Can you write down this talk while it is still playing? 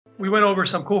we went over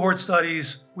some cohort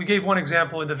studies. We gave one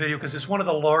example in the video because it's one of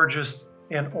the largest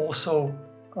and also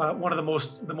one of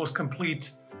the most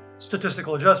complete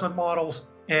statistical adjustment models.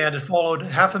 And it followed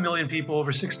 500,000 people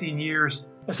over 16 years.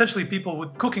 Essentially, people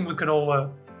cooking with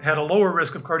canola had a lower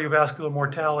risk of cardiovascular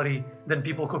mortality than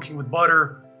people cooking with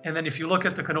butter. And then if you look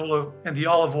at the canola and the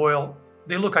olive oil,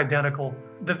 they look identical.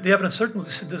 The evidence certainly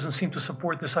doesn't seem to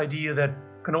support this idea that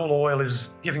canola oil is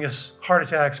giving us heart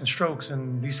attacks and strokes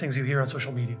and these things you hear on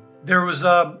social media. There was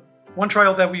one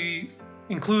trial that we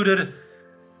included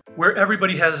where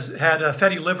everybody has had a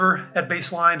fatty liver at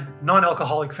baseline,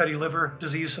 non-alcoholic fatty liver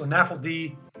disease, so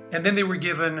NAFLD, and then they were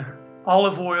given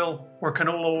olive oil or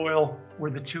canola oil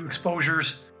were the two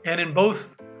exposures, and in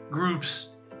both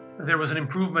groups there was an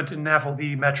improvement in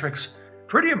NAFLD metrics.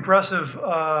 Pretty impressive,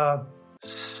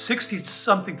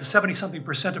 60-something to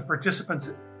 70-something% of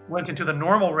participants went into the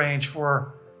normal range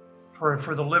for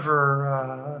the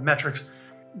liver metrics.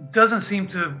 Doesn't seem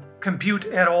to compute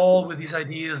at all with these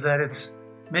ideas that it's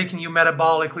making you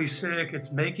metabolically sick,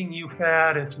 it's making you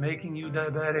fat, it's making you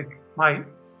diabetic. My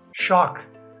shock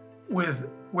with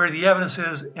where the evidence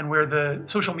is and where the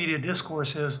social media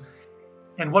discourse is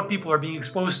and what people are being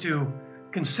exposed to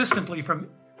consistently from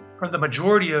the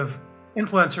majority of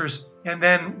influencers, and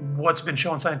then what's been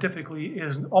shown scientifically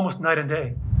is almost night and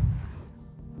day.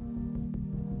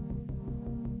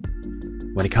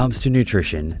 When it comes to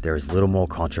nutrition, there is little more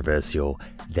controversial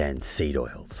than seed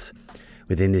oils.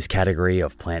 Within this category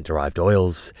of plant-derived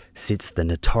oils sits the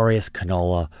notorious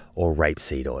canola or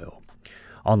rapeseed oil.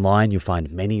 Online, you'll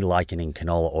find many likening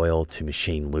canola oil to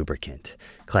machine lubricant,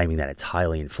 claiming that it's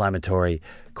highly inflammatory,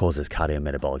 causes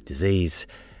cardiometabolic disease,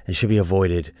 and should be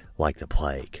avoided like the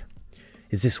plague.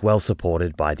 Is this well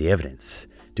supported by the evidence?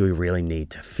 Do we really need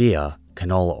to fear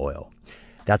canola oil?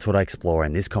 That's what I explore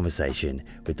in this conversation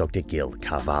with Dr. Gil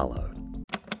Carvhalo.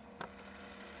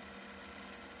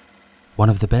 One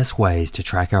of the best ways to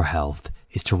track our health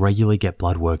is to regularly get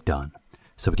blood work done,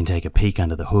 so we can take a peek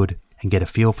under the hood and get a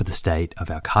feel for the state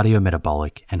of our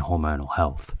cardiometabolic and hormonal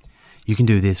health. You can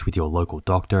do this with your local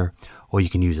doctor, or you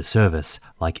can use a service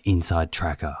like Inside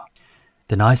Tracker.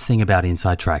 The nice thing about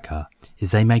Inside Tracker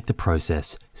is they make the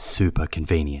process super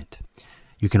convenient.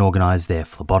 You can organize their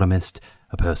phlebotomist,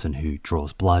 a person who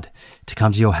draws blood, to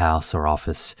come to your house or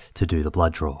office to do the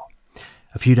blood draw.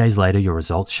 A few days later, your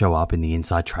results show up in the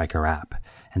Inside Tracker app,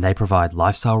 and they provide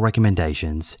lifestyle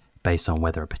recommendations based on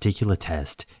whether a particular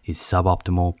test is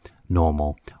suboptimal,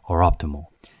 normal, or optimal.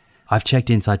 I've checked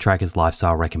Inside Tracker's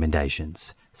lifestyle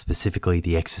recommendations, specifically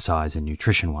the exercise and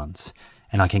nutrition ones,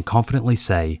 and I can confidently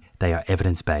say they are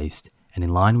evidence-based and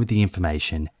in line with the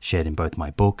information shared in both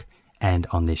my book and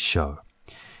on this show.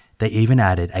 They even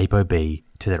added ApoB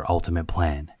to their ultimate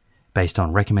plan, based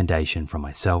on recommendation from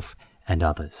myself and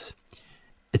others.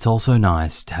 It's also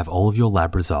nice to have all of your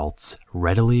lab results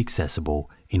readily accessible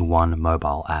in one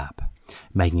mobile app,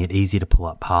 making it easy to pull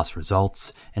up past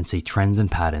results and see trends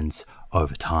and patterns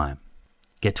over time.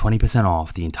 Get 20%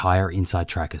 off the entire Inside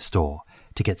Tracker store.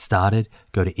 To get started,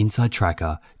 go to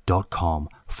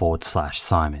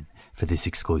insidetracker.com/Simon for this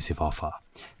exclusive offer.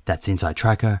 That's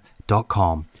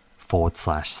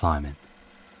insidetracker.com/Simon.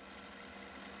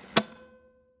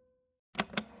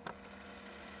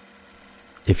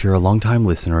 If you're a long-time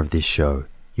listener of this show,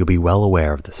 you'll be well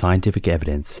aware of the scientific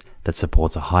evidence that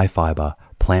supports a high-fiber,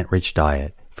 plant-rich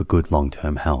diet for good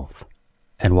long-term health.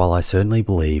 And while I certainly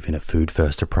believe in a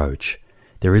food-first approach,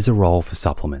 there is a role for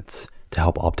supplements to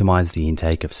help optimize the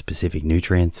intake of specific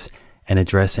nutrients and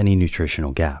address any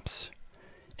nutritional gaps.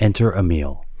 Enter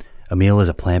Emil. Emil is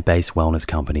a plant-based wellness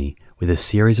company with a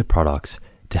series of products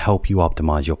to help you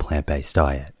optimize your plant-based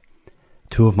diet.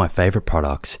 Two of my favorite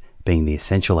products being the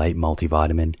Essential 8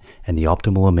 multivitamin and the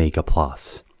Optimal Omega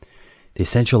Plus. The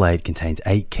Essential 8 contains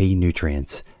 8 key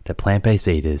nutrients that plant-based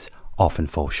eaters often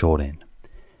fall short in.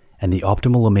 And the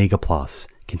Optimal Omega Plus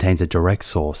contains a direct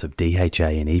source of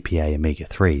DHA and EPA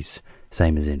omega-3s,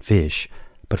 same as in fish,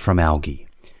 but from algae.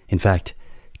 In fact,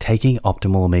 taking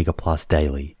Optimal Omega Plus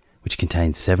daily, which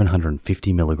contains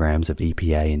 750 milligrams of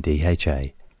EPA and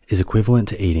DHA, is equivalent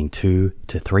to eating 2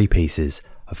 to 3 pieces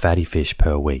of fatty fish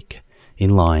per week,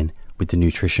 in line with the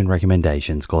nutrition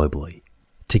recommendations globally.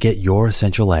 To get your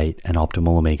Essential 8 and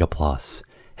Optimal Omega Plus,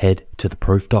 head to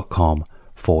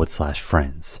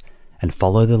theproof.com/friends and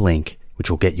follow the link,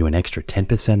 which will get you an extra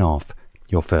 10% off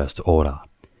your first order.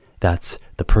 That's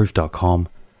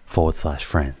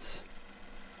theproof.com/friends.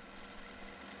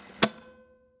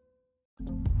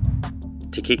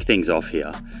 To kick things off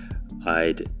here,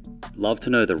 I'd love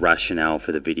to know the rationale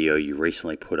for the video you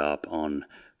recently put up on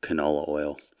canola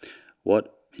oil.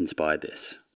 What inspired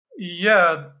this?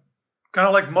 Yeah, kind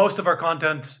of like most of our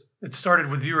content, it started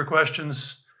with viewer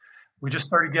questions. We just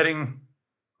started getting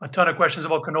a ton of questions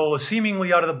about canola,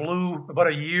 seemingly out of the blue about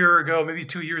a year ago, maybe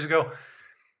 2 years ago.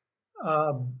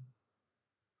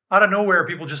 Out of nowhere,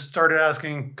 people just started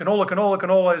asking,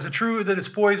 canola, is it true that it's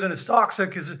poison, it's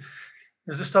toxic? Is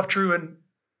this stuff true? And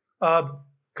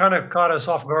kind of caught us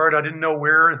off guard. I didn't know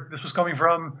where this was coming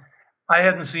from. I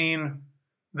hadn't seen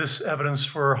this evidence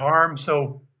for harm.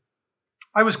 So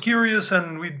I was curious,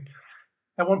 and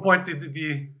at one point,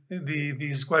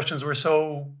 these questions were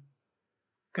so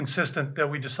consistent that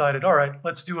we decided, all right,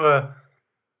 let's do a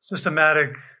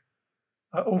systematic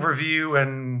overview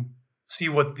and see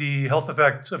what the health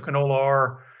effects of canola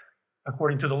are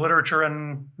according to the literature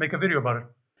and make a video about it.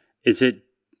 Is it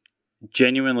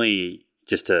genuinely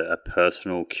just a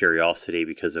personal curiosity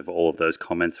because of all of those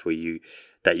comments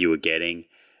that you were getting?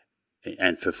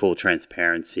 And for full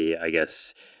transparency, I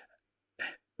guess,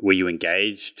 were you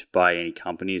engaged by any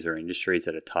companies or industries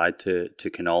that are tied to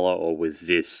canola, or was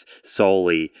this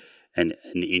solely an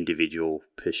individual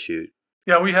pursuit?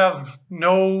 Yeah, we have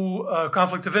no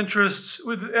conflict of interests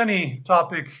with any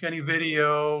topic, any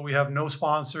video. We have no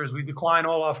sponsors. We decline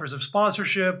all offers of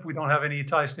sponsorship. We don't have any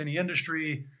ties to any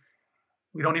industry.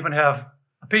 We don't even have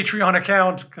a Patreon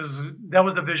account, because that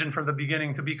was the vision from the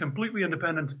beginning, to be completely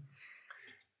independent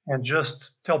and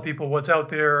just tell people what's out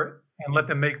there and let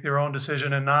them make their own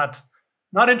decision, and not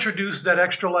introduce that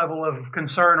extra level of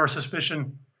concern or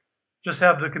suspicion. Just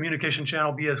have the communication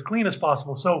channel be as clean as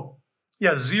possible. So,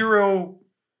 yeah, zero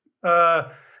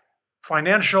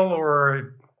financial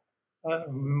or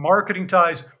marketing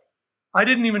ties. I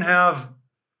didn't even have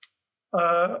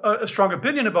a strong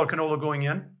opinion about canola going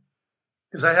in,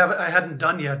 because I hadn't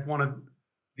done yet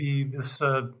this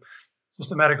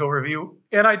systematic overview,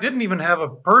 and I didn't even have a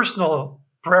personal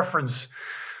preference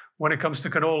when it comes to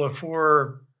canola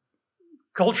for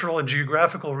cultural and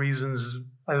geographical reasons.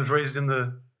 I was raised in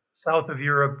the south of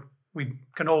Europe.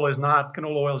 Canola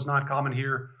oil is not common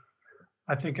here.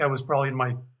 I think I was probably in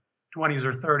my 20s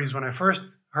or 30s when I first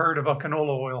heard about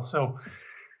canola oil. So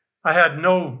I had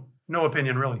no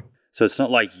opinion, really. So it's not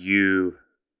like you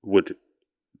would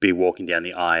be walking down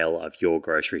the aisle of your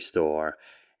grocery store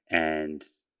and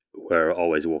we're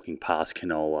always walking past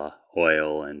canola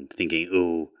oil and thinking,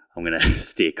 ooh, I'm going to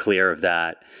steer clear of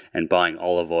that, and buying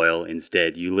olive oil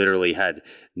instead. You literally had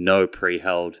no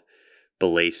pre-held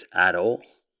beliefs at all?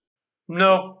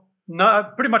 No,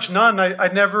 pretty much none. I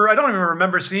don't even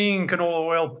remember seeing canola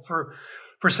oil for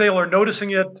sale or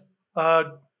noticing it.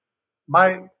 In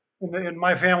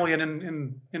my family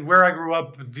and in where I grew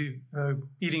up,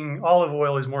 eating olive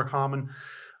oil is more common,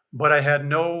 but I had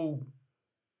no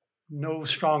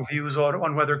strong views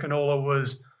on whether canola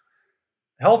was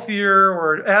healthier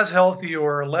or as healthy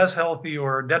or less healthy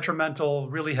or detrimental.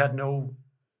 Really had no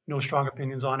strong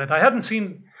opinions on it. I hadn't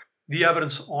seen the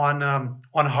evidence on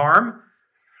harm.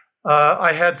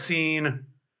 I had seen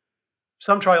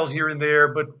some trials here and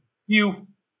there, but few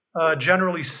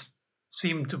generally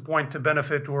seem to point to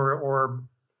benefit or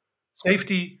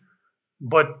safety.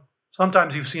 But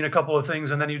sometimes you've seen a couple of things,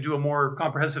 and then you do a more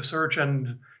comprehensive search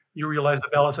and you realize the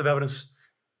balance of evidence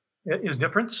is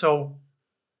different. So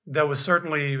that was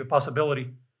certainly a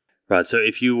possibility. Right. So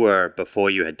before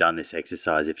you had done this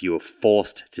exercise, if you were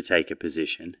forced to take a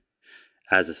position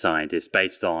as a scientist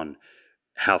based on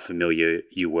how familiar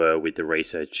you were with the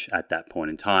research at that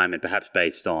point in time, and perhaps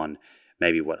based on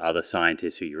maybe what other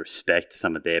scientists who you respect,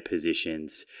 some of their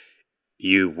positions,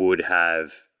 you would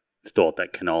have thought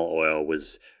that canola oil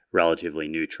was relatively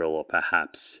neutral or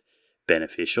perhaps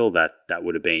beneficial. That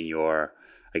would have been your,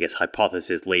 I guess,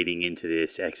 hypothesis leading into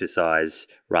this exercise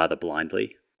rather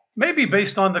blindly. Maybe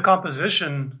based on the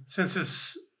composition, since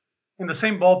it's in the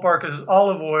same ballpark as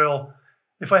olive oil.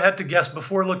 If I had to guess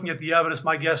before looking at the evidence,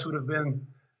 my guess would have been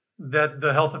that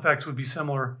the health effects would be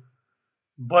similar.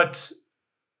 But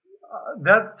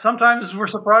that sometimes we're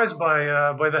surprised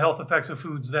by the health effects of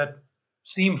foods that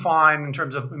seem fine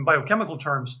in biochemical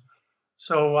terms.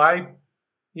 So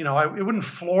it wouldn't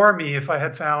floor me if I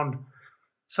had found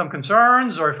some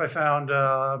concerns, or if I found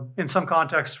in some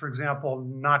contexts, for example,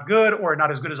 not good or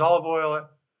not as good as olive oil.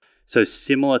 So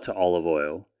similar to olive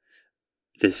oil,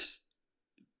 this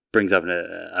brings up,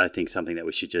 I think, something that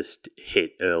we should just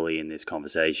hit early in this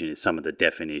conversation is some of the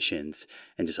definitions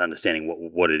and just understanding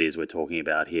what it is we're talking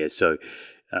about here. So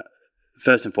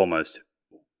first and foremost,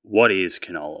 what is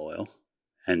canola oil?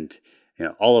 And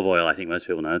olive oil, I think most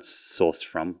people know, it's sourced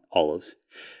from olives.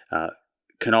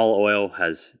 Canola oil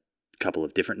has a couple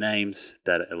of different names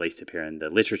that at least appear in the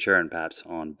literature and perhaps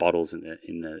on bottles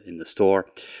in the store.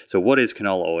 So what is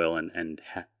canola oil, and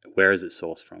where is it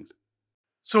sourced from?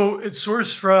 So it's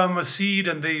sourced from a seed,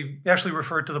 and they actually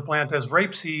refer to the plant as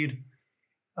rapeseed.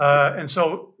 And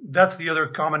so that's the other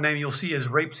common name you'll see is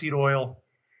rapeseed oil.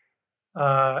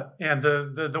 And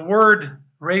the word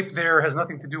rape there has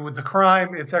nothing to do with the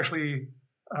crime. It's actually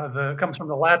comes from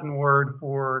the Latin word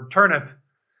for turnip,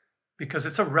 because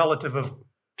it's a relative of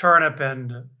turnip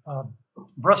and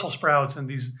Brussels sprouts and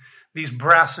these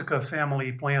brassica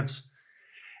family plants.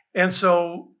 And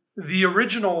so the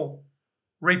original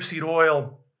rapeseed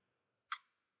oil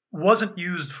wasn't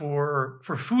used for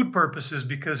food purposes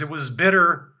because it was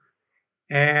bitter,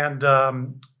 and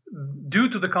due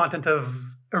to the content of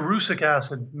erucic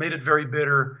acid, made it very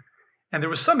bitter. And there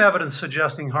was some evidence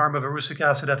suggesting harm of erucic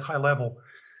acid at high level.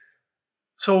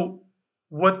 So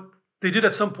what they did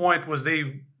at some point was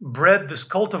they bred this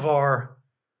cultivar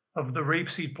of the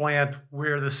rapeseed plant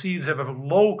where the seeds have a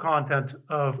low content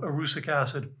of erucic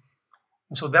acid.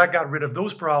 And so that got rid of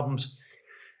those problems.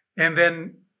 And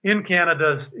then in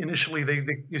Canada, initially,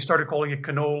 they started calling it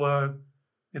canola.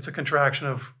 It's a contraction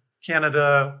of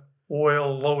Canada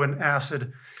oil, low in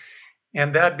acid.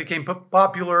 And that became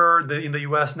popular. In the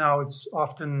US now, it's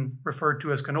often referred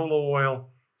to as canola oil.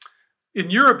 In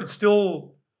Europe, it's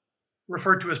still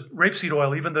referred to as rapeseed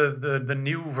oil, even the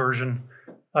new version.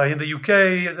 In the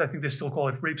UK, I think they still call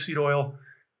it rapeseed oil.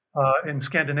 In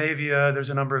Scandinavia, there's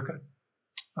a number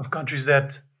of countries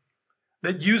that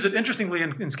use it. Interestingly,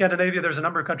 in Scandinavia, there's a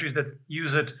number of countries that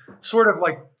use it sort of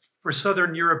like for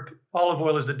Southern Europe, olive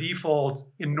oil is the default.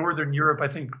 In Northern Europe, I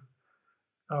think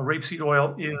rapeseed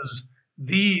oil is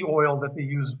the oil that they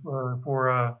use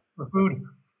for food.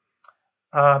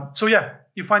 So yeah,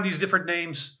 you find these different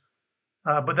names,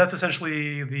 but that's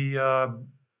essentially the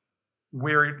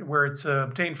where it's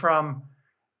obtained from.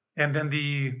 And then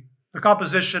the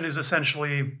composition is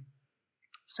essentially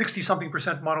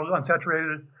 60-something%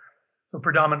 monounsaturated, so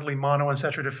predominantly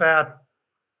monounsaturated fat,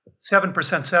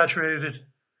 7% saturated.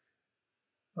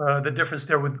 The difference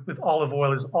there with olive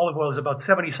oil is about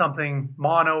 70-something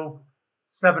mono,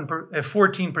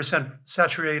 14%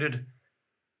 saturated,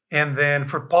 and then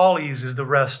for polys is the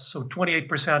rest. So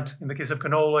 28% in the case of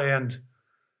canola and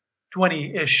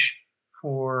 20-ish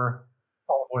for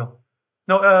olive oil.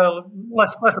 No,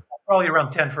 less than that, probably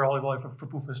around 10 for olive oil for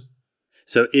PUFAs.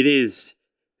 So it is,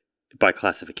 by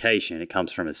classification, it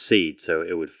comes from a seed, so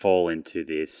it would fall into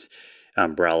this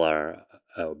umbrella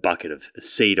bucket of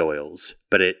seed oils.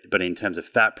 But in terms of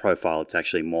fat profile, it's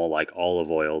actually more like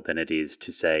olive oil than it is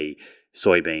to say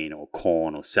soybean or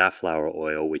corn or safflower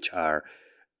oil, which are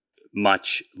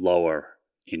much lower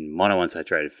in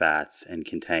monounsaturated fats and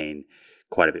contain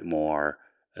quite a bit more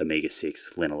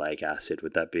omega-6 linoleic acid.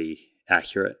 Would that be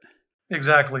accurate?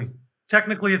 Exactly.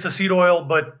 Technically, it's a seed oil,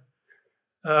 but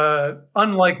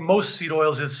unlike most seed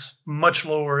oils, it's much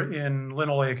lower in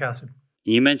linoleic acid.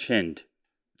 You mentioned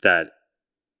that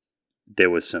there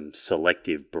was some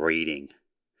selective breeding,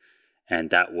 and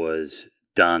that was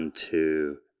done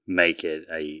to make it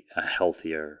a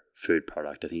healthier food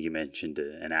product. I think you mentioned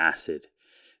an acid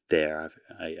there.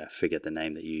 I forget the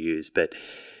name that you used, but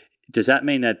does that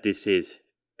mean that this is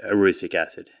erucic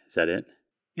acid? Is that it?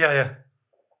 Yeah.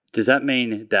 Does that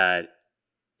mean that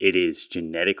it is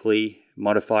genetically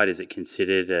modified? Is it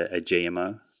considered a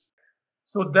GMO?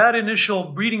 So that initial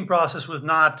breeding process was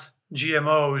not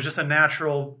GMO. It was just a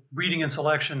natural breeding and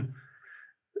selection.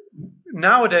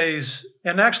 Nowadays,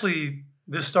 and actually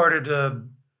this started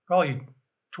probably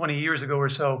 20 years ago or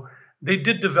so, they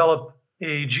did develop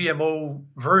a GMO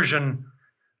version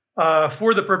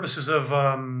for the purposes of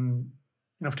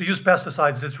to use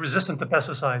pesticides. It's resistant to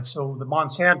pesticides. So the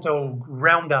Monsanto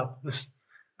Roundup,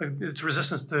 it's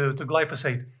resistant to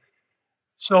glyphosate.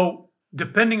 So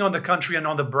depending on the country and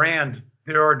on the brand,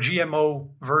 there are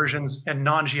GMO versions and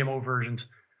non-GMO versions.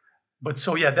 But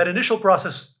so yeah, that initial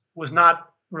process was not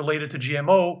related to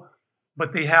GMO,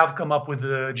 but they have come up with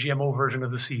the GMO version of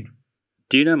the seed.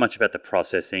 Do you know much about the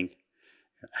processing?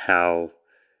 How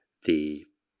the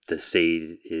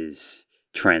seed is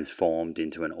transformed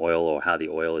into an oil, or how the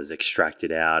oil is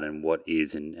extracted out, and what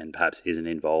is and perhaps isn't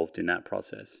involved in that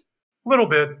process? A little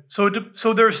bit. So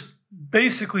there's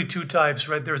basically two types,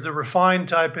 right? There's the refined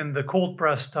type and the cold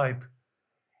pressed type.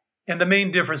 And the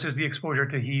main difference is the exposure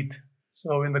to heat.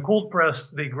 So in the cold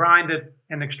pressed, they grind it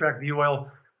and extract the oil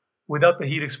without the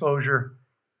heat exposure.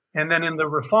 And then in the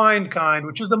refined kind,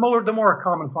 which is the more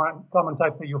common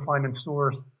type that you'll find in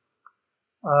stores,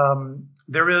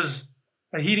 there is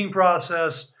a heating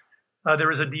process,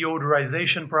 there is a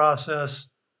deodorization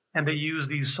process, and they use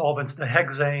these solvents, the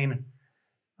hexane.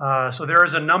 So there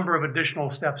is a number of additional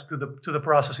steps to the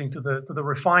processing, to the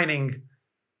refining,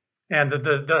 And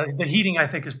the heating, I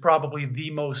think, is probably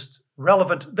the most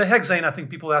relevant. The hexane, I think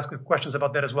people ask questions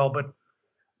about that as well,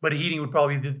 but heating would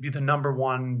probably be the number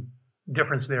one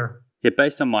difference there. Yeah,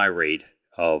 based on my read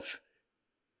of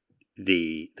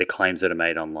the claims that are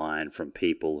made online from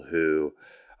people who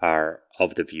are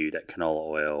of the view that canola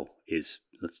oil is,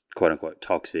 let's quote unquote,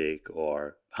 toxic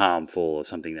or harmful or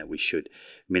something that we should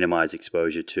minimize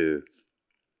exposure to,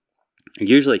 it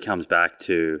usually comes back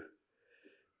to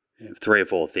 3 or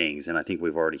 4 things, and I think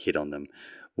we've already hit on them.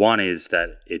 One is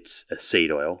that it's a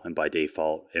seed oil, and by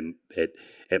default,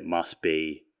 it must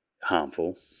be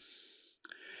harmful,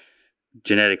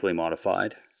 genetically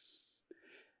modified,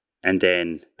 and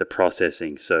then the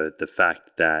processing. So the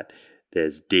fact that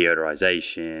there's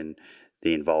deodorization,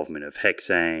 the involvement of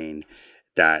hexane,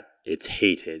 that it's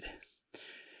heated.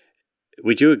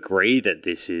 Would you agree that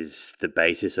this is the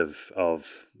basis of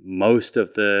most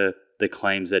of the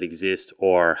claims that exist,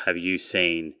 or have you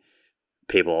seen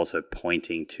people also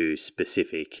pointing to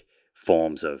specific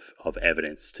forms of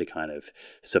evidence to kind of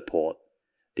support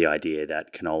the idea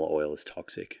that canola oil is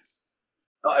toxic?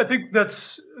 I think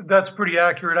that's pretty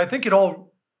accurate. I think it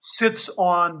all sits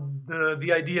on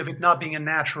the idea of it not being a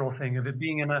natural thing, of it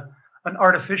being an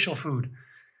artificial food.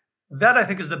 That, I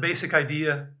think, is the basic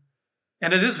idea,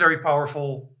 and it is very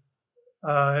powerful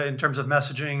in terms of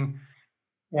messaging.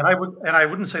 And I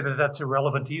wouldn't say that that's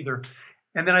irrelevant either.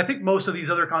 And then I think most of these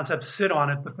other concepts sit on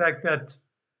it. The fact that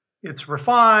it's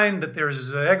refined, that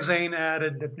there's hexane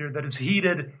added, that it's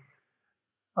heated,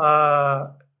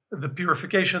 the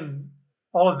purification,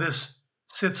 all of this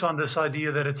sits on this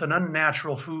idea that it's an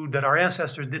unnatural food, that our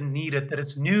ancestors didn't need it, that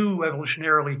it's new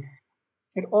evolutionarily.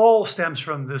 It all stems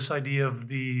from this idea of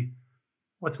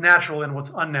what's natural and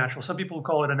what's unnatural. Some people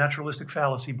call it a naturalistic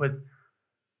fallacy, but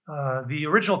the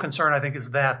original concern, I think,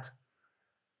 is that.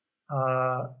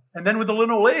 And then with the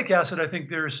linoleic acid, I think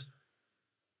there's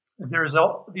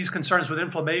all these concerns with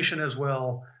inflammation as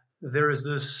well. There is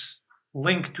this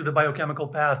link to the biochemical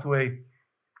pathway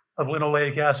of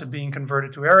linoleic acid being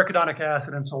converted to arachidonic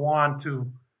acid and so on,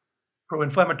 to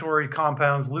pro-inflammatory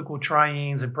compounds,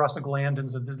 leukotrienes and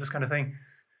prostaglandins, and this kind of thing.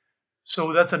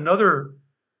 So that's another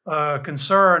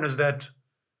concern, is that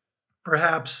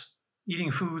perhaps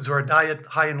eating foods or a diet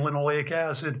high in linoleic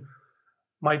acid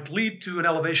might lead to an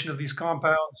elevation of these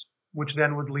compounds, which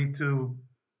then would lead to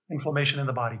inflammation in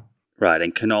the body. Right,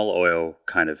 and canola oil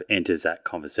kind of enters that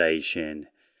conversation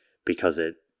because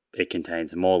it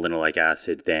contains more linoleic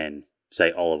acid than,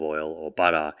 say, olive oil or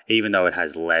butter. Even though it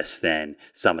has less than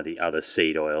some of the other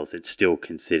seed oils, it's still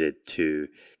considered to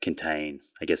contain,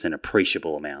 I guess, an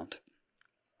appreciable amount.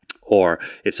 Or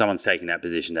if someone's taking that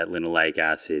position that linoleic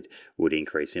acid would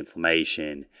increase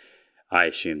inflammation, I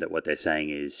assume that what they're saying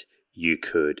is you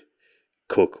could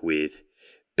cook with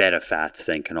better fats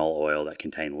than canola oil that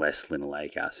contain less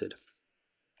linoleic acid.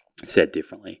 Said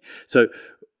differently. So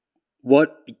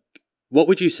what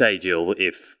would you say, Gil,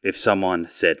 if someone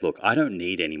said, look, I don't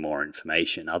need any more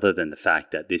information other than the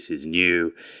fact that this is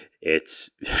new, it's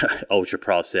ultra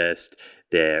processed,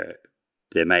 there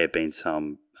may have been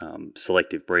some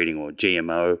selective breeding or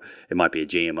GMO, it might be a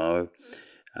GMO,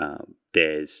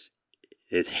 there's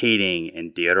heating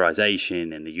and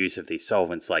deodorization and the use of these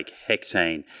solvents like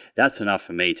hexane. That's enough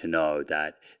for me to know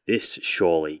that this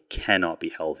surely cannot be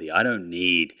healthy. I don't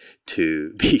need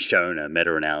to be shown a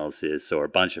meta-analysis or a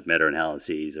bunch of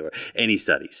meta-analyses or any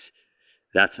studies.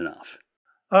 That's enough.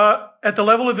 At the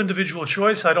level of individual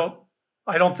choice, I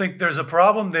don't think there's a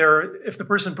problem there. If the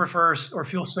person prefers or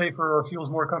feels safer or feels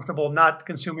more comfortable not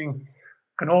consuming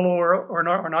canola or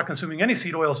not consuming any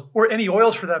seed oils, or any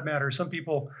oils for that matter. Some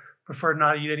people prefer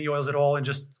not to eat any oils at all and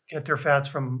just get their fats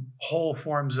from whole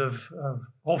forms of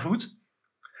whole foods.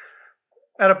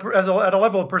 At a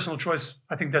level of personal choice,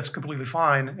 I think that's completely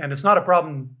fine. And it's not a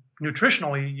problem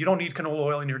nutritionally. You don't need canola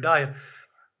oil in your diet.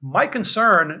 My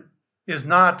concern is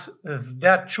not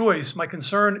that choice. My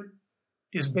concern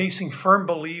is basing firm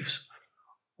beliefs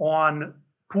on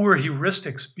poor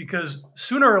heuristics, because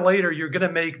sooner or later you're going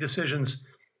to make decisions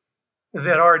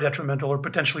that are detrimental or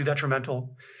potentially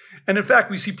detrimental. And in fact,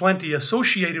 we see plenty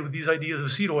associated with these ideas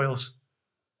of seed oils.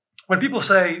 When people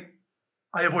say,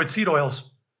 I avoid seed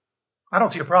oils, I don't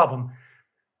see a problem.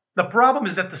 The problem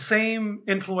is that the same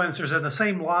influencers and the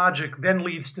same logic then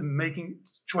leads to making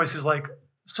choices like,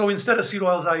 so instead of seed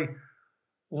oils, I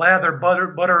lather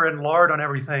butter and lard on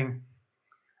everything.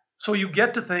 So you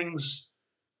get to things,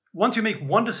 once you make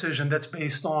one decision that's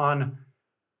based on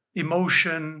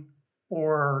emotion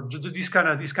or just these kind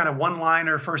of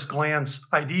one-liner, first glance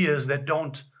ideas that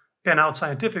don't pan out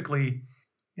scientifically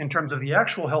in terms of the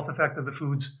actual health effect of the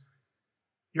foods,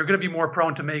 you're going to be more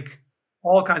prone to make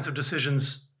all kinds of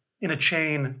decisions in a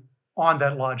chain on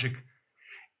that logic.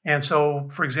 And so,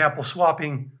 for example,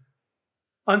 swapping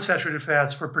unsaturated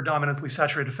fats for predominantly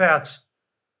saturated fats,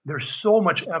 there's so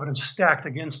much evidence stacked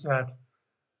against that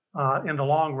in the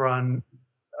long run.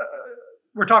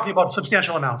 We're talking about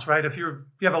substantial amounts, right? If you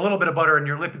have a little bit of butter and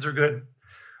your lipids are good,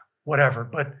 whatever.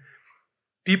 But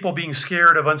people being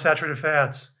scared of unsaturated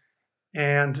fats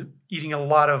and eating a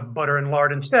lot of butter and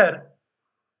lard instead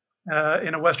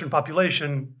in a Western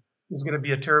population is going to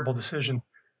be a terrible decision.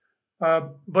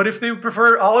 But if they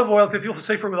prefer olive oil, if they feel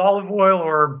safer with olive oil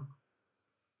or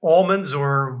almonds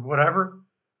or whatever,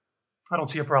 I don't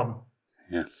see a problem.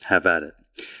 Yeah, have at it.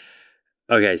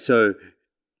 Okay, so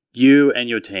you and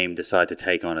your team decide to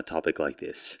take on a topic like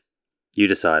this. You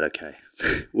decide, okay,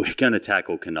 we're going to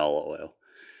tackle canola oil,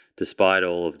 despite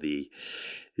all of the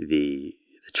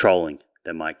trolling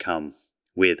that might come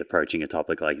with approaching a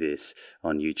topic like this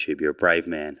on YouTube. You're a brave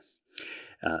man.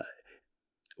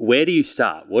 Where do you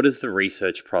start? What does the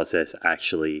research process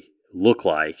actually look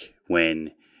like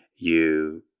when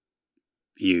you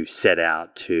set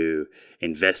out to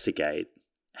investigate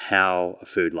how a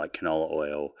food like canola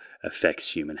oil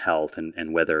affects human health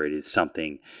and whether it is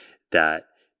something that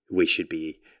we should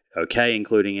be okay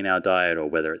including in our diet or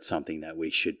whether it's something that we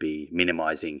should be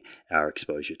minimizing our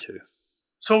exposure to?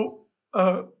 So,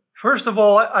 first of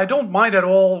all, I don't mind at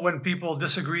all when people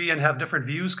disagree and have different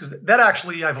views, because that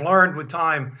actually I've learned with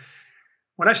time.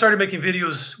 When I started making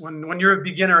videos, when you're a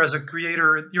beginner as a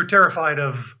creator, you're terrified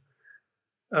of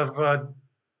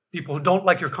people who don't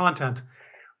like your content.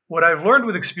 What I've learned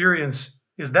with experience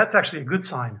is that's actually a good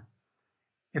sign.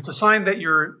 It's a sign that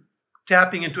you're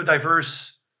tapping into a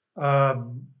diverse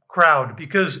crowd.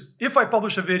 Because if I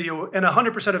publish a video and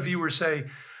 100% of viewers say,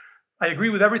 I agree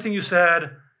with everything you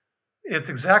said, it's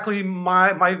exactly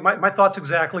my thoughts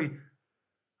exactly,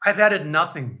 I've added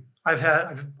nothing.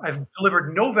 I've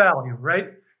delivered no value, right?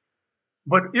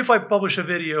 But if I publish a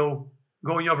video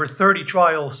going over 30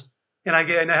 trials and I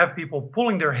have people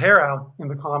pulling their hair out in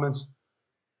the comments,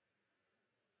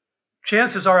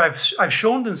 chances are I've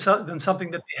shown them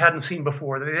something that they hadn't seen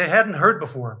before, that they hadn't heard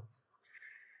before.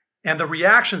 And the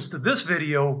reactions to this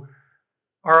video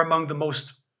are among the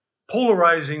most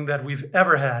polarizing that we've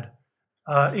ever had,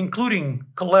 including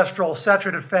cholesterol,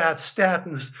 saturated fats,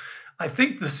 statins. I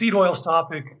think the seed oils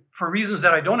topic, for reasons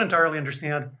that I don't entirely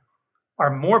understand,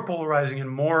 are more polarizing and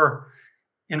more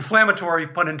inflammatory,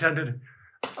 pun intended.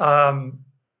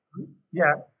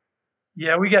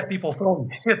 Yeah, we get people throwing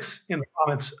fits in the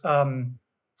comments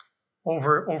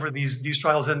over these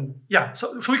trials, and yeah,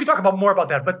 so we can talk about more about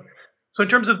that. But so in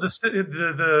terms of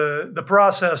the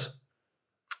process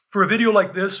for a video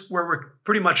like this, where we're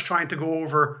pretty much trying to go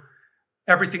over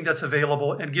everything that's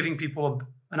available and giving people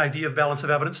an idea of balance of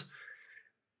evidence,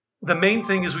 the main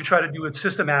thing is we try to do it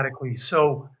systematically.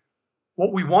 So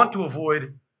what we want to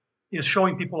avoid is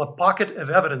showing people a pocket of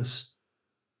evidence,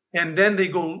 and then they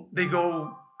go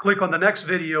click on the next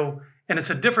video, and it's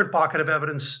a different pocket of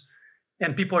evidence,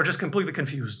 and people are just completely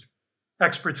confused.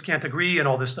 Experts can't agree and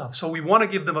all this stuff. So we want to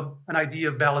give them an idea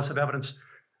of balance of evidence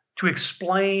to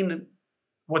explain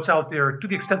what's out there to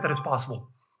the extent that it's possible.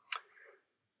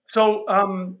 So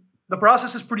the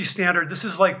process is pretty standard. This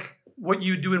is like what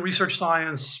you do in research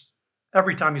science.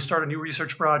 Every time you start a new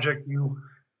research project, you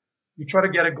try to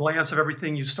get a glance of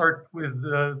everything. You start with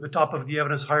the top of the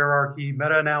evidence hierarchy,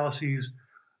 meta-analyses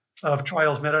of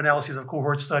trials, meta-analyses of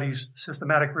cohort studies,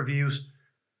 systematic reviews.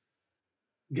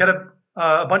 Get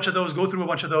a bunch of those, go through a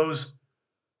bunch of those.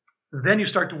 Then you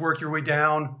start to work your way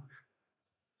down,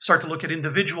 start to look at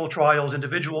individual trials,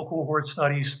 individual cohort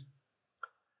studies.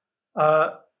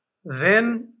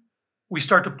 Then we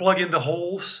start to plug in the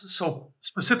holes. So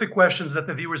specific questions that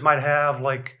the viewers might have,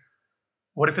 like,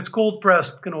 what if it's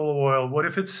cold-pressed canola oil? What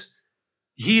if it's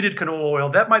heated canola oil?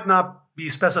 That might not be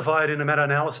specified in a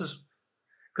meta-analysis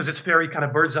because it's very kind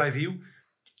of bird's eye view.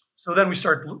 So then we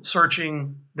start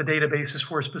searching the databases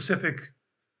for specific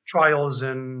trials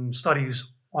and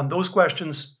studies on those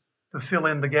questions to fill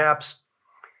in the gaps.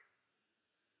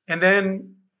 And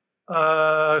then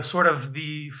sort of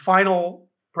the final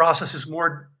process is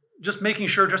more just making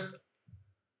sure,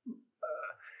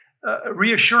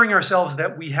 reassuring ourselves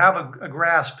that we have a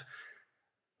grasp.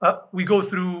 We go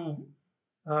through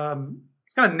kind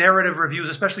of narrative reviews,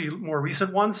 especially more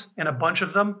recent ones, and a bunch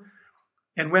of them.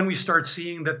 And when we start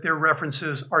seeing that their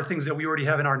references are things that we already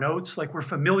have in our notes, like we're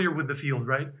familiar with the field,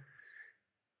 right?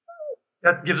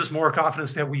 That gives us more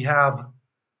confidence that we have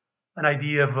an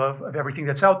idea of everything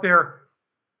that's out there.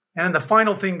 And then the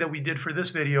final thing that we did for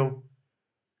this video,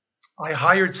 I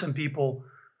hired some people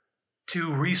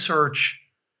to research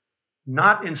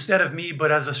not instead of me,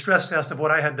 but as a stress test of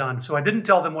what I had done. So I didn't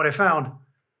tell them what I found.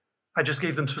 I just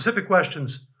gave them specific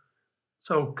questions.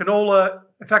 So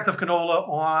effect of canola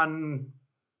on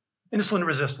insulin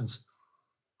resistance.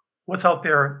 What's out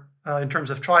there in terms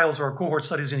of trials or cohort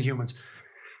studies in humans?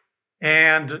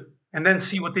 And then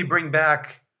see what they bring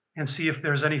back and see if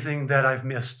there's anything that I've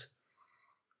missed.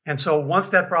 And so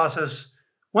once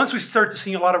we start to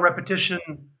see a lot of repetition,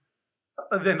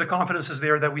 then the confidence is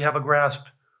there that we have a grasp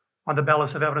on the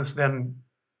balance of evidence, then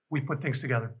we put things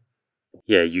together.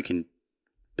 Yeah, you can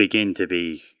begin to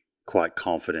be quite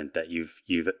confident that you've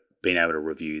been able to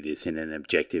review this in an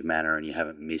objective manner and you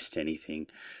haven't missed anything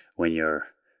when you're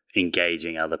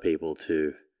engaging other people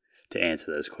to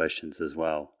answer those questions as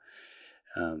well.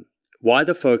 Why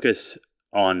the focus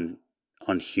on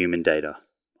human data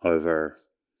over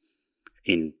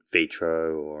in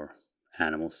vitro or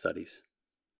animal studies?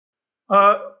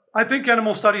 I think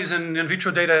animal studies and in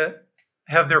vitro data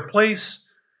have their place.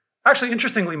 Actually,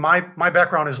 interestingly, my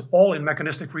background is all in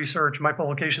mechanistic research. My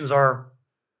publications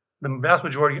the vast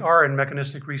majority are in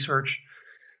mechanistic research.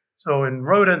 So in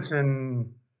rodents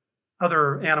and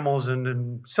other animals and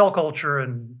in cell culture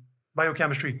and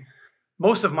biochemistry,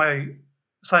 most of my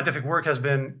scientific work has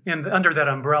been under that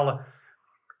umbrella.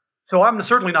 So I'm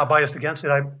certainly not biased against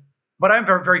it, but I'm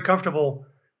very, very comfortable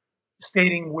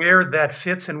stating where that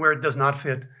fits and where it does not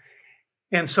fit.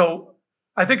 And so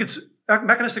I think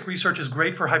mechanistic research is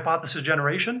great for hypothesis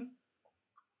generation.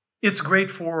 It's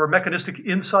great for mechanistic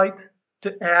insight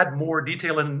to add more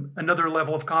detail and another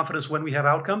level of confidence when we have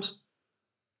outcomes.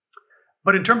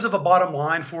 But in terms of a bottom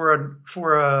line for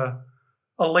a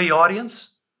lay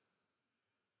audience,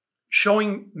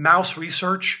 showing mouse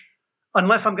research,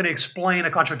 unless I'm going to explain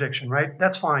a contradiction, right?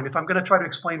 That's fine. If I'm going to try to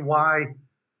explain why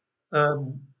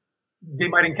they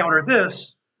might encounter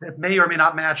this that may or may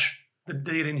not match the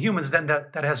data in humans, then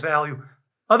that has value.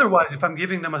 Otherwise, if I'm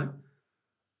giving them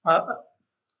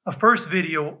a first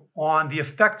video on the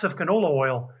effects of canola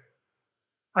oil,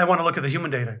 I want to look at the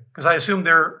human data because I assume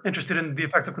they're interested in the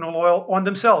effects of canola oil on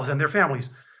themselves and their families.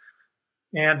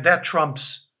 And that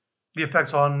trumps the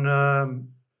effects on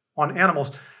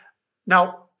animals.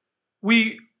 Now,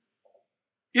 in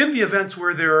the events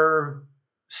where there are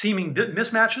seeming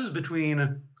mismatches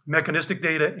between mechanistic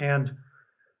data and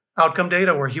outcome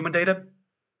data or human data,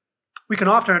 we can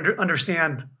often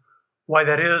understand why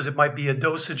that is. It might be a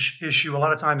dosage issue. A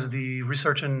lot of times the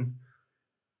research in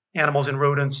animals and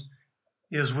rodents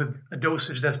is with a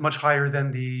dosage that's much higher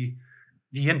than the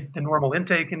normal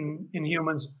intake in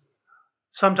humans.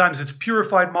 Sometimes it's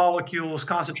purified molecules,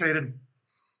 concentrated,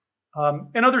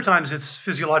 and other times it's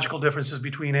physiological differences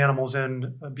between animals and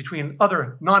between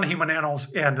other non-human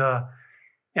animals and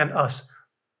us.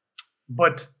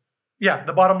 But yeah,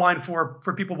 the bottom line for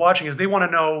people watching is they want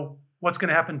to know what's going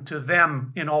to happen to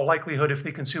them in all likelihood if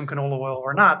they consume canola oil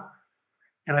or not.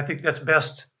 And I think that's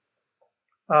best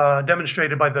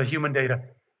demonstrated by the human data.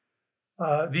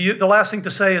 The last thing to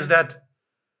say is that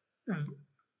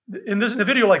in a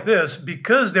video like this,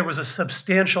 because there was a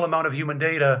substantial amount of human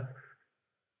data,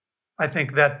 I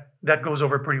think that goes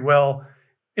over pretty well.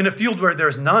 In a field where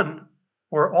there's none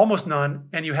or almost none,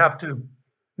 and you have to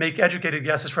make educated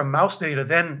guesses from mouse data,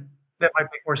 then that might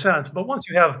make more sense. But once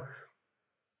you have,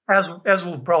 as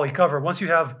we'll probably cover, once you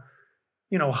have,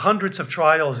 hundreds of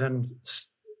trials and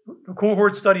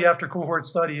cohort study after cohort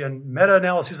study and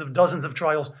meta-analysis of dozens of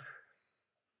trials,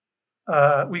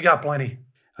 we got plenty.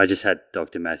 I just had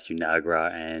Dr. Matthew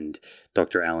Nagra and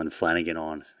Dr. Alan Flanagan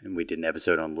on, and we did an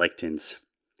episode on lectins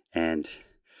and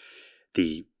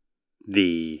the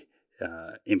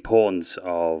importance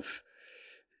of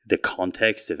the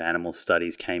context of animal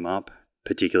studies came up,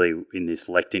 particularly in this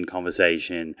lectin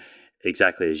conversation.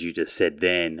 Exactly as you just said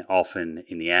then, often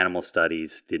in the animal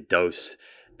studies, the dose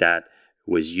that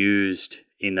was used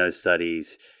in those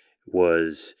studies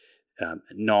was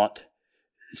not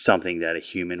something that a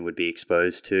human would be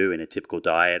exposed to in a typical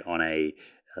diet on a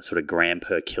sort of gram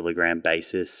per kilogram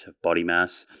basis of body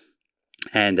mass.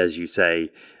 And as you say,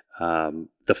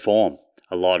 the form,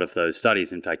 a lot of those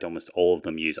studies, in fact, almost all of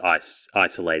them use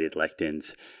isolated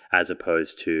lectins as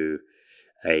opposed to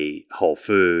a whole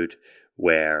food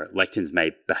where lectins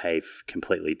may behave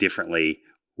completely differently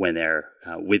when they're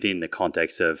within the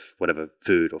context of whatever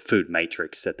food or food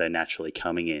matrix that they're naturally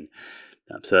coming in.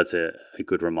 So that's a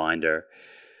good reminder.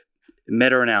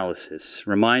 Meta-analysis.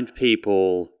 Remind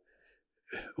people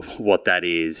what that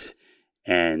is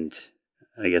and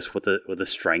I guess what the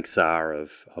strengths are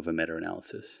of a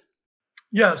meta-analysis.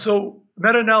 Yeah, so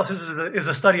meta-analysis is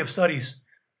a study of studies.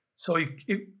 So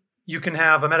you can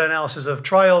have a meta-analysis of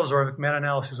trials or a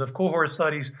meta-analysis of cohort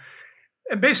studies.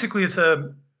 And basically it's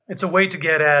an It's a way to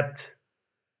get at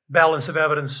balance of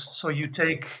evidence. So you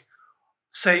take,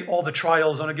 say, all the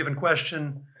trials on a given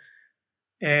question,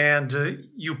 and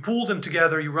you pool them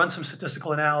together, you run some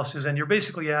statistical analysis, and you're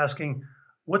basically asking,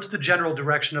 what's the general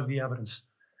direction of the evidence?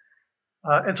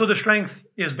 And so the strength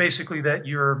is basically that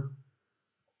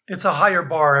it's a higher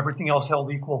bar, everything else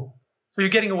held equal. So you're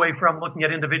getting away from looking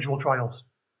at individual trials.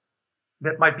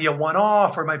 That might be a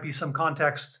one-off, or it might be some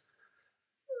context,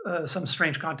 some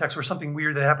strange context or something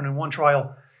weird that happened in one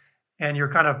trial, and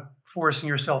you're kind of forcing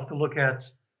yourself to look at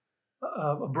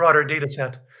a broader data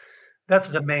set. That's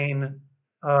the main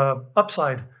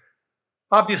upside.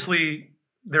 Obviously,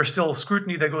 there's still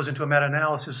scrutiny that goes into a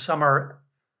meta-analysis. Some are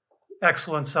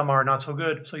excellent, some are not so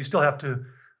good. So you still have to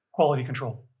quality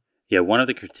control. Yeah, one of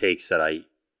the critiques that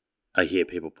I hear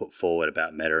people put forward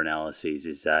about meta-analyses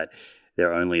is that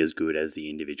they're only as good as the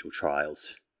individual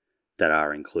trials that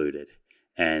are included.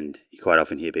 And you quite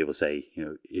often hear people say,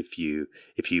 if you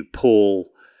pull,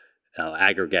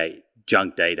 aggregate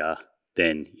junk data,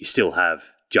 then you still have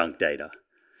junk data.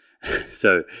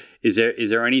 So is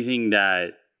there anything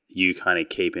that you kind of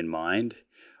keep in mind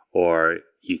or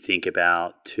you think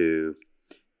about to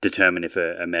determine if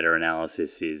a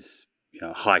meta-analysis is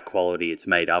high quality, it's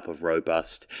made up of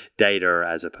robust data,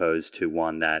 as opposed to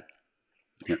one that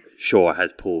sure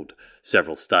has pulled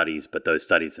several studies, but those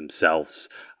studies themselves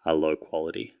are low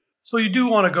quality? So you do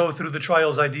want to go through the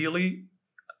trials ideally.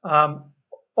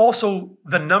 Also,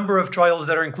 the number of trials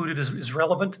that are included is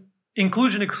relevant.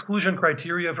 Inclusion-exclusion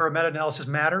criteria for a meta-analysis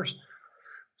matters.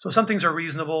 So some things are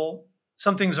reasonable.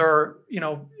 Some things are,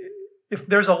 if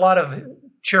there's a lot of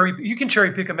you can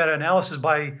cherry pick a meta-analysis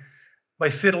by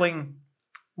fiddling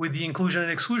with the inclusion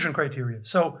and exclusion criteria.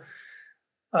 So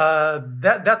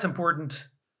that's important.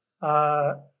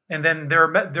 And then there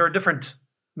are different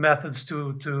methods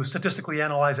to statistically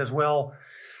analyze as well.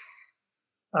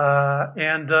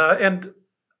 And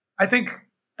I think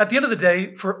at the end of the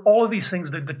day, for all of these things,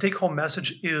 the take-home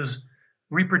message is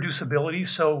reproducibility.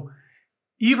 So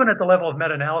even at the level of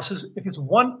meta-analysis, if it's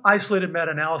one isolated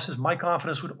meta-analysis, my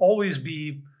confidence would always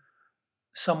be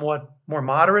somewhat more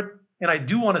moderate. And I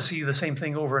do want to see the same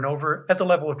thing over and over at the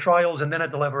level of trials and then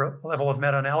at the level of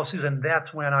meta-analysis. And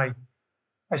that's when I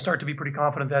start to be pretty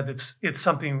confident that it's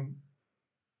something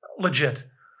legit.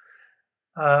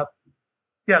 So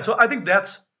I think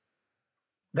that's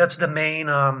the main,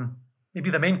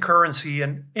 maybe the main currency,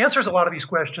 and answers a lot of these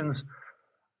questions,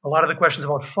 a lot of the questions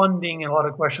about funding, and a lot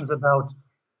of questions about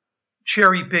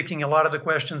cherry picking, a lot of the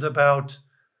questions about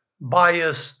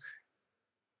bias.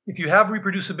 If you have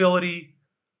reproducibility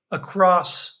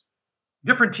across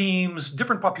different teams,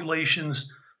 different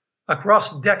populations,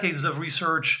 across decades of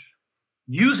research,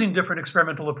 using different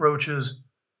experimental approaches,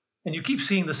 and you keep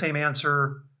seeing the same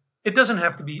answer, it doesn't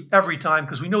have to be every time,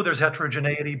 because we know there's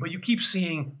heterogeneity, but you keep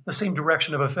seeing the same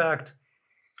direction of effect,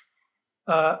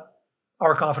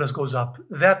 our confidence goes up.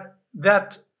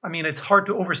 It's hard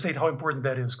to overstate how important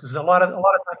that is, because a lot of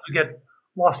times we get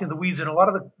lost in the weeds, and a lot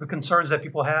of the concerns that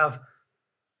people have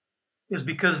is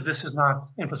because this is not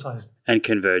emphasized. And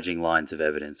converging lines of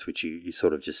evidence, which you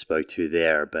sort of just spoke to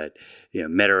there, but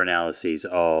meta-analyses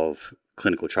of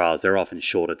clinical trials, they're often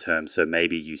shorter term. So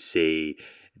maybe you see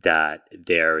that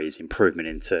there is improvement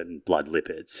in certain blood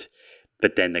lipids,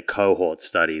 but then the cohort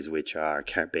studies, which are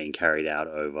being carried out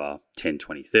over 10,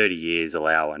 20, 30 years,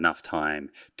 allow enough time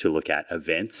to look at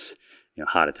events,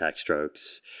 heart attack,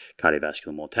 strokes,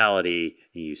 cardiovascular mortality,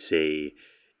 and you see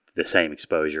the same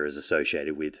exposure is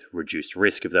associated with reduced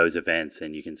risk of those events,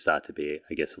 and you can start to be,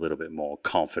 I guess, a little bit more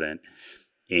confident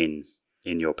in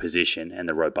your position and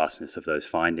the robustness of those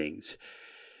findings.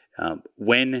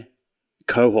 When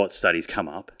cohort studies come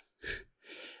up,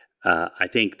 I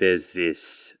think there's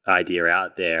this idea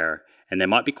out there, and there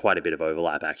might be quite a bit of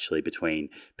overlap actually between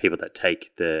people that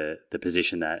take the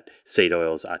position that seed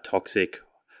oils are toxic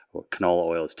or canola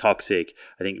oil is toxic.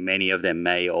 I think many of them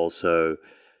may also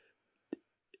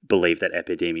believe that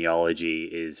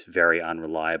epidemiology is very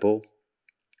unreliable,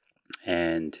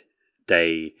 and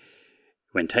they,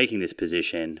 when taking this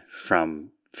position,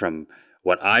 from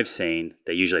what I've seen,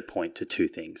 they usually point to two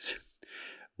things.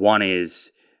 One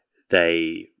is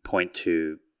they point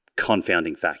to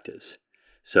confounding factors.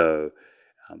 So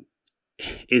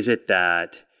is it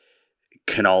that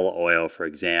canola oil, for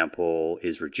example,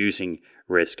 is reducing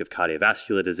risk of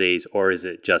cardiovascular disease, or is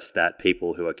it just that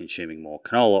people who are consuming more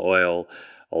canola oil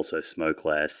also smoke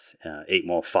less, eat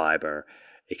more fiber,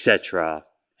 etc.,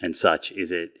 and such? Is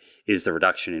the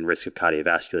reduction in risk of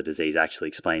cardiovascular disease actually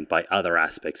explained by other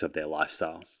aspects of their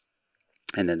lifestyle?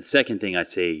 And then the second thing I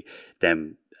see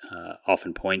them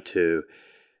often point to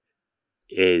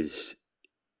is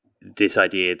this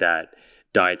idea that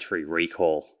dietary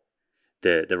recall,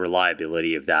 the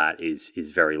reliability of that is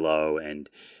very low, and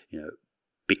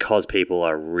because people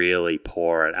are really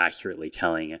poor at accurately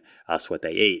telling us what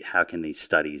they eat, how can these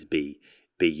studies be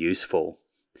useful?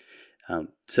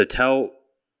 So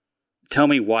tell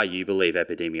me why you believe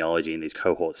epidemiology and these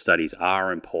cohort studies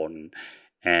are important,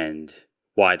 and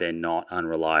why they're not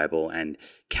unreliable and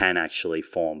can actually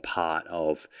form part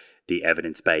of the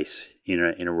evidence base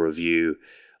in a review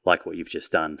like what you've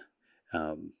just done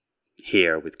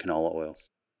here with canola oil.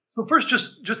 So first,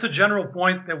 just a general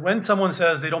point that when someone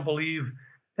says they don't believe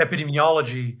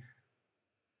epidemiology,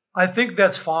 I think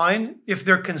that's fine if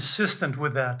they're consistent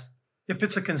with that. If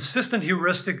it's a consistent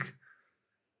heuristic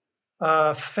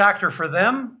factor for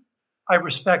them, I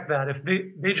respect that. If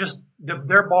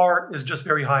their bar is just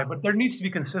very high, but there needs to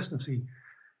be consistency.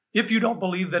 If you don't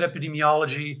believe that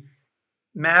epidemiology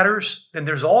matters, then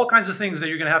there's all kinds of things that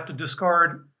you're going to have to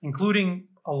discard, including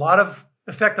a lot of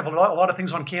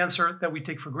things on cancer that we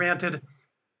take for granted.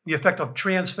 The effect of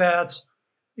trans fats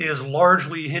is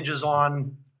largely hinges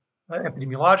on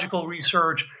epidemiological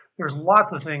research. There's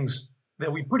lots of things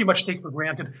that we pretty much take for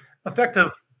granted.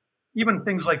 Effective, even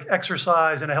things like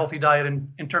exercise and a healthy diet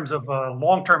in terms of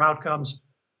long-term outcomes,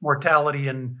 mortality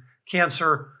and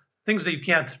cancer, things that you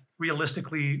can't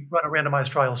realistically run a randomized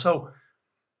trial. So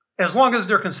as long as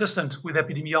they're consistent with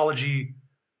epidemiology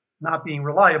not being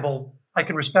reliable, I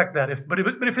can respect that. But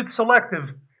if it's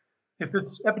selective, if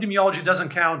it's epidemiology doesn't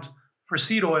count for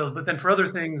seed oils, but then for other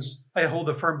things, I hold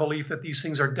a firm belief that these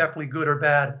things are definitely good or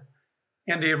bad,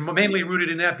 and they are mainly rooted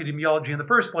in epidemiology in the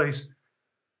first place,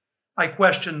 I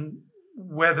question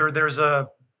whether there's a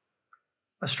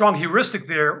strong heuristic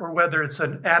there or whether it's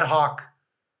an ad hoc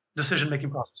decision-making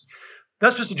process.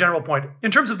 That's just a general point.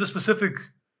 In terms of the specific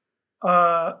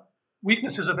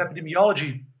weaknesses of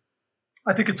epidemiology,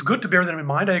 I think it's good to bear them in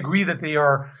mind. I agree that they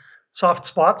are soft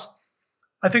spots.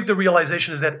 I think the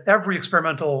realization is that every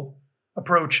experimental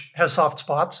approach has soft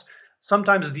spots.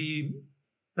 Sometimes the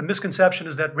misconception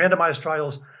is that randomized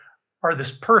trials are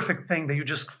this perfect thing that you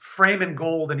just frame in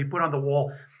gold and you put on the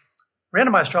wall.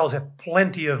 Randomized trials have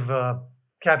plenty of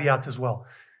caveats as well.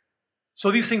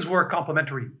 So these things work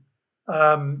complementary.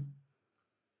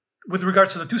 With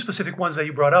regards to the two specific ones that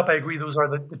you brought up, I agree those are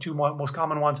the two most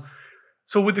common ones.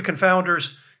 So with the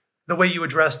confounders, the way you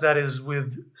address that is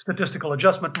with statistical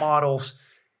adjustment models.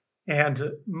 And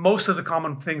most of the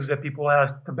common things that people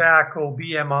ask, tobacco,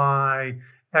 BMI,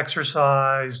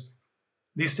 exercise,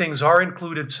 these things are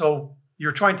included. So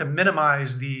you're trying to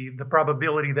minimize the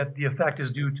probability that the effect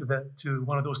is due to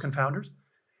one of those confounders.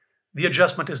 The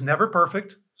adjustment is never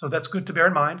perfect, so that's good to bear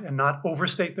in mind and not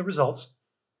overstate the results.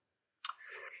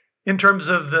 In terms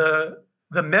of the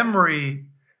memory,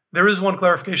 there is one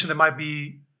clarification that might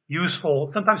be useful.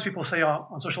 Sometimes people say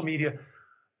on social media,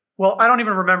 well, I don't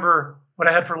even remember what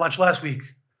I had for lunch last week,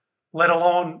 let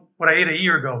alone what I ate a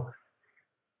year ago.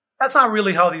 That's not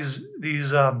really how these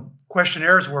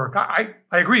questionnaires work. I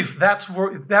agree. If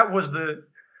that was the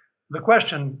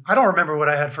question, I don't remember what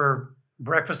I had for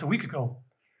breakfast a week ago.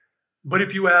 But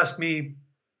if you ask me,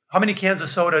 how many cans of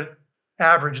soda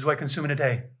average do I consume in a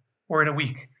day or in a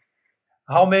week?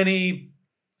 How many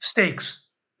steaks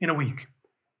in a week?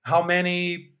 How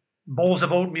many bowls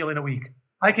of oatmeal in a week?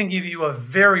 I can give you a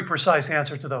very precise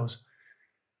answer to those.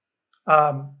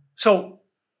 I'm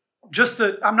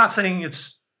not saying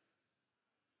it's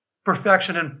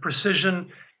perfection and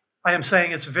precision. I am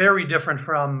saying it's very different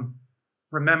from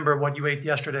remember what you ate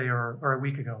yesterday or a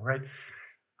week ago, right?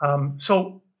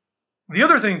 So the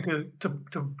other thing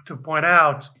to point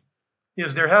out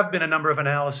is there have been a number of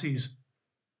analyses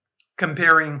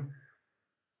comparing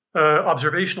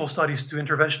observational studies to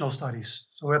interventional studies,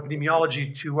 so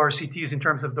epidemiology to RCTs in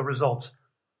terms of the results.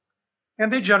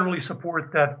 And they generally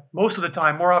support that most of the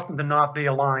time, more often than not, they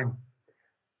align.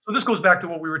 So this goes back to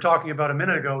what we were talking about a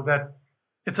minute ago, that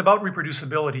it's about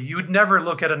reproducibility. You would never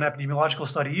look at an epidemiological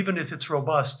study, even if it's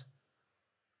robust,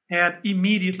 and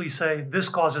immediately say, this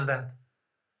causes that.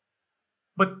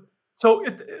 But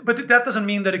that doesn't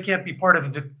mean that it can't be part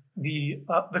of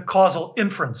the causal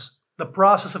inference, the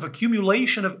process of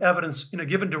accumulation of evidence in a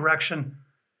given direction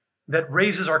that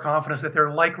raises our confidence that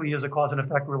there likely is a cause and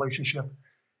effect relationship.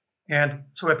 And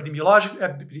so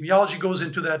epidemiology goes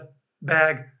into that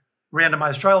bag,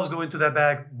 randomized trials go into that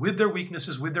bag with their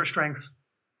weaknesses, with their strengths,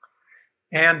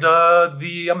 and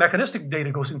the mechanistic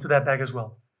data goes into that bag as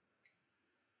well.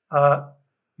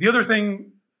 The other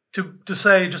thing to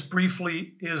say just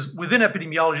briefly is within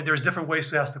epidemiology, there's different ways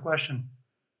to ask the question.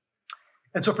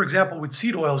 And so, for example, with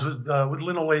seed oils, with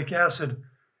linoleic acid,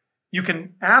 you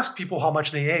can ask people how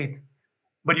much they ate,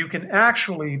 But you can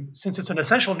actually, since it's an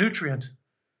essential nutrient,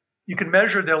 you can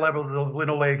measure their levels of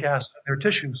linoleic acid in their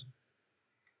tissues.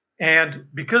 And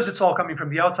because it's all coming from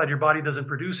the outside, your body doesn't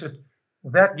produce it.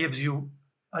 That gives you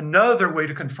another way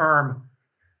to confirm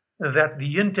that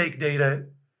the intake data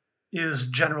is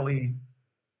generally,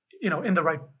 in the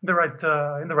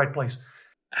right place.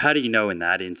 How do you know in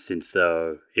that instance,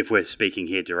 though, if we're speaking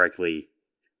here directly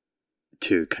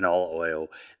to canola oil,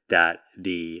 that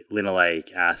the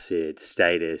linoleic acid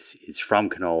status is from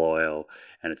canola oil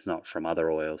and it's not from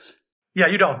other oils? Yeah,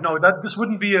 you don't. No, that this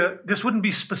wouldn't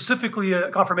be specifically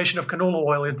a confirmation of canola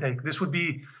oil intake. This would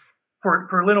be for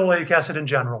linoleic acid in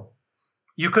general.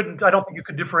 I don't think you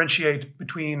could differentiate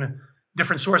between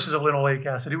different sources of linoleic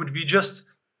acid. It would be just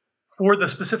for the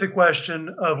specific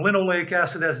question of linoleic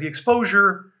acid as the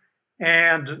exposure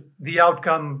and the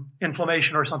outcome,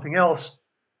 inflammation or something else,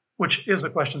 which is a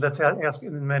question that's asked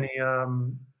in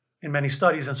many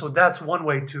studies. And so that's one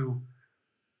way to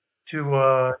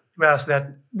ask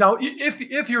that. Now,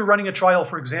 if you're running a trial,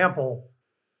 for example,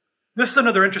 this is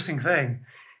another interesting thing.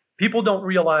 People don't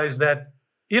realize that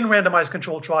in randomized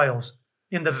controlled trials,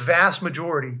 in the vast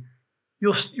majority,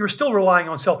 you're still relying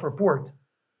on self-report,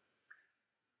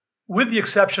 with the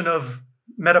exception of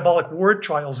metabolic ward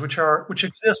trials, which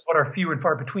exist but are few and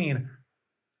far between.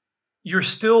 You're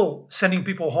still sending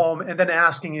people home and then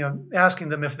asking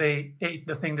them if they ate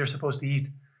the thing they're supposed to eat.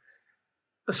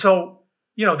 So,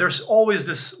 there's always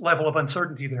this level of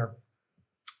uncertainty there.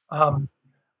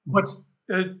 But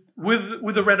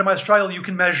with a randomized trial, you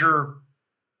can measure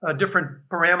different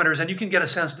parameters, and you can get a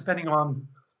sense, depending on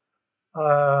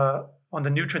the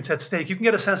nutrients at stake, you can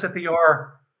get a sense that they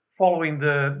are following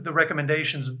the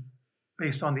recommendations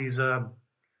based on these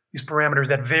parameters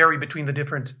that vary between the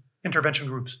different intervention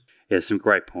groups. Yeah, some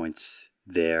great points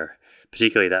there,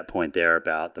 particularly that point there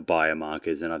about the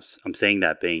biomarkers, and I'm seeing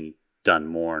that being done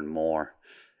more and more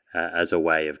as a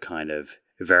way of kind of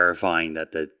verifying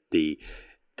that the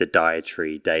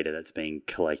dietary data that's being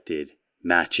collected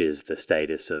matches the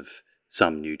status of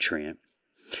some nutrient.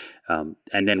 And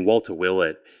then Walter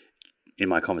Willett, in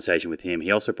my conversation with him,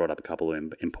 he also brought up a couple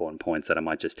of important points that I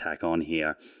might just tack on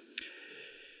here.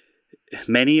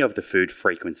 Many of the food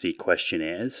frequency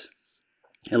questionnaires,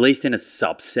 at least in a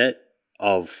subset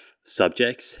of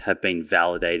subjects, have been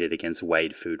validated against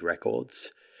weighed food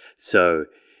records. So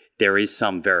there is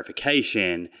some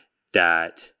verification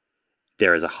that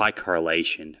there is a high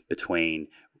correlation between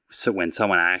when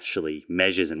someone actually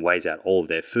measures and weighs out all of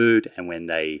their food and when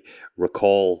they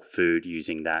recall food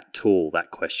using that tool, that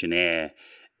questionnaire,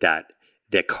 that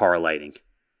they're correlating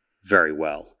very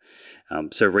well.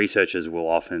 So researchers will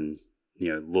often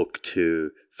look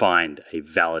to find a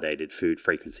validated food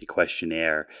frequency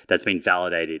questionnaire that's been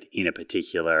validated in a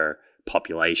particular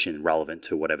population relevant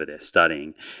to whatever they're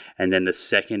studying. And then the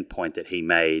second point that he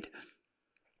made,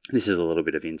 this is a little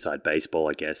bit of inside baseball,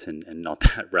 I guess, and not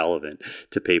that relevant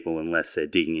to people unless they're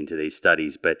digging into these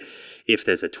studies. But if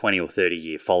there's a 20 or 30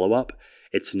 year follow-up,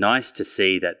 it's nice to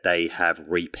see that they have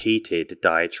repeated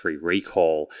dietary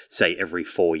recall, say, every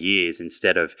 4 years,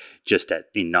 instead of just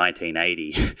in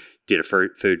 1980 did a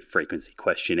food frequency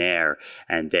questionnaire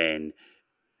and then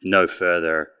no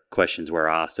further questions were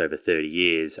asked over 30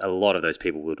 years. A lot of those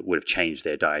people would have changed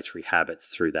their dietary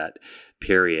habits through that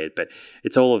period. But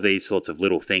it's all of these sorts of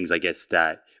little things, I guess,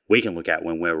 that we can look at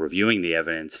when we're reviewing the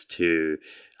evidence to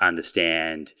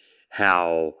understand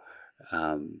how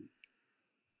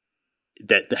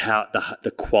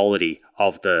the quality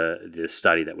of the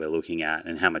study that we're looking at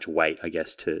and how much weight, I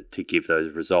guess, to give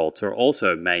those results, or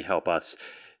also may help us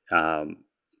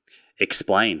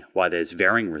explain why there's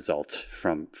varying results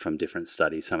from different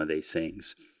studies, some of these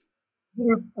things.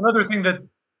 Another thing that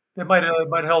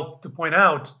might help to point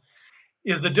out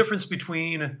is the difference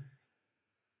between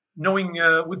knowing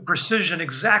with precision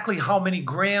exactly how many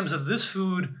grams of this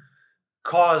food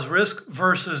cause risk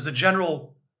versus the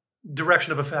general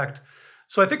direction of effect.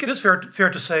 So I think it is fair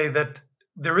to say that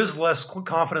there is less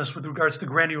confidence with regards to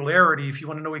granularity if you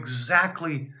want to know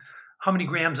exactly how many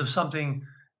grams of something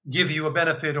give you a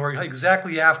benefit, or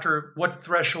exactly after what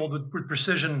threshold with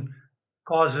precision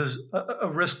causes a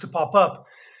risk to pop up.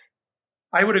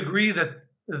 I would agree that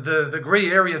the gray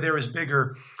area there is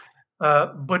bigger,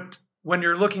 but when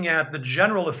you're looking at the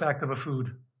general effect of a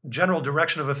food, general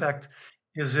direction of effect,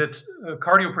 is it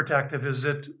cardioprotective? Is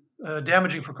it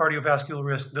damaging for cardiovascular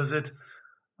risk? Does it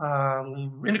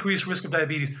increase risk of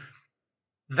diabetes?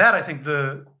 That, I think,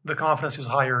 the confidence is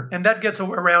higher, and that gets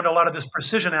around a lot of this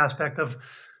precision aspect of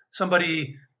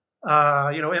somebody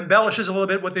embellishes a little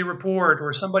bit what they report,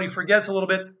 or somebody forgets a little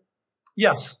bit.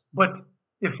 Yes, but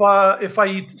if I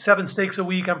eat 7 steaks a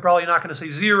week, I'm probably not going to say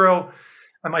 0.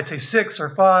 I might say 6 or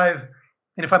 5.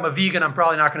 And if I'm a vegan, I'm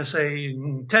probably not going to say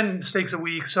 10 steaks a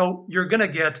week. So you're going to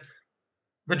get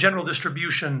the general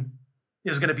distribution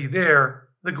is going to be there.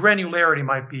 The granularity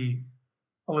might be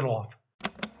a little off.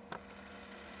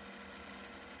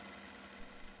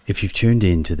 If you've tuned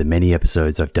in to the many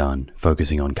episodes I've done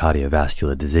focusing on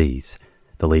cardiovascular disease,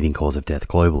 the leading cause of death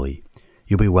globally,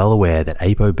 you'll be well aware that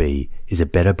ApoB is a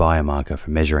better biomarker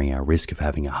for measuring our risk of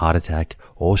having a heart attack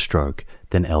or stroke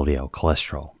than LDL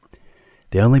cholesterol.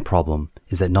 The only problem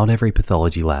is that not every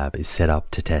pathology lab is set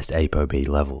up to test ApoB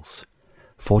levels.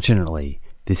 Fortunately,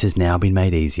 this has now been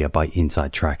made easier by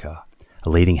Inside Tracker, a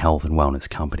leading health and wellness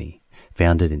company,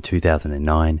 founded in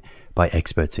 2009 by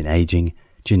experts in aging,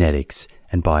 genetics,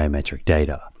 and biometric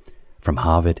data from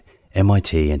Harvard,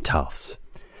 MIT, and Tufts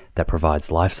that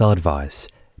provides lifestyle advice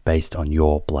based on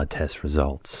your blood test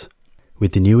results.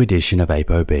 With the new addition of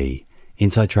ApoB,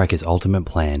 Inside Tracker's ultimate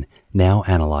plan now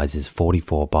analyzes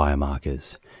 44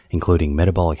 biomarkers, including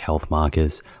metabolic health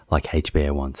markers like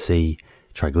HbA1c,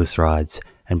 triglycerides,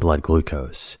 and blood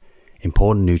glucose,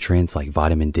 important nutrients like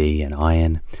vitamin D and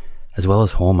iron, as well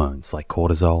as hormones like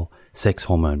cortisol, sex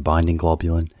hormone binding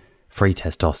globulin, free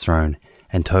testosterone,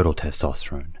 and total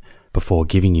testosterone, before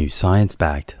giving you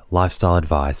science-backed lifestyle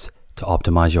advice to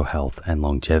optimize your health and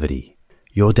longevity.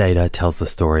 Your data tells the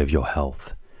story of your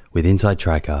health. With Inside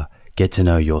Tracker, get to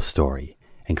know your story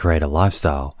and create a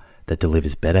lifestyle that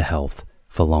delivers better health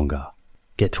for longer.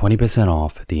 Get 20%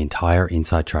 off the entire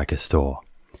Inside Tracker store.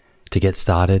 To get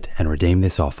started and redeem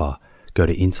this offer, go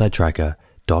to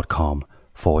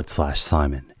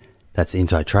insidetracker.com/Simon. That's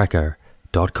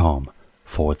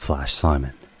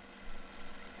insidetracker.com/Simon.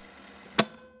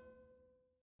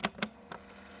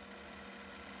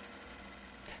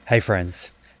 Hey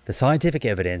friends, the scientific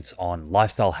evidence on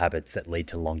lifestyle habits that lead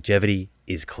to longevity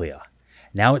is clear.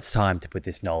 Now it's time to put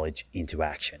this knowledge into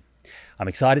action. I'm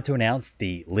excited to announce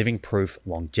the Living Proof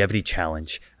Longevity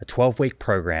Challenge, a 12-week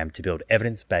program to build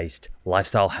evidence-based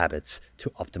lifestyle habits to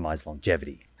optimize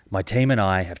longevity. My team and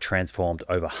I have transformed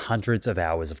over hundreds of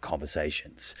hours of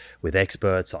conversations with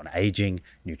experts on aging,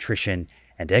 nutrition,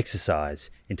 and exercise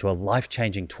into a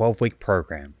life-changing 12-week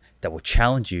program that will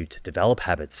challenge you to develop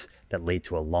habits that lead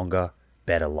to a longer,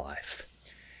 better life.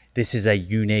 This is a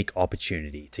unique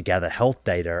opportunity to gather health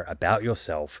data about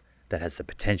yourself that has the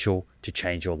potential to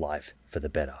change your life for the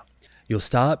better. You'll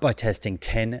start by testing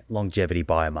 10 longevity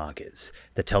biomarkers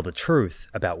that tell the truth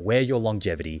about where your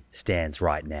longevity stands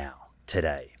right now,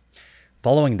 today.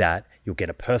 Following that, you'll get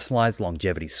a personalized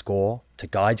longevity score to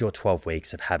guide your 12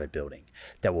 weeks of habit building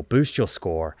that will boost your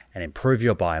score and improve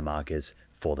your biomarkers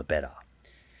for the better.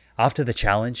 After the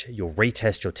challenge, you'll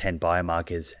retest your 10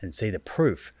 biomarkers and see the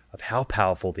proof of how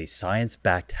powerful these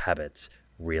science-backed habits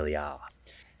really are.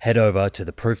 Head over to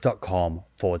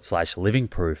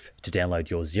theproof.com/livingproof to download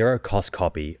your zero-cost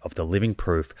copy of the Living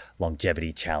Proof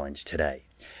Longevity Challenge today.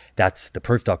 That's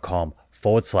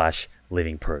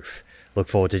theproof.com/livingproof. Look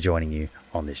forward to joining you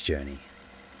on this journey.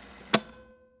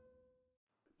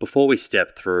 Before we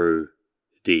step through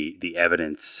the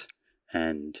evidence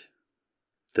and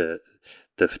the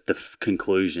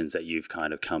conclusions that you've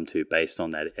kind of come to based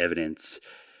on that evidence,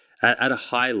 at a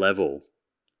high level,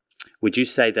 would you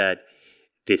say that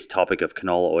this topic of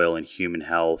canola oil in human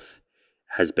health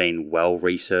has been well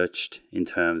researched in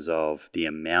terms of the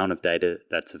amount of data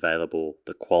that's available,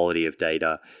 the quality of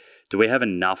data? Do we have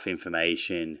enough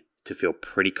information to feel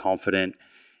pretty confident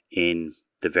in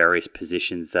the various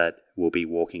positions that we'll be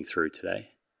walking through today?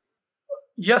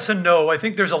 Yes and no. I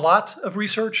think there's a lot of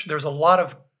research. There's a lot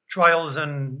of trials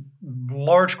and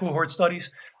large cohort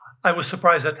studies. I was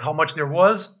surprised at how much there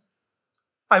was.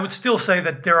 I would still say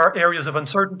that there are areas of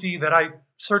uncertainty that I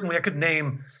could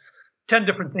name 10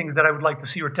 different things that I would like to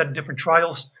see, or 10 different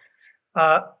trials.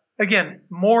 Again,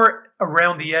 more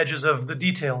around the edges of the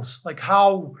details, like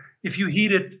how, if you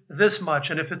heat it this much,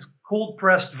 and if it's cold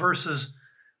pressed versus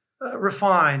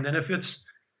refined, and if it's,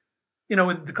 in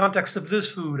the context of this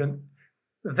food, and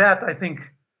that, I think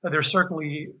there's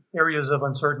certainly areas of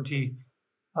uncertainty.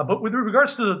 But with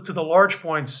regards to the large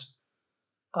points,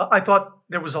 I thought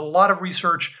there was a lot of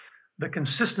research. The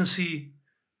consistency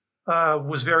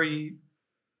was very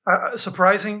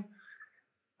surprising.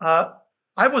 I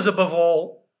was above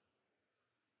all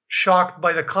shocked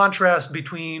by the contrast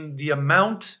between the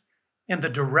amount and the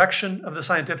direction of the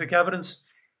scientific evidence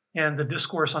and the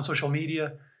discourse on social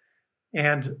media.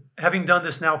 And having done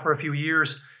this now for a few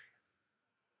years,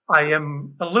 I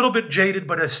am a little bit jaded,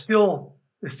 but it still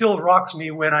rocks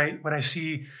me when I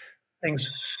see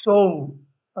things so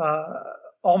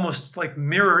almost like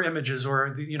mirror images,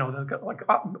 or like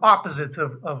opposites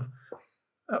of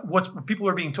what people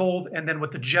are being told, and then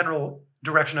what the general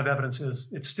direction of evidence is.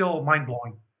 It's still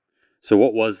mind-blowing. So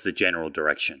what was the general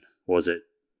direction? Was it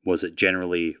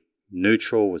generally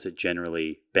neutral? Was it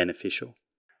generally beneficial?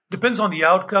 Depends on the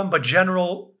outcome, but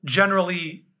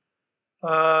generally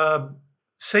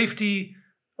safety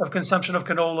of consumption of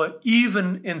canola,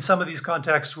 even in some of these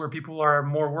contexts where people are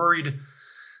more worried,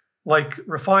 like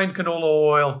refined canola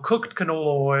oil, cooked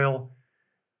canola oil,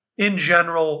 in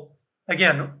general,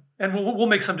 again, and we'll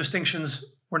make some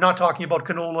distinctions. We're not talking about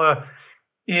canola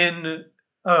in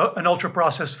an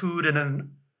ultra-processed food and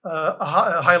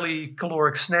a highly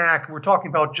caloric snack. We're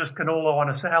talking about just canola on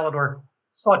a salad or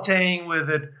sautéing with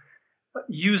it,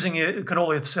 using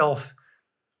canola itself,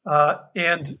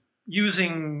 and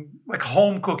using like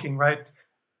home cooking, right?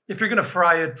 If you're going to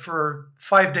fry it for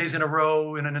 5 days in a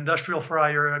row in an industrial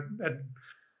fryer at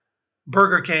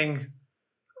Burger King,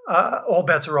 all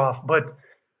bets are off. But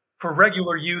for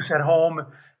regular use at home,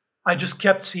 I just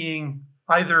kept seeing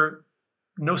either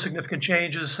no significant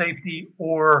changes, safety,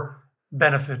 or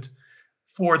benefit.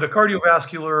 For the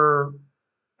cardiovascular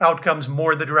outcomes,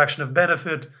 more in the direction of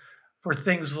benefit. For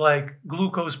things like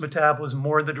glucose metabolism,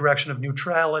 more in the direction of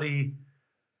neutrality.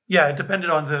 Yeah, it depended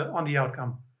on the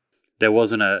outcome. There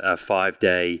wasn't a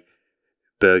 5-day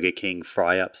Burger King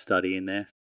fry-up study in there?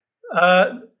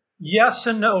 Yes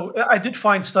and no. I did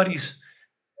find studies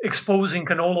exposing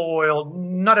canola oil,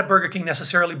 not at Burger King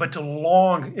necessarily, but to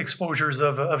long exposures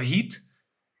of heat.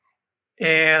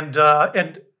 And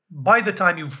by the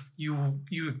time you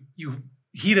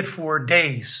heat it for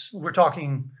days, we're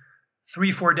talking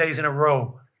 3-4 days in a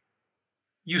row,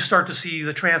 you start to see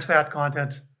the trans fat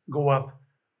content go up.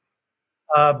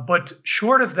 But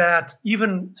short of that,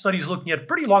 even studies looking at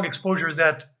pretty long exposures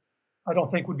that I don't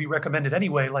think would be recommended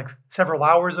anyway, like several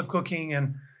hours of cooking.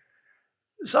 And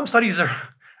some studies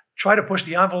try to push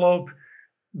the envelope,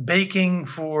 baking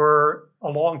for a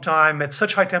long time at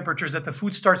such high temperatures that the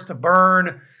food starts to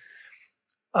burn.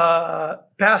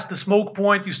 Past the smoke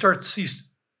point, you start to see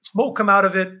smoke come out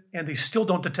of it, and they still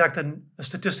don't detect a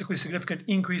statistically significant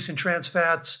increase in trans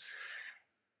fats.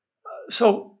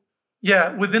 So,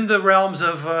 yeah, within the realms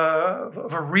of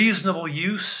a reasonable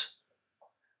use,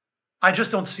 I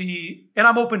just don't see, and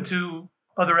I'm open to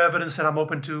other evidence and I'm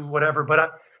open to whatever,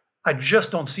 but I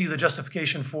just don't see the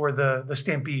justification for the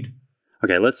stampede.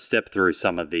 Okay, let's step through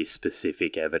some of the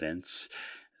specific evidence,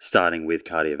 starting with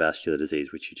cardiovascular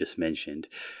disease, which you just mentioned.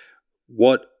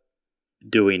 What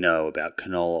do we know about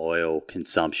canola oil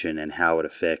consumption and how it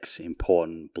affects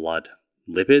important blood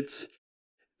lipids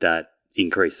that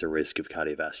increase the risk of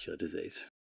cardiovascular disease?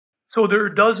 So there are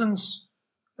dozens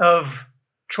of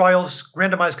trials,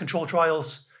 randomized control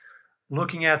trials,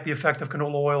 looking at the effect of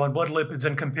canola oil on blood lipids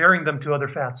and comparing them to other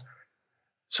fats.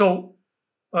 So,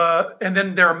 and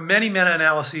then there are many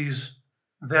meta-analyses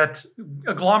that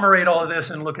agglomerate all of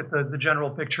this and look at the general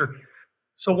picture.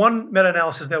 So one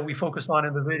meta-analysis that we focused on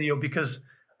in the video, because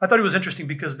I thought it was interesting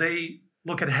because they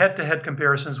look at head-to-head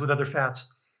comparisons with other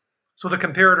fats. So the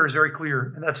comparator is very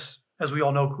clear, and that's, as we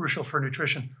all know, crucial for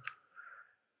nutrition.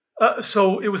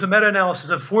 So it was a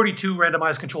meta-analysis of 42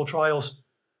 randomized controlled trials.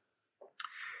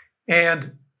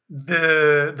 And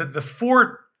the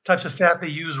four types of fat they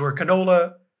used were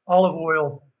canola, olive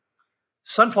oil,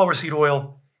 sunflower seed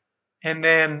oil, and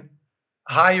then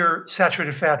higher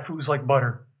saturated fat foods like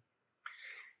butter.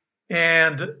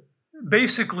 And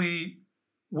basically,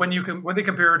 when they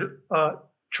compared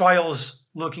trials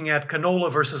looking at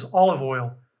canola versus olive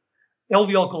oil,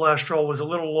 LDL cholesterol was a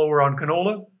little lower on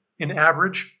canola in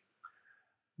average,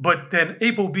 but then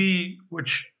ApoB,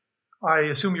 which I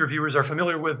assume your viewers are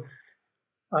familiar with,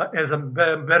 as a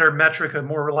better metric, a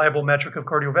more reliable metric of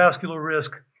cardiovascular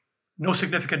risk, no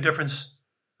significant difference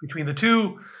between the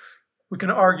two. We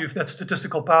can argue if that's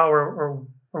statistical power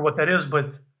or what that is,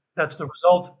 but that's the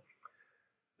result.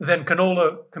 Then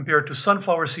canola compared to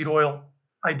sunflower seed oil,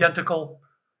 identical.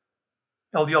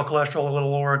 LDL cholesterol a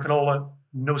little lower in canola,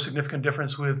 no significant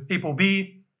difference with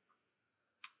ApoB.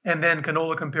 And then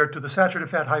canola compared to the saturated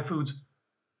fat high foods,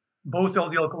 both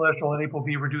LDL cholesterol and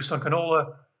ApoB reduced on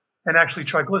canola, and actually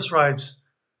triglycerides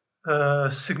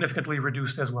significantly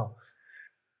reduced as well.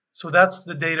 So that's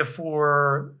the data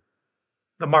for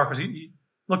the markers. You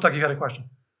looked like you had a question.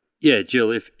 Yeah,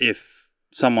 Gil, if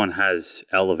someone has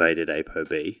elevated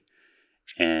ApoB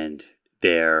and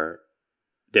they're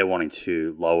wanting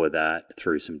to lower that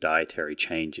through some dietary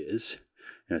changes,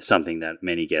 something that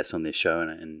many guests on this show,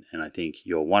 and I think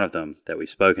you're one of them that we've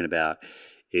spoken about,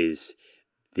 is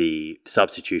the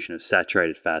substitution of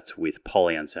saturated fats with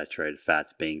polyunsaturated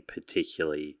fats being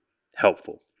particularly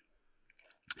helpful.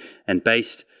 And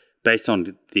based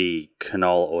on the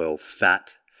canola oil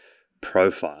fat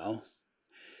profile,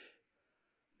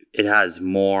 it has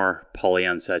more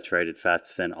polyunsaturated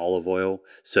fats than olive oil.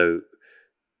 So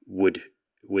would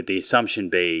the assumption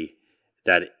be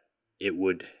that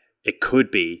it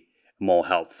could be more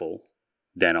helpful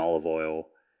than olive oil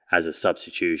as a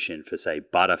substitution for, say,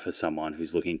 butter for someone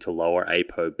who's looking to lower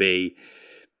ApoB?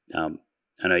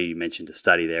 I know you mentioned a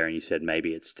study there and you said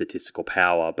maybe it's statistical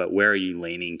power, but where are you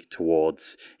leaning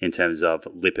towards in terms of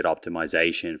lipid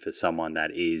optimization for someone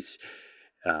that is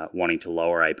wanting to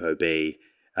lower ApoB?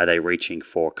 Are they reaching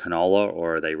for canola,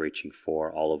 or are they reaching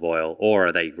for olive oil, or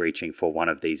are they reaching for one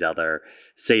of these other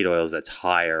seed oils that's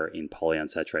higher in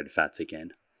polyunsaturated fats again?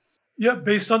 Yeah,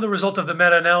 based on the result of the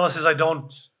meta-analysis, I don't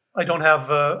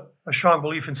have a strong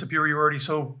belief in superiority.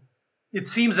 So it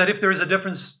seems that if there is a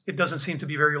difference, it doesn't seem to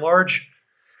be very large.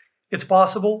 It's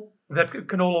possible that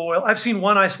canola oil, I've seen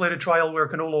one isolated trial where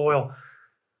canola oil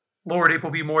lowered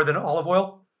ApoB more than olive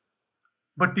oil,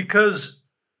 but because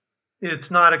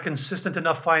it's not a consistent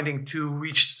enough finding to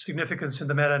reach significance in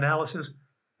the meta-analysis,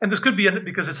 and this could be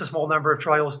because it's a small number of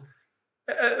trials,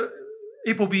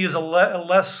 ApoB is a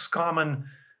less common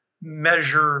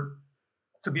measure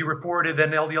to be reported than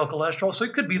LDL cholesterol. So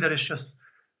it could be that it's just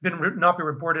not been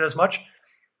reported as much,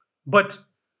 but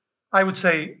I would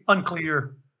say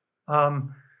unclear.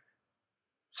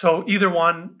 So either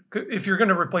one, if you're going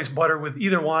to replace butter with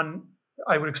either one,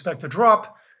 I would expect a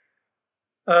drop.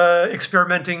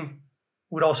 Experimenting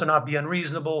would also not be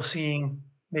unreasonable, seeing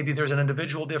maybe there's an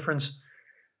individual difference.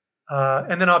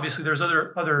 And then obviously there's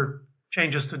other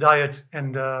changes to diet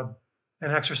and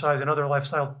exercise and other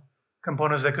lifestyle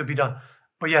components that could be done.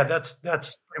 But yeah, that's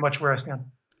pretty much where I stand.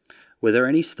 Were there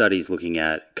any studies looking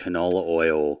at canola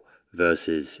oil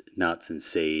versus nuts and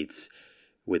seeds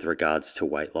with regards to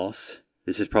weight loss?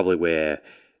 This is probably where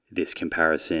this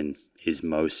comparison is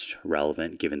most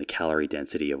relevant given the calorie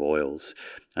density of oils.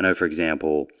 I know, for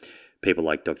example, people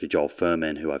like Dr. Joel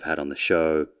Fuhrman, who I've had on the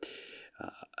show,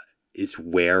 is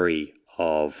wary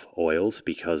of oils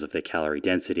because of their calorie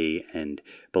density and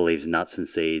believes nuts and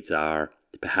seeds are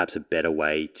perhaps a better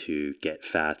way to get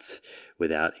fats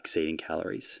without exceeding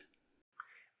calories.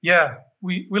 Yeah,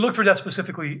 we looked for that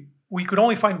specifically. We could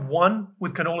only find one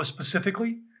with canola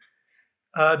specifically.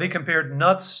 They compared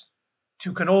nuts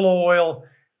to canola oil,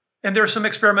 and there are some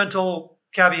experimental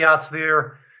caveats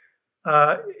there.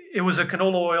 It was a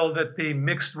canola oil that they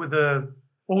mixed with a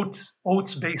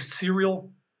oats-based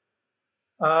cereal.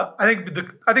 I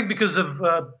think because of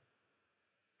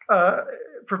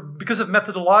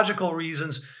methodological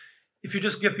reasons, if you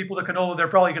just give people the canola, they're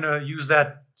probably going to use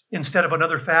that instead of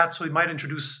another fat. So we might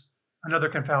introduce another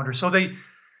confounder. So they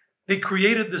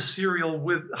created this cereal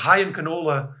with high in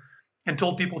canola and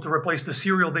told people to replace the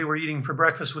cereal they were eating for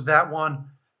breakfast with that one.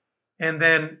 And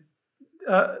then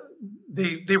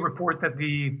they report that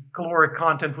the caloric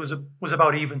content was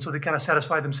about even. So they kind of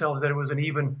satisfied themselves that it was an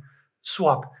even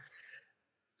swap.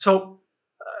 So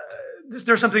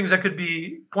there's some things that could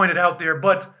be pointed out there,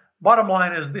 but bottom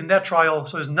line is in that trial,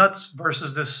 so it's nuts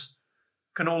versus this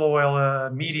canola oil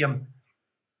medium.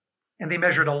 And they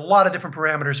measured a lot of different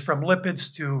parameters from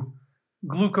lipids to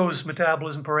glucose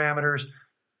metabolism parameters,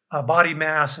 body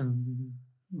mass and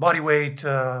body weight,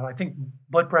 I think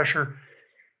blood pressure.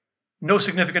 No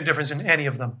significant difference in any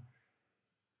of them.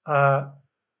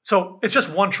 So it's just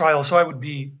one trial, so I would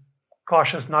be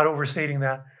cautious not overstating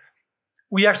that.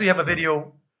 We actually have a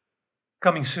video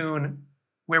coming soon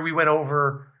where we went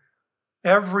over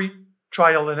every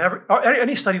trial and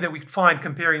any study that we could find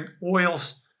comparing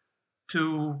oils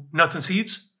to nuts and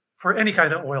seeds for any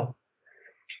kind of oil.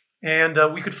 And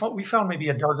we found maybe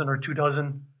a dozen or 2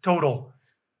 dozen total.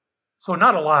 So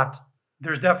not a lot.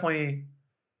 There's definitely,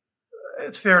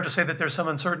 it's fair to say that there's some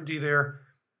uncertainty there.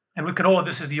 And with canola,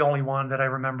 this is the only one that I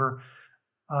remember.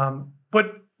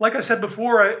 But like I said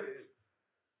before,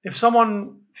 if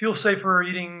someone feels safer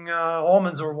eating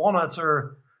almonds or walnuts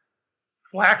or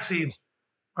flax seeds,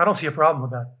 I don't see a problem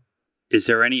with that. Is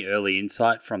there any early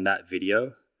insight from that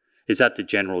video? Is that the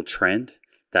general trend,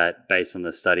 that based on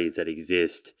the studies that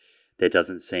exist, there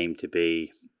doesn't seem to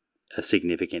be a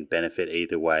significant benefit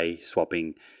either way,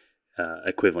 swapping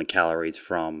equivalent calories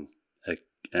from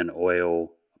an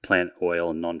oil, plant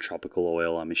oil, non-tropical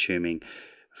oil, I'm assuming,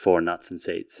 for nuts and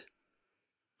seeds?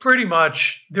 Pretty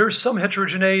much. There's some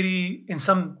heterogeneity. In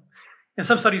some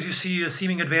studies, you see a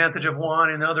seeming advantage of one,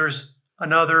 in others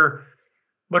another,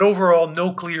 but overall,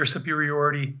 no clear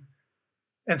superiority.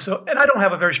 And I don't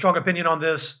have a very strong opinion on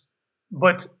this,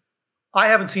 but I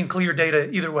haven't seen clear data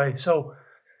either way. So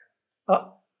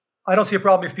I don't see a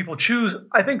problem if people choose.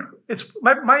 I think it's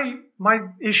my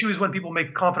issue is when people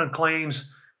make confident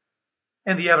claims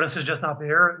and the evidence is just not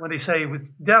there. When they say it was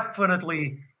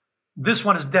definitely this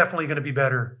one is definitely going to be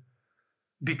better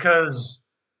because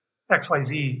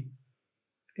XYZ.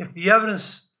 If the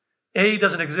evidence A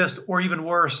doesn't exist, or even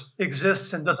worse,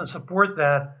 exists and doesn't support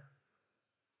that,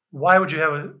 why would you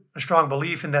have a strong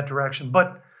belief in that direction?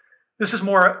 But this is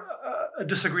more a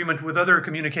disagreement with other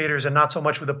communicators and not so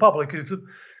much with the public.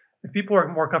 If people are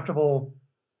more comfortable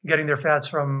getting their fats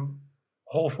from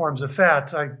whole forms of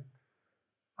fat,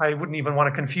 I wouldn't even want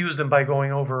to confuse them by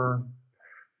going over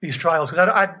these trials, because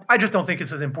I just don't think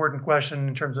it's an important question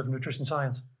in terms of nutrition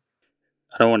science.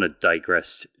 I don't want to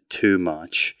digress too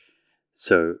much,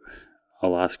 so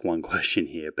I'll ask one question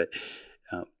here. But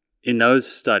in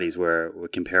those studies where we're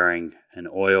comparing an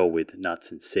oil with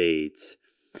nuts and seeds,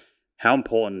 how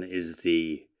important is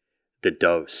the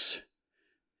dose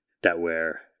that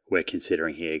we're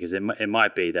considering here? Because it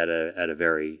might be that at a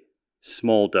very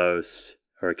small dose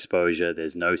or exposure,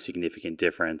 there's no significant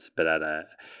difference, but at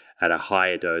a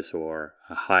higher dose or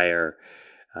a higher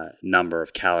number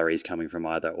of calories coming from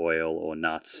either oil or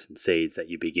nuts and seeds, that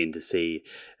you begin to see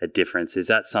a difference. Is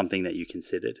that something that you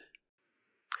considered?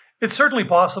 It's certainly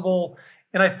possible,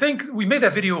 and I think we made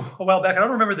that video a while back. I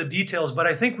don't remember the details, but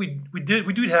I think we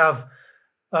did have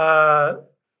a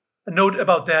note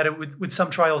about that with some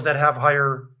trials that have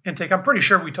higher intake. I'm pretty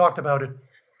sure we talked about it,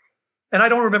 and I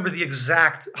don't remember the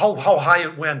exact how high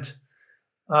it went,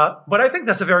 but I think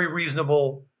that's a very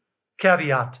reasonable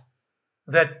caveat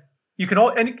that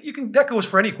that goes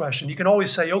for any question. You can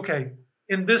always say, okay,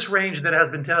 in this range that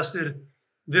has been tested,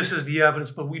 this is the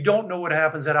evidence, but we don't know what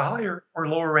happens at a higher or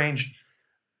lower range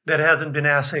that hasn't been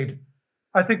assayed.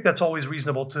 I think that's always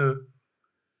reasonable to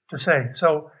say.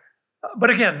 So, but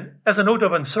again, as a note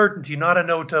of uncertainty, not a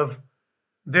note of,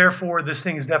 therefore, this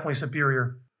thing is definitely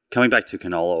superior. Coming back to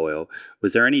canola oil,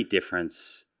 was there any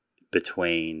difference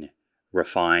between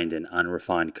refined and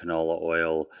unrefined canola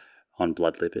oil on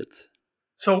blood lipids?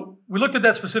 So we looked at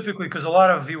that specifically because a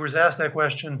lot of viewers asked that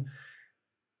question.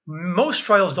 Most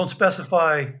trials don't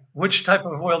specify which type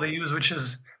of oil they use, which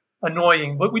is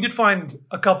annoying. But we did find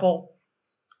a couple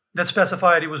that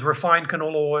specified it was refined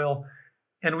canola oil.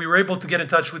 And we were able to get in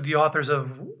touch with the authors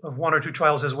of one or two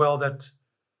trials as well that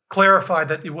clarified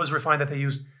that it was refined that they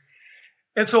used.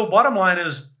 And so bottom line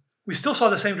is, we still saw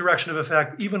the same direction of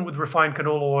effect, even with refined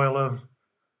canola oil, of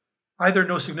either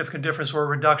no significant difference or a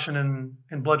reduction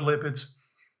in blood lipids.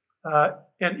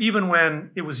 And even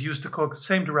when it was used to cook,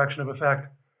 same direction of effect.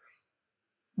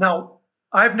 Now,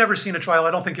 I've never seen a trial,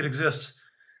 I don't think it exists,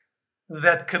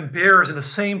 that compares in the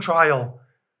same trial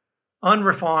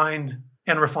unrefined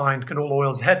and refined canola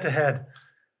oils head to head.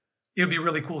 It would be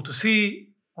really cool to see.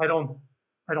 I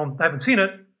haven't seen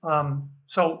it.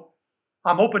 So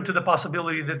I'm open to the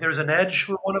possibility that there's an edge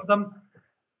for one of them,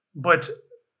 but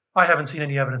I haven't seen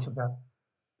any evidence of that.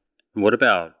 What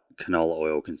about canola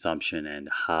oil consumption and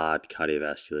hard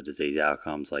cardiovascular disease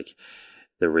outcomes, like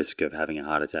the risk of having a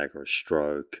heart attack or a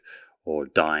stroke or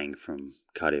dying from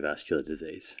cardiovascular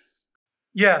disease?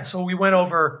 Yeah, so we went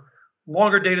over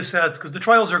longer data sets because the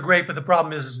trials are great, but the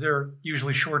problem is they're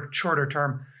usually shorter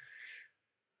term.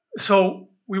 So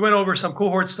we went over some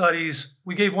cohort studies.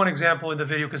 We gave one example in the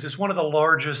video because it's one of the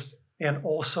largest and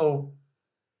also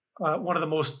one of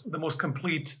the most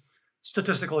complete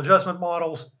statistical adjustment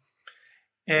models.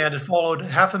 And it followed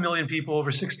 500,000 people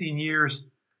over 16 years.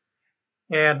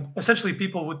 And essentially,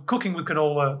 people cooking with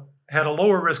canola had a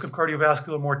lower risk of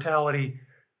cardiovascular mortality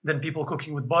than people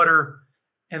cooking with butter.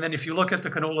 And then if you look at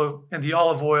the canola and the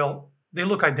olive oil, they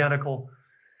look identical.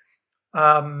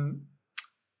 There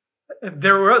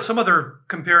were some other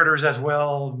comparators as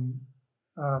well,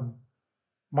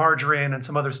 margarine and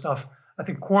some other stuff. I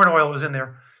think corn oil was in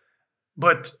there.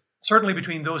 But certainly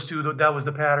between those two, that was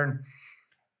the pattern.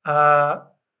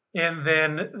 And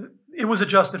then it was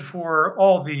adjusted for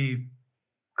all the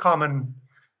common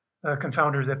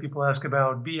confounders that people ask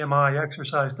about: BMI,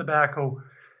 exercise, tobacco.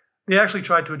 They actually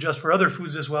tried to adjust for other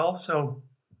foods as well. So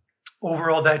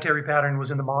overall dietary pattern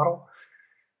was in the model,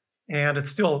 and it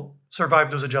still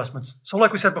survived those adjustments. So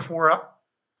like we said before,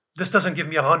 this doesn't give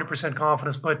me 100%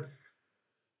 confidence, but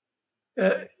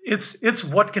it's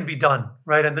what can be done,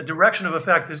 right? And the direction of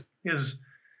effect is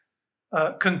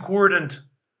concordant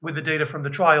with the data from the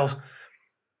trials.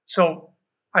 So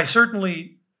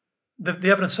the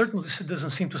evidence certainly doesn't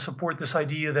seem to support this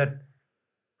idea that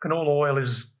canola oil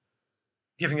is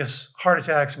giving us heart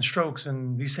attacks and strokes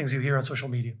and these things you hear on social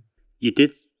media. You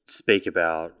did speak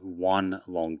about one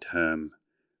long-term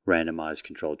randomized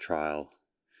controlled trial.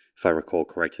 If I recall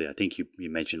correctly, I think you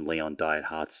mentioned Leon Diet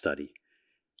Heart Study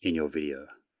in your video.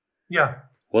 Yeah.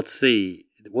 What's the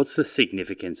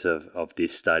significance of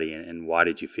this study, and why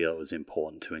did you feel it was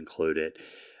important to include it?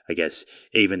 I guess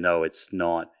even though it's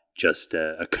not just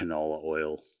a canola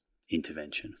oil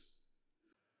intervention?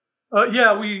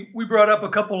 Yeah, we brought up a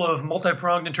couple of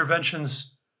multi-pronged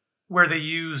interventions where they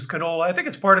used canola. I think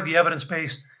it's part of the evidence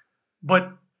base, but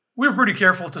we were pretty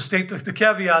careful to state the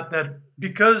caveat that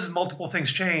because multiple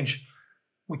things change,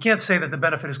 we can't say that the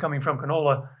benefit is coming from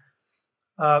canola.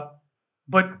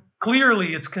 But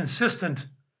clearly, it's consistent.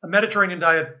 A Mediterranean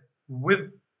diet with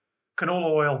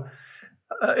canola oil.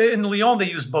 In Lyon, they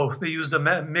used both. They used a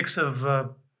mix of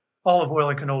olive oil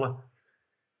and canola,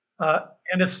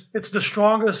 and it's the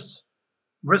strongest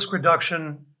risk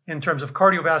reduction in terms of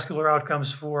cardiovascular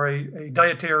outcomes for a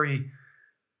dietary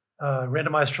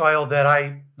randomized trial that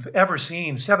I've ever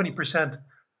seen. 70%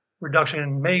 reduction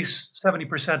in MACE,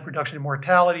 70% reduction in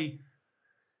mortality.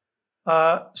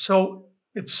 So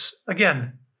it's,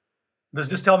 again, does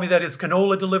this tell me that it's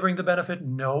canola delivering the benefit?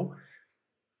 No.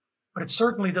 But it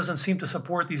certainly doesn't seem to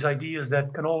support these ideas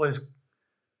that canola is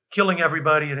killing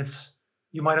everybody and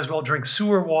you might as well drink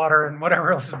sewer water and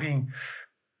whatever else is being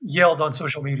yelled on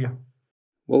social media.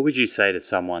 What would you say to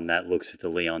someone that looks at the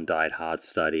Lyon Diet Heart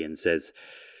study and says,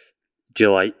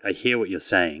 Jill, I hear what you're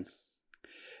saying,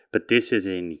 but this is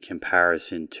in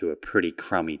comparison to a pretty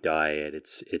crummy diet.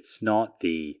 It's not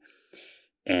the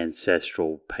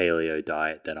ancestral paleo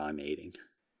diet that I'm eating.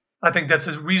 I think that's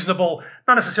reasonable,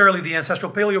 not necessarily the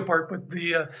ancestral paleo part, but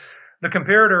the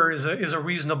comparator is a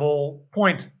reasonable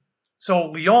point.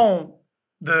 So Lyon,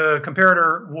 the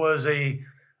comparator was the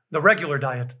regular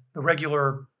diet,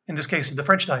 in this case, the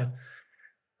French diet.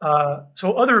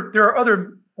 So there are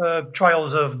other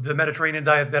trials of the Mediterranean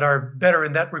diet that are better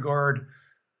in that regard,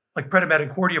 like Predimed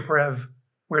and Cordiaprev,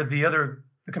 where the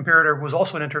comparator was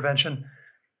also an intervention.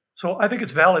 So I think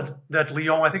it's valid that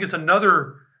Lyon, I think it's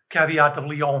another caveat of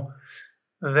Lyon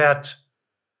that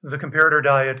the comparator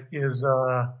diet is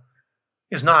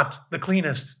not the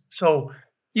cleanest. So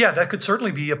yeah, that could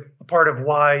certainly be a part of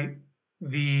why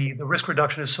the risk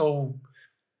reduction is so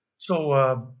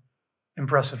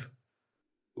impressive.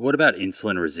 What about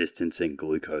insulin resistance and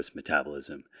glucose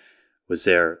metabolism? Was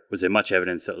there much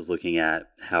evidence that was looking at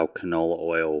how canola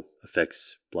oil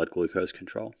affects blood glucose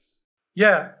control?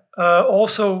 Yeah,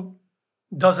 also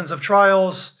dozens of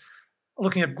trials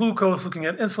looking at glucose, looking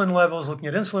at insulin levels, looking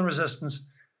at insulin resistance.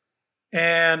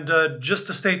 And just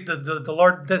to state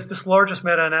this largest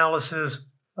meta-analysis,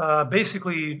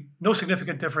 basically no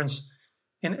significant difference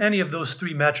in any of those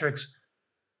three metrics,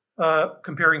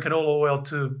 comparing canola oil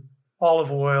to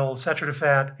olive oil, saturated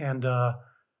fat, and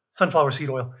sunflower seed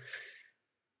oil.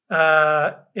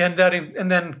 And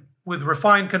then with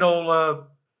refined canola,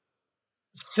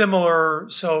 similar.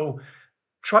 So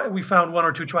we found one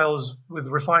or two trials with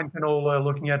refined canola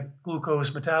looking at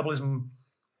glucose metabolism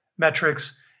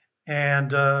metrics,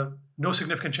 and no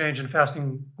significant change in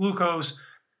fasting glucose.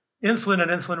 Insulin and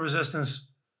insulin resistance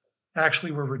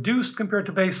actually were reduced compared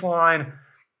to baseline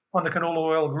on the canola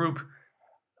oil group.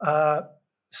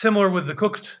 Similar with the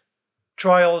cooked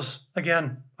trials,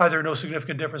 again, either no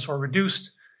significant difference or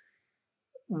reduced.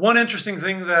 One interesting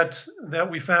thing that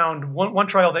we found, one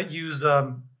trial that used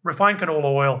refined canola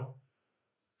oil,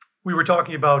 we were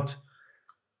talking about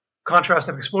contrast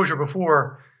of exposure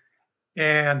before,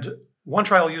 and one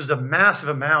trial used a massive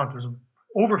amount. It was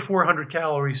over 400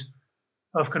 calories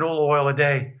of canola oil a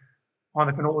day on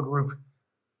the canola group,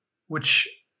 which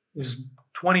is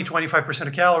 25%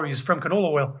 of calories from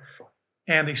canola oil.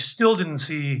 And they still didn't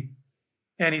see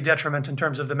any detriment in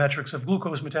terms of the metrics of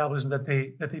glucose metabolism that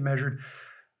they measured.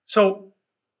 So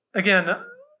again,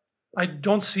 I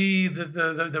don't see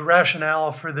the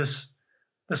rationale for this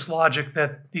logic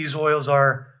that these oils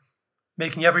are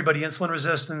making everybody insulin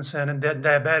resistant and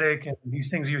diabetic and these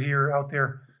things you hear out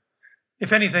there.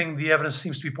 If anything, the evidence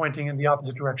seems to be pointing in the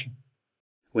opposite direction.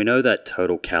 We know that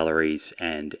total calories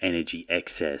and energy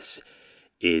excess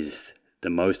is the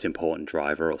most important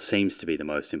driver, or seems to be the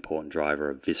most important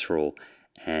driver, of visceral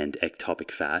and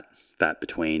ectopic fat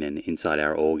between and inside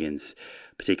our organs,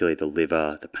 particularly the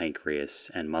liver, the pancreas,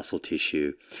 and muscle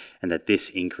tissue, and that this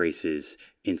increases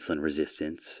insulin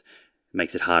resistance,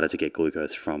 makes it harder to get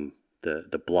glucose from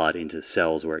the blood into the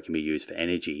cells where it can be used for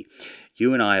energy.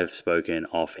 You and I have spoken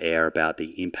off air about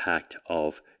the impact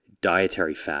of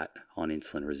dietary fat on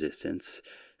insulin resistance,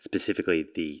 specifically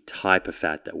the type of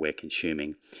fat that we're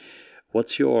consuming.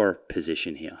 What's your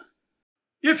position here?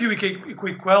 If you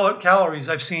equate calories,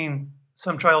 I've seen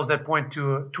some trials that point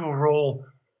to a role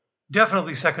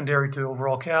definitely secondary to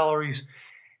overall calories.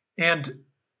 And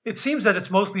it seems that it's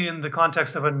mostly in the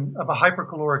context of a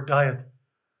hypercaloric diet.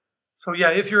 So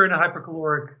yeah, if you're in a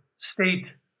hypercaloric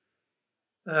state,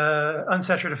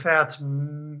 unsaturated fats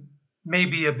may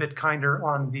be a bit kinder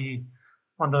on the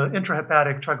on the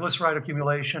intrahepatic triglyceride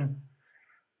accumulation.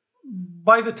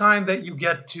 By the time that you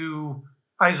get to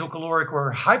isocaloric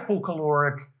or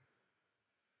hypocaloric,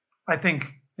 I think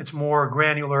it's more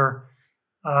granular.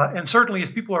 And certainly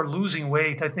if people are losing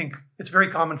weight, I think it's very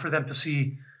common for them to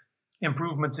see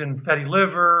improvements in fatty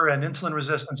liver and insulin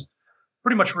resistance,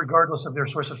 pretty much regardless of their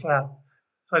source of fat.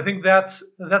 So I think that's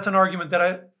an argument that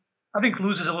I think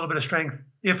loses a little bit of strength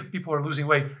if people are losing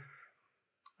weight.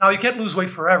 Now, you can't lose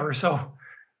weight forever. So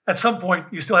at some point,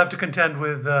 you still have to contend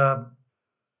with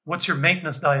what's your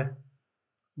maintenance diet.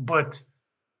 But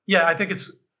yeah, I think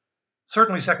it's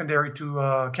certainly secondary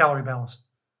to calorie balance.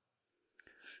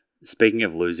 Speaking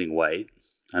of losing weight,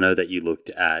 I know that you looked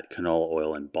at canola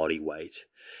oil and body weight.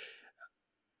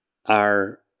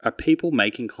 Are people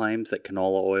making claims that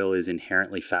canola oil is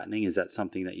inherently fattening? Is that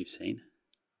something that you've seen?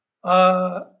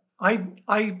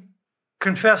 I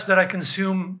confess that I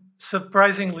consume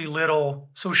surprisingly little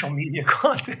social media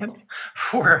content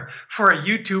for a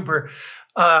YouTuber.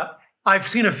 I've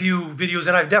seen a few videos,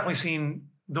 and I've definitely seen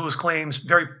those claims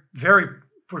very, very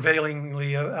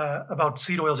prevailingly about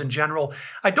seed oils in general.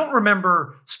 I don't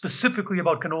remember specifically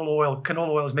about canola oil. Canola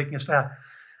oil is making us fat.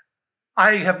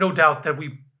 I have no doubt that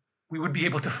we would be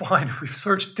able to find if we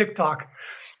searched TikTok.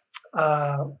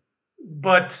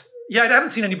 But yeah, I haven't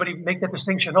seen anybody make that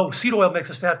distinction. Oh, seed oil makes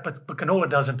us fat, but canola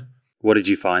doesn't. What did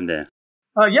you find there?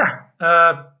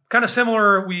 Kind of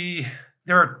similar.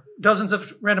 There are dozens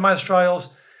of randomized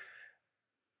trials.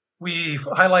 We've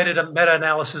highlighted a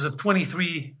meta-analysis of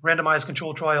 23 randomized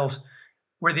control trials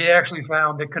where they actually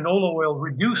found that canola oil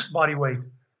reduced body weight.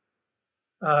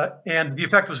 And the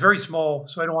effect was very small,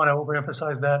 so I don't want to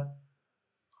overemphasize that.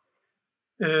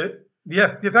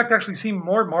 The effect actually seemed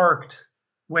more marked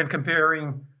when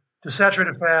comparing to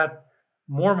saturated fat,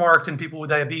 more marked in people with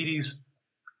diabetes.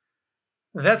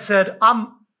 That said,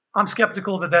 I'm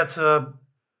skeptical that that's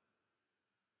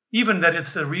even that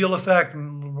it's a real effect,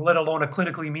 let alone a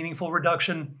clinically meaningful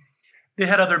reduction. They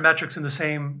had other metrics in the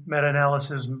same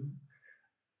meta-analysis.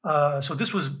 So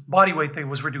this was body weight that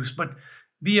was reduced, but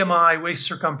BMI, waist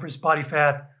circumference, body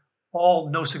fat, all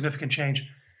no significant change.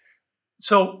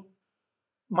 So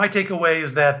my takeaway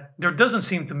is that there doesn't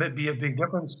seem to be a big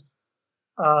difference.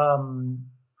 And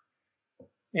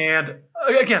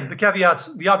again,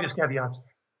 the obvious caveats.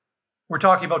 We're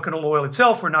talking about canola oil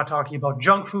itself. We're not talking about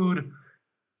junk food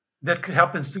that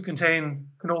happens to contain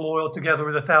canola oil together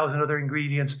with 1,000 other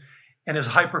ingredients and is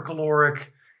hypercaloric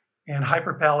and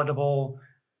hyperpalatable,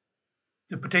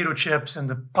 the potato chips and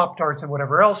the Pop-Tarts and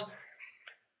whatever else.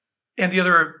 And the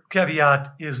other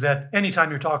caveat is that anytime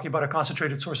you're talking about a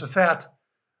concentrated source of fat,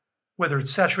 whether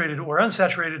it's saturated or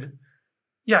unsaturated,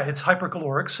 yeah, it's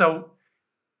hypercaloric. So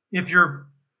if you're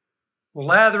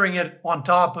lathering it on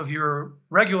top of your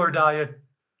regular diet,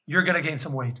 you're going to gain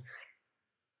some weight.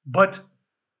 But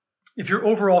if your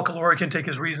overall caloric intake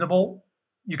is reasonable,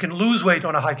 you can lose weight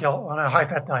on a high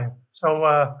fat diet. So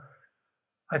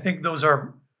I think that's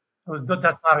not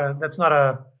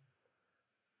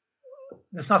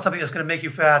something that's going to make you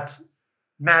fat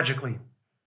magically.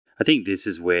 I think this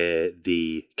is where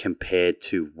the compared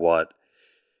to what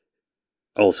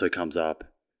also comes up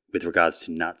with regards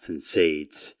to nuts and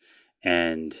seeds.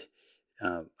 And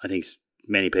I think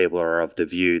many people are of the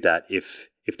view that if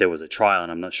there was a trial,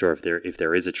 and I'm not sure if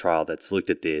there is a trial that's looked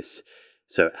at this,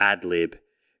 so ad lib,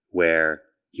 where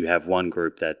you have one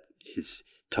group that is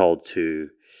told to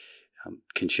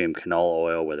consume canola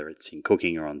oil, whether it's in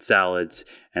cooking or on salads,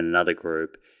 and another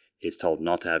group is told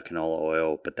not to have canola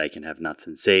oil, but they can have nuts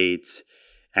and seeds,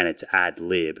 and it's ad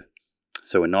lib.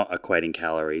 So we're not equating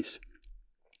calories.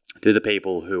 Do the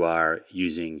people who are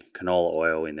using canola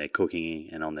oil in their cooking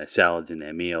and on their salads in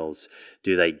their meals,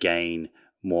 do they gain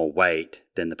more weight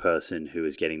than the person who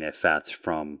is getting their fats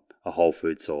from a whole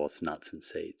food source, nuts and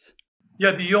seeds?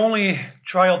 Yeah, the only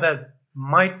trial that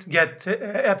might get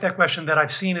at that question that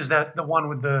I've seen is that the one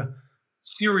with the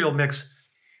cereal mix.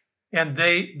 And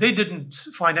they didn't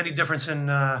find any difference in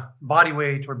body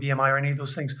weight or BMI or any of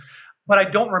those things. But I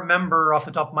don't remember off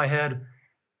the top of my head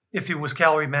if it was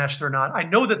calorie matched or not. I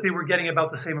know that they were getting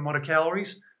about the same amount of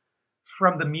calories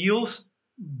from the meals,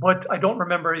 but I don't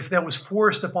remember if that was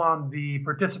forced upon the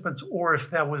participants or if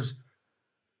that was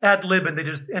ad lib and they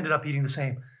just ended up eating the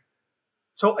same.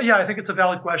 So yeah, I think it's a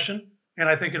valid question. And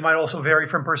I think it might also vary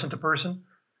from person to person.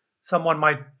 Someone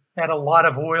might add a lot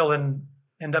of oil and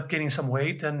end up gaining some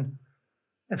weight, and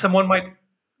someone might,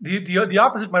 the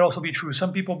opposite might also be true.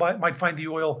 Some people might find the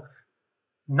oil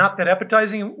not that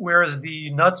appetizing, whereas the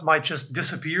nuts might just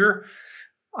disappear.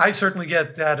 I certainly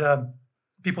get that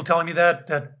people telling me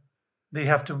that they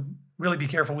have to really be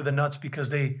careful with the nuts because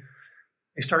they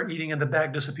start eating and the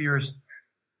bag disappears.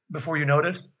 before you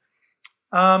notice.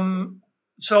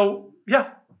 So yeah,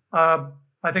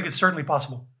 I think it's certainly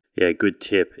possible. Yeah, good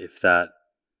tip. If that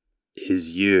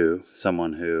is you,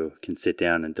 someone who can sit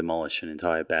down and demolish an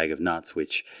entire bag of nuts,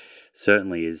 which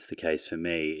certainly is the case for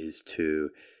me, is to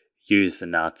use the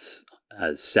nuts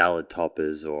as salad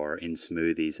toppers or in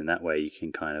smoothies, and that way you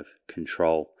can kind of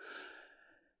control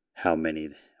how many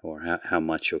or how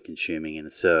much you're consuming in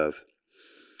a serve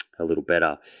a little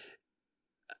better.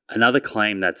 Another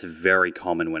claim that's very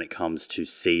common when it comes to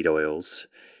seed oils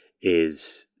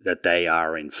is that they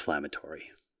are inflammatory.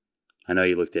 I know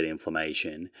you looked at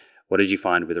inflammation. What did you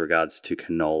find with regards to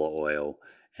canola oil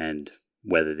and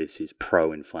whether this is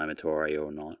pro-inflammatory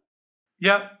or not?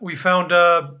 Yeah, we found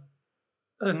a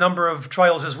number of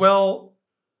trials as well,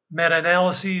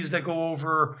 meta-analyses that go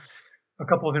over a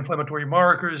couple of inflammatory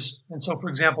markers. And so, for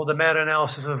example, the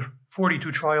meta-analysis of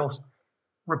 42 trials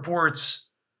reports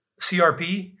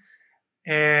CRP,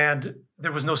 and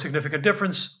there was no significant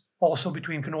difference also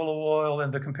between canola oil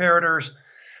and the comparators.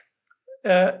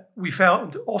 We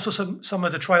found also some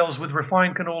of the trials with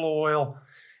refined canola oil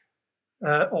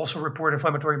also report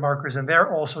inflammatory markers, and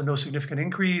there also no significant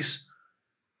increase.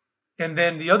 And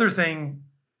then the other thing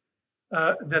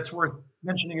that's worth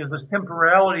mentioning is this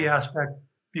temporality aspect,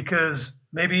 because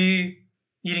maybe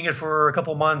eating it for a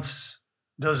couple months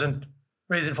doesn't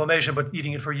raise inflammation, but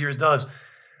eating it for years does.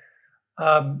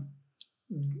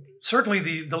 Certainly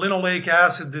the linoleic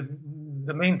acid,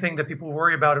 the main thing that people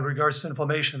worry about in regards to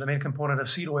inflammation, the main component of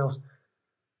seed oils,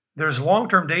 there's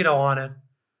long-term data on it.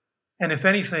 And if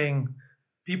anything,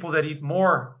 people that eat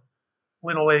more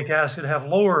linoleic acid have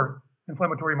lower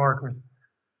inflammatory markers.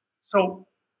 So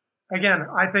again,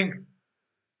 I think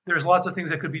there's lots of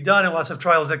things that could be done and lots of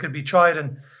trials that could be tried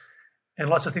and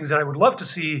lots of things that I would love to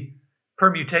see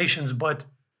permutations, but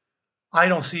I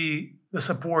don't see the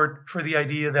support for the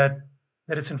idea that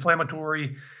it's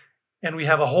inflammatory. And we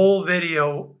have a whole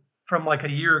video from like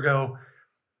a year ago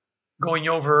going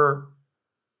over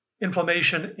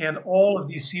inflammation and all of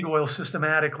these seed oils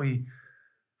systematically,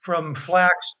 from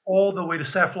flax all the way to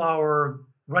safflower,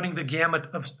 running the gamut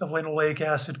of linoleic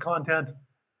acid content.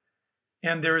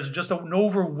 And there is just an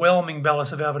overwhelming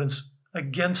balance of evidence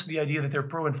against the idea that they're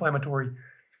pro-inflammatory.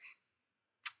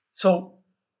 So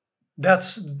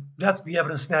that's the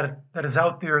evidence that is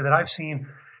out there that I've seen.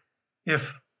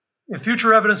 If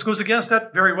future evidence goes against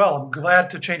that, very well. I'm glad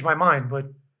to change my mind, but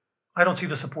I don't see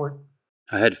the support.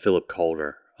 I had Philip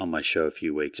Calder on my show a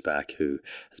few weeks back, who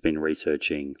has been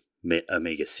researching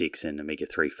omega-6 and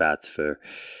omega-3 fats for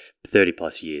 30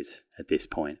 plus years at this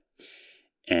point.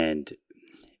 And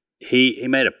he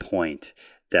made a point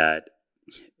that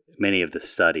many of the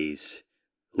studies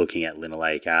looking at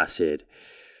linoleic acid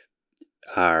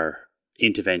are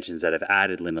interventions that have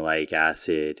added linoleic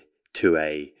acid to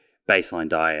a baseline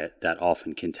diet that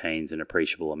often contains an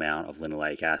appreciable amount of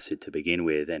linoleic acid to begin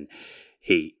with. And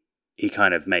he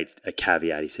kind of made a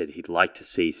caveat. He said he'd like to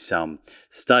see some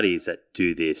studies that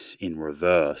do this in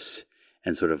reverse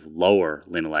and sort of lower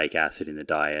linoleic acid in the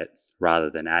diet rather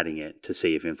than adding it, to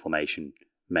see if inflammation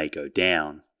may go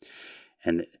down.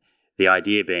 And the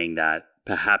idea being that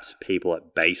perhaps people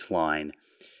at baseline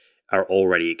are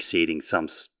already exceeding some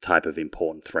type of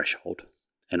important threshold,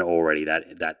 and already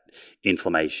that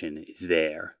inflammation is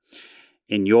there.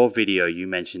 In your video, you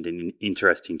mentioned an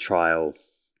interesting trial.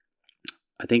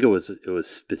 I think it was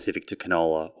specific to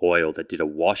canola oil that did a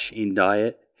wash-in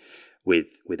diet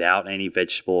without any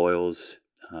vegetable oils,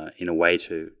 in a way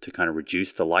to kind of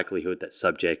reduce the likelihood that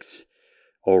subjects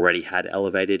already had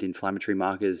elevated inflammatory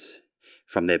markers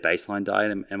from their baseline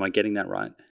diet. Am I getting that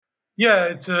right? Yeah,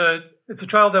 it's a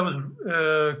trial that was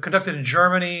conducted in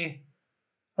Germany.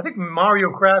 I think Mario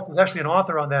Kratz is actually an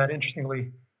author on that,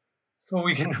 interestingly. So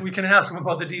we can ask him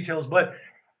about the details. But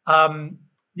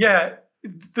yeah,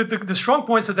 the strong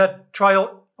points of that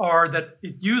trial are that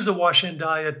it used a wash-in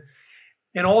diet,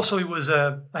 and also it was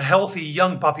a healthy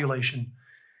young population.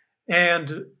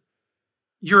 And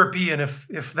European,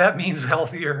 if that means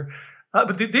healthier,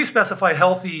 but they specify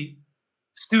healthy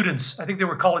students. I think they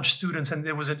were college students, and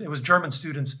it was German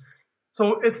students.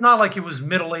 So it's not like it was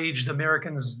middle-aged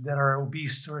Americans that are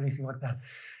obese or anything like that.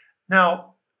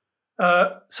 Now,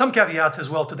 some caveats as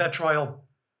well to that trial.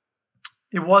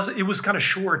 It was kind of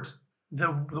short.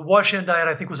 The wash-in diet,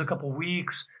 I think, was a couple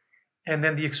weeks, and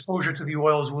then the exposure to the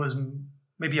oils was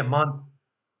maybe a month.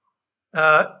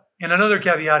 And another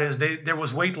caveat is there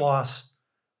was weight loss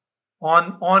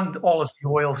on all of the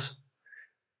oils,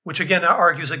 which again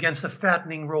argues against the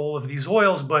fattening role of these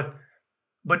oils, but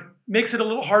makes it a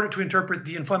little harder to interpret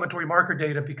the inflammatory marker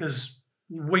data, because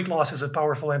weight loss is a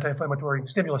powerful anti-inflammatory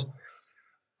stimulus.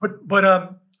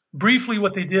 But briefly,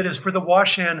 what they did is for the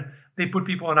wash-in, they put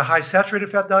people on a high saturated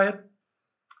fat diet.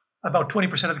 About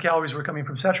 20% of the calories were coming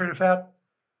from saturated fat.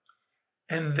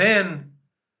 And then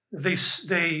they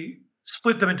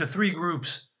split them into 3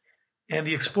 groups. And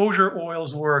the exposure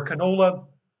oils were canola,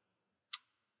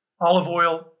 olive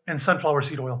oil, and sunflower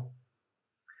seed oil.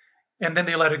 And then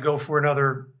they let it go for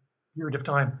another period of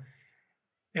time.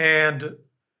 And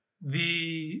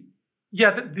the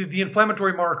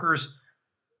inflammatory markers,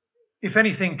 if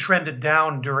anything, trended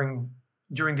down during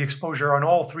the exposure on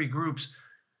all 3 groups.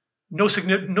 No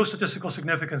statistical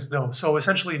significance though. So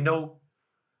essentially no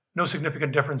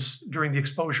significant difference during the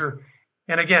exposure.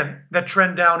 And again, that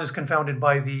trend down is confounded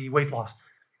by the weight loss.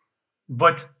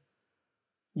 But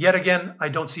yet again, I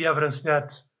don't see evidence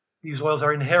that these oils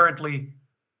are inherently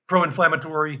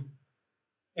pro-inflammatory.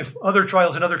 If other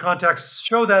trials in other contexts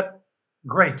show that,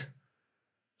 great.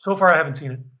 So far, I haven't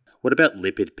seen it. What about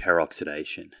lipid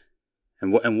peroxidation?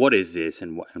 And what is this,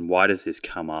 and why does this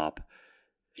come up,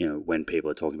 when people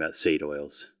are talking about seed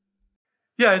oils?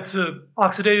 Yeah, it's a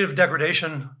oxidative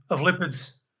degradation of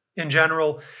lipids in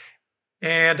general.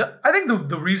 And I think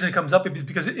the reason it comes up is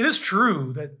because it is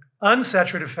true that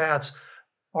unsaturated fats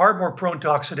are more prone to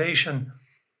oxidation,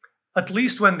 at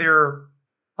least when they're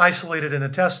isolated in a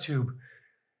test tube.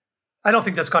 I don't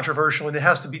think that's controversial, and it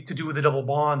has to do with the double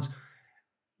bonds.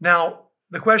 Now,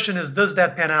 the question is, does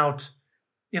that pan out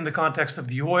in the context of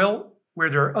the oil, where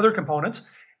there are other components?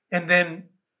 And then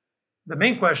the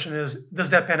main question is, does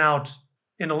that pan out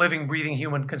in a living, breathing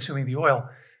human consuming the oil?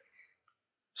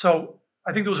 So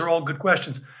I think those are all good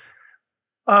questions.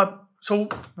 So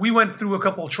we went through a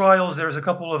couple of trials. There's a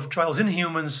couple of trials in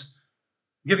humans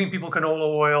giving people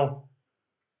canola oil,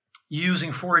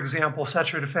 using, for example,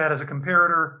 saturated fat as a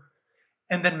comparator,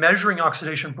 and then measuring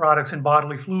oxidation products in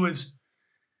bodily fluids.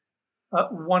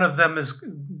 One of them is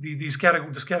this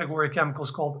category of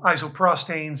chemicals called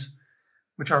isoprostanes,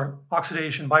 which are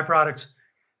oxidation byproducts.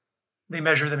 They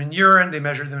measure them in urine, they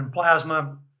measure them in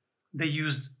plasma. They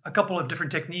used a couple of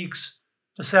different techniques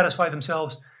to satisfy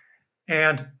themselves,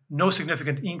 and no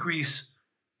significant increase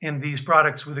in these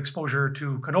products with exposure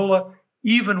to canola,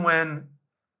 even when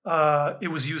it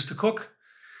was used to cook.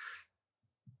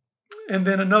 And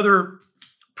then another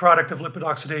product of lipid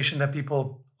oxidation that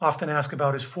people often ask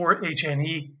about is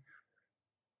 4-HNE.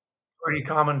 Pretty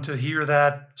common to hear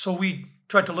that. So we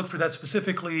tried to look for that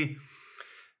specifically,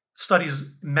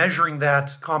 studies measuring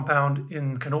that compound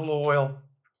in canola oil,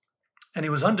 and it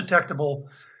was undetectable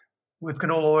with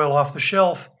canola oil off the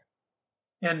shelf,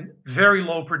 and very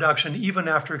low production even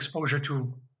after exposure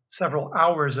to several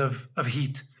hours of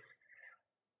heat.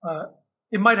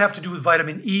 It might have to do with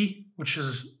vitamin E, which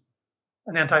is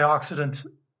an antioxidant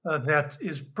that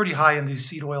is pretty high in these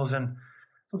seed oils, and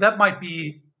so that might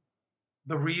be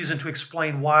the reason to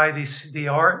explain why they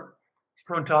are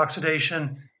prone to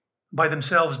oxidation by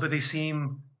themselves, but they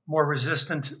seem more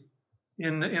resistant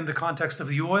in the context of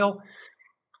the oil.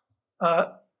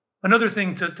 Another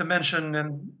thing to mention,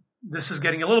 and this is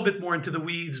getting a little bit more into the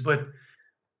weeds, but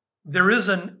there is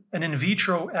an in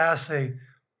vitro assay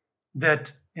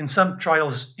that in some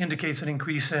trials indicates an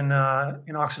increase in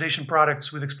oxidation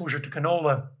products with exposure to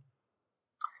canola,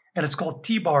 and it's called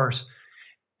T-bars,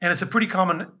 and it's a pretty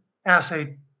common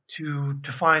assay to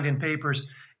find in papers,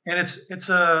 and it's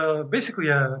basically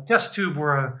a test tube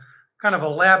or a kind of a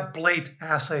lab plate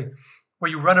assay where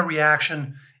you run a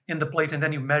reaction in the plate and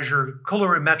then you measure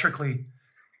colorimetrically.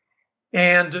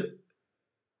 And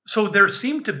so there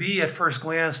seemed to be at first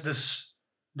glance this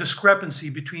discrepancy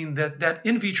between that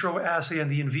in vitro assay and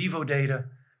the in vivo data.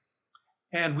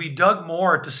 And we dug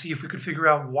more to see if we could figure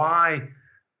out why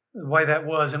that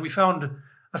was. And we found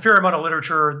a fair amount of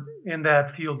literature in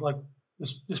that field, like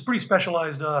this pretty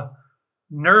specialized,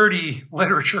 nerdy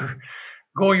literature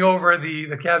going over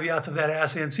the caveats of that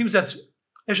assay. And it seems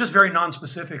it's just very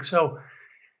non-specific. So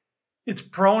it's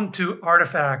prone to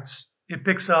artifacts. It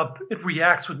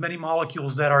reacts with many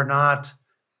molecules that are not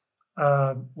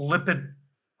lipid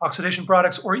oxidation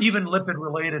products or even lipid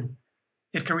related.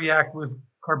 It can react with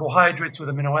carbohydrates, with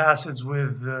amino acids,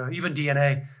 with even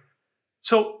DNA.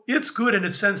 So it's good and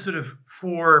it's sensitive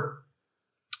for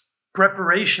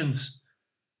preparations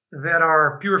that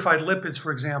are purified lipids,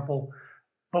 for example.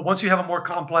 But once you have a more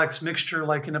complex mixture,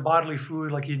 like in a bodily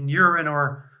fluid, like in urine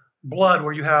or blood,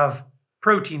 where you have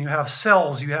protein, you have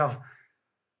cells, you have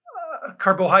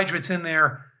carbohydrates in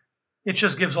there, it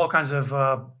just gives all kinds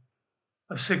of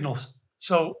signals.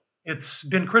 So it's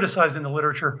been criticized in the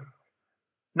literature.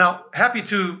 Now, happy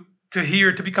to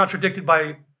be contradicted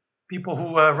by people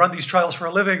who run these trials for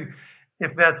a living,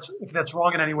 if that's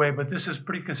wrong in any way. But this is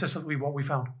pretty consistently what we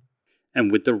found. And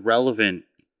with the relevant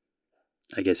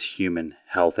I guess, human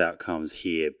health outcomes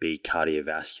here be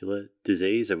cardiovascular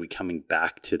disease? Are we coming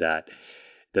back to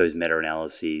those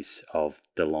meta-analyses of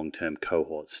the long-term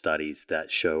cohort studies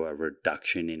that show a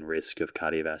reduction in risk of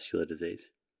cardiovascular disease?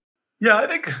 Yeah, I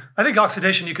think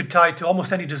oxidation you could tie to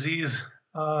almost any disease.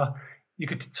 You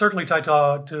could certainly tie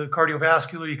to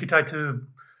cardiovascular. You could tie to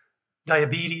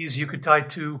diabetes. You could tie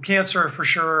to cancer for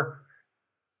sure.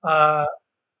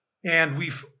 And we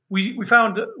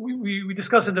found we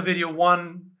discussed in the video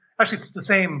one. Actually, it's the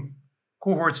same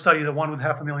cohort study, the one with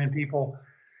 500,000 people.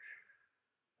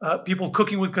 People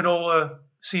cooking with canola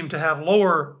seem to have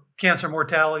lower cancer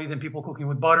mortality than people cooking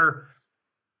with butter.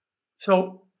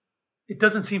 So it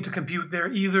doesn't seem to compute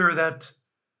there either that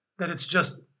it's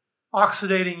just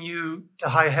oxidating you to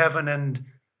high heaven and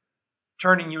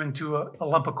turning you into a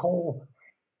lump of coal.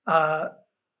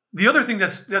 The other thing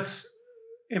that's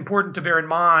important to bear in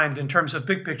mind in terms of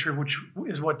big picture, which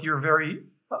is what you're very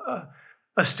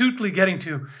astutely getting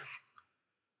to,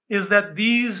 is that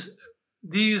these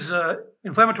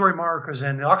inflammatory markers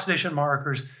and oxidation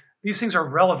markers, these things are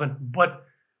relevant, but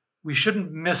we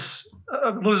shouldn't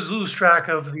lose track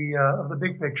of the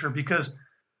big picture, because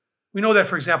we know that,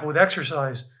 for example, with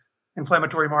exercise,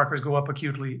 inflammatory markers go up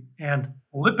acutely, and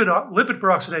lipid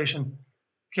peroxidation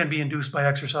can be induced by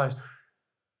exercise.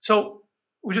 So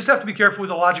we just have to be careful with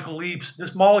the logical leaps.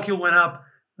 This molecule went up,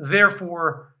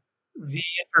 therefore the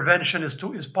intervention is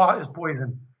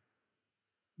poison.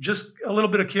 Just a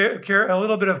little bit of care, a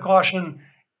little bit of caution,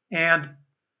 and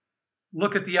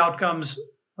look at the outcomes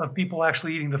of people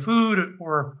actually eating the food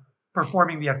or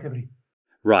performing the activity.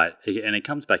 Right. And it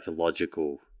comes back to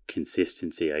logical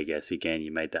consistency, I guess. Again,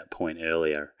 you made that point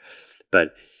earlier.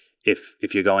 But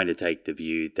if you're going to take the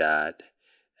view that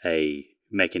a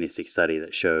mechanistic study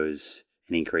that shows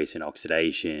an increase in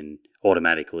oxidation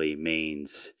automatically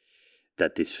means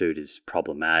that this food is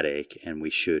problematic and we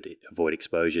should avoid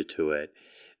exposure to it,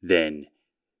 then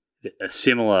a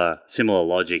similar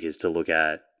logic is to look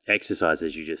at exercise,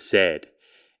 as you just said,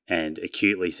 and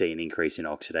acutely see an increase in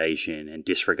oxidation and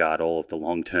disregard all of the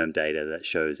long-term data that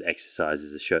shows exercise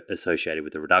is associated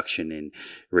with a reduction in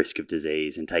risk of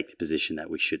disease, and take the position that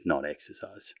we should not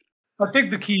exercise. I think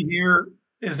the key here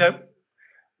is that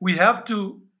we have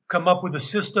to come up with a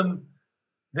system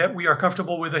that we are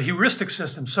comfortable with, a heuristic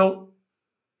system. So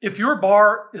if your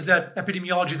bar is that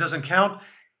epidemiology doesn't count,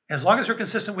 as long as you're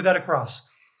consistent with that across.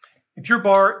 If your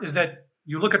bar is that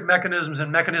you look at mechanisms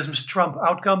and mechanisms trump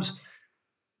outcomes,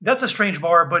 that's a strange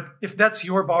bar, but if that's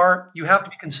your bar, you have to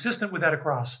be consistent with that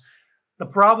across. The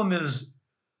problem is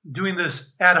doing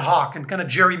this ad hoc and kind of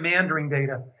gerrymandering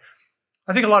data.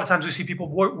 I think a lot of times we see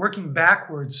people working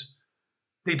backwards.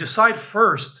 They decide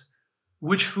first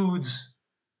which foods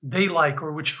they like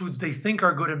or which foods they think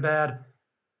are good and bad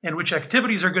and which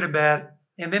activities are good and bad,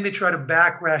 and then they try to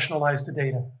back rationalize the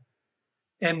data.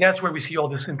 And that's where we see all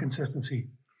this inconsistency.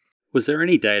 Was there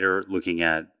any data looking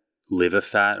at liver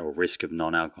fat or risk of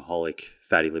non-alcoholic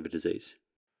fatty liver disease?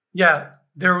 Yeah,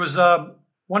 there was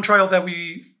one trial that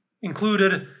we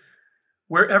included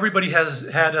where everybody has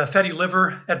had a fatty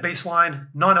liver at baseline,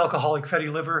 non-alcoholic fatty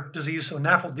liver disease, so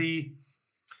NAFLD.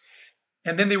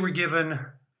 And then they were given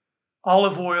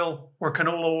olive oil or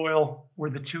canola oil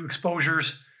were the two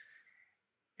exposures.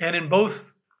 And in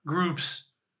both groups,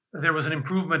 there was an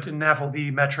improvement in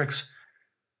NAFLD metrics.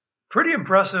 Pretty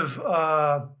impressive.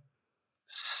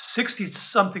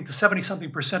 60-something to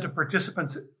 70-something% of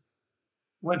participants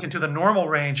went into the normal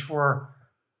range for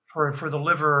the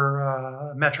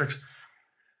liver metrics.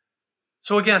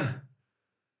 So again,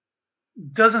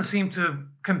 doesn't seem to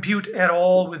compute at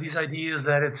all with these ideas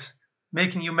that it's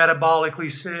making you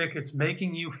metabolically sick, it's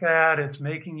making you fat, it's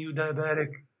making you diabetic.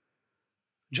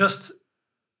 Just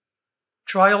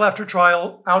trial after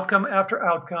trial, outcome after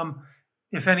outcome,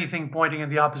 if anything, pointing in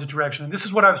the opposite direction. And this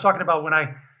is what I was talking about when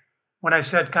I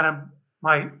said kind of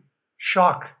my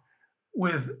shock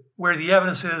with where the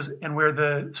evidence is and where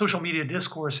the social media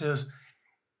discourse is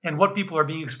and what people are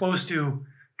being exposed to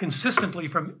consistently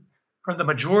from the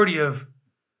majority of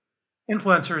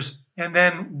influencers, and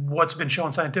then what's been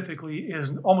shown scientifically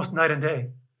is almost night and day.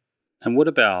 And what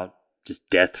about just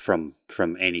death from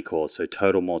any cause, so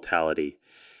total mortality?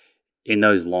 In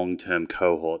those long-term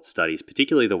cohort studies,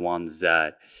 particularly the ones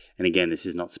that, and again, this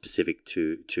is not specific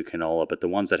to canola, but the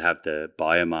ones that have the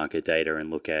biomarker data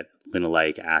and look at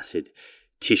linoleic acid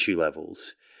tissue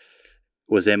levels,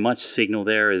 was there much signal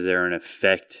there? Is there an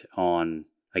effect on,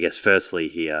 I guess, firstly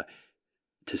here,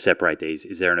 to separate these,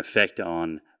 is there an effect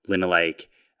on linoleic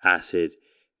acid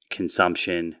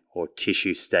consumption or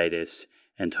tissue status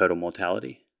and total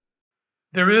mortality?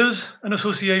 There is an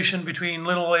association between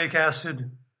linoleic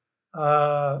acid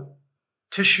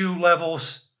tissue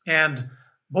levels and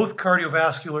both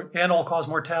cardiovascular and all-cause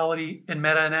mortality in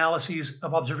meta-analyses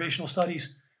of observational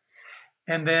studies.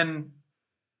 And then,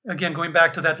 again, going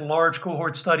back to that large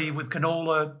cohort study with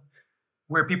canola,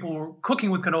 where people were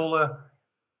cooking with canola,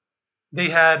 they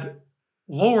had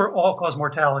lower all-cause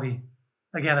mortality,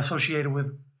 again, associated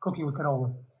with cooking with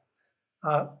canola.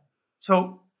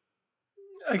 So,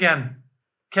 again,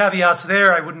 caveats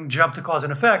there. I wouldn't jump to cause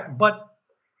and effect, but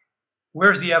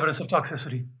where's the evidence of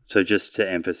toxicity? So just to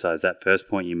emphasize, that first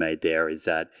point you made there is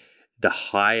that the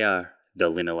higher the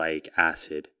linoleic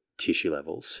acid tissue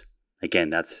levels, again,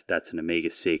 that's an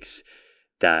omega-6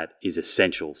 that is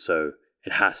essential. So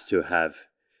it has to have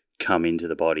come into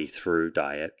the body through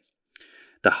diet.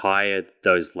 The higher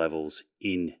those levels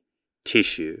in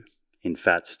tissue, in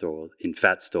fat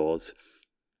stores,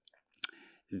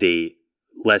 the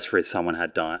less risk someone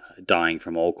had dying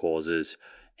from all causes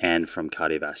and from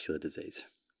cardiovascular disease.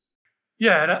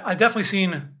 Yeah, and I've definitely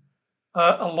seen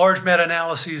a large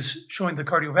meta-analysis showing the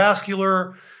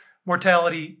cardiovascular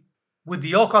mortality. With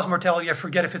the all-cause mortality, I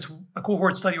forget if it's a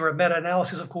cohort study or a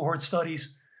meta-analysis of cohort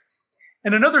studies.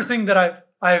 And another thing that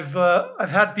I've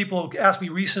had people ask me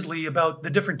recently about the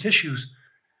different tissues.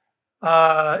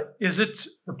 Is it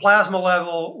the plasma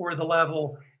level or the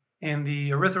level in the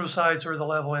erythrocytes or the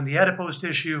level in the adipose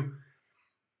tissue?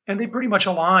 And they pretty much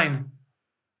align.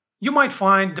 You might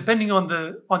find, depending on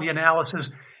the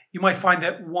analysis, you might find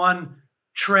that one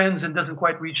trends and doesn't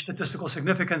quite reach statistical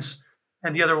significance,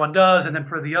 and the other one does. And then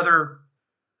for the other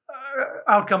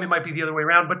outcome, it might be the other way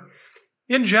around. But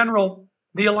in general,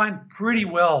 they align pretty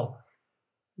well.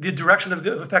 The direction of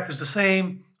the effect is the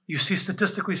same. You see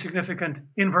statistically significant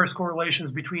inverse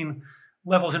correlations between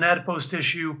levels in adipose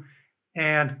tissue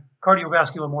and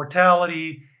cardiovascular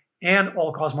mortality and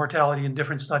all-cause mortality in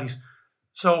different studies.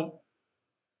 So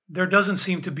there doesn't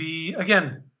seem to be,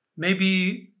 again,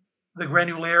 maybe the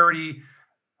granularity,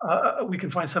 we can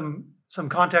find some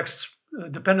context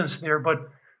dependence there, but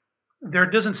there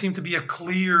doesn't seem to be a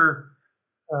clear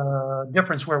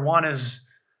difference where one is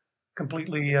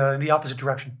completely in the opposite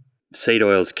direction. Seed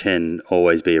oils can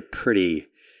always be a pretty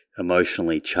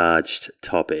emotionally charged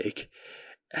topic.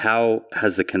 How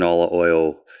has the canola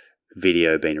oil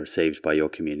video been received by your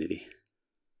community?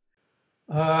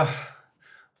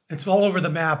 It's all over the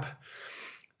map,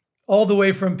 all the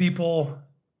way from people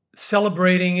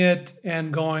celebrating it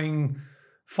and going,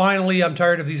 finally, I'm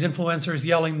tired of these influencers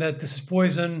yelling that this is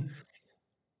poison,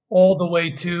 all the way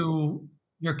to,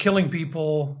 you're killing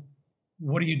people.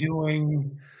 What are you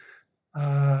doing?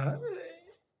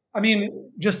 I mean,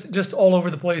 just all over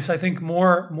the place. I think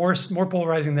more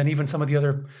polarizing than even some of the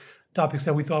other topics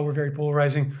that we thought were very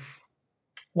polarizing.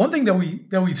 One thing that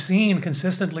we've seen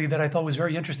consistently that I thought was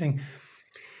very interesting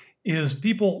is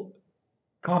people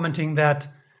commenting that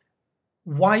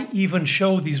why even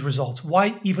show these results?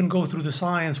 Why even go through the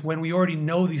science when we already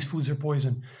know these foods are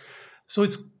poison? So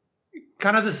it's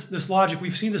kind of this logic.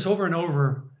 We've seen this over and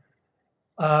over.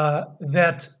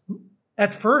 That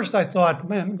at first I thought,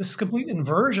 man, this is a complete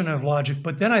inversion of logic.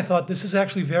 But then I thought this is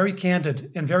actually very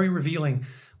candid and very revealing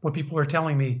what people are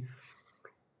telling me.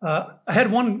 I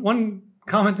had one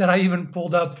comment that I even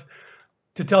pulled up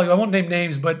to tell you. I won't name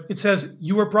names, but it says,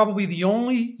 you are probably the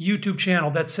only YouTube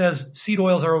channel that says seed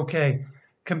oils are okay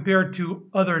compared to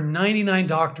other 99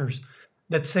 doctors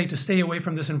that say to stay away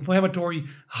from this inflammatory,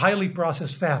 highly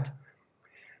processed fat.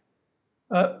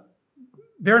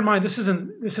 Bear in mind, this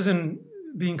isn't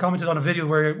being commented on a video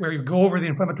where you go over the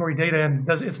inflammatory data and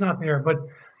it's not there. But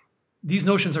these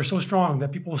notions are so strong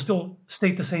that people will still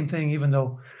state the same thing, even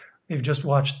though they've just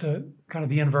watched kind of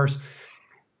the inverse.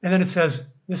 And then it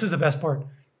says, this is the best part.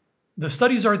 The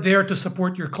studies are there to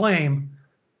support your claim,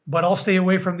 but I'll stay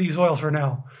away from these oils for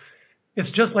now. It's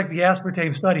just like the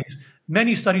aspartame studies.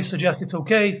 Many studies suggest it's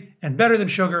okay and better than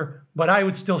sugar, but I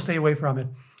would still stay away from it.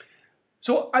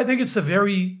 So I think it's a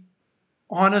very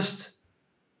honest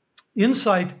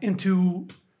insight into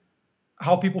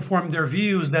how people form their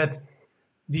views, that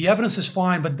the evidence is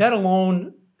fine, but that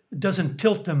alone doesn't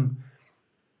tilt them.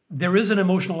 There is an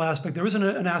emotional aspect. There is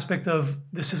an aspect of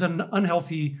this is an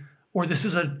unhealthy or this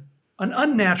is an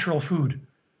unnatural food.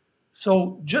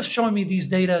 So just showing me these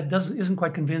data isn't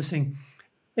quite convincing.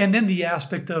 And then the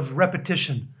aspect of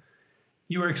repetition.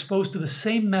 You are exposed to the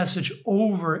same message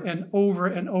over and over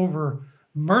and over,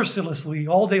 mercilessly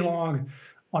all day long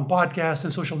on podcasts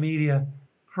and social media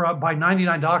by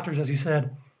 99 doctors, as he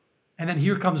said. And then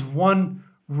here comes one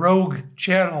rogue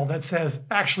channel that says,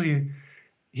 actually,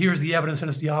 here's the evidence and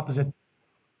it's the opposite.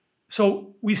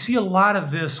 So we see a lot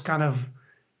of this kind of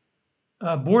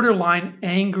borderline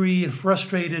angry and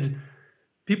frustrated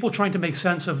people trying to make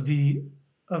sense of the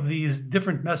of these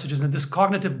different messages and this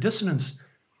cognitive dissonance.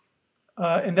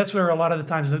 And that's where a lot of the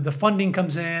times the funding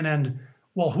comes in and,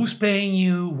 well, who's paying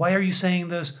you? Why are you saying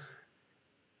this?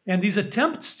 And these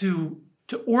attempts to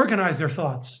organize their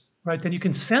thoughts, right? Then you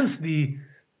can sense the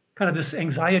kind of this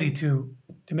anxiety to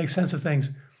make sense of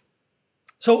things.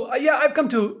 So yeah, I've come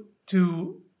to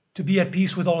be at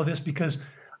peace with all of this because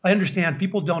I understand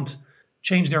people don't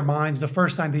change their minds the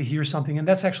first time they hear something, and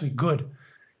that's actually good.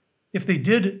 If they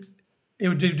did, they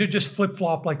would just flip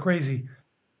flop like crazy.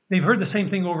 They've heard the same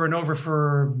thing over and over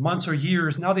for months or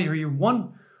years. Now they hear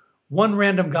one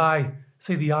random guy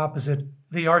say the opposite.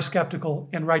 They are skeptical,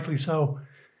 and rightly so.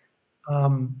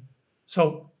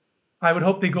 So I would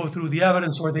hope they go through the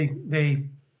evidence, or they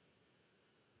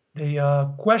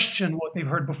question what they've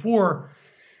heard before,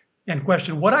 and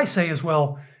question what I say as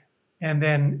well, and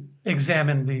then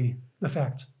examine the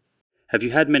facts. Have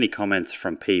you had many comments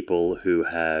from people who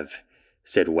have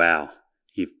said, "Wow,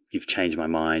 you've changed my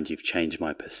mind. You've changed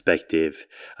my perspective.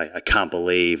 I can't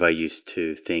believe I used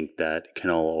to think that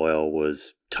canola oil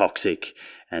was toxic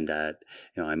and that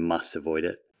I must avoid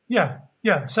it"? Yeah,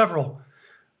 several.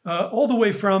 All the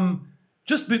way from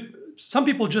some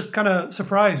people just kind of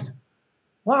surprised.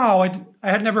 Wow, I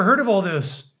had never heard of all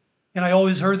this, and I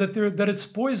always heard that it's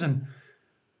poison.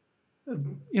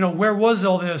 Where was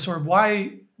all this, or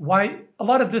why? A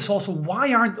lot of this also.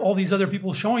 Why aren't all these other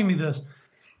people showing me this?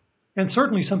 And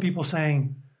certainly some people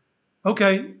saying,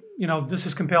 okay, this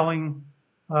is compelling.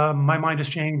 My mind has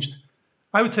changed.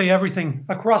 I would say everything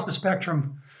across the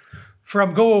spectrum,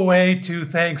 from go away to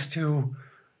thanks to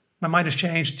my mind has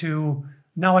changed to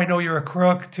now I know you're a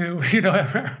crook to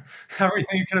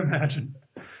everything you can imagine.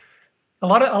 A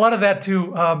lot of that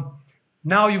too.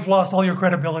 Now you've lost all your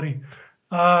credibility.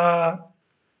 And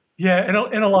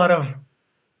a lot of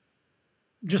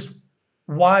just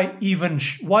why even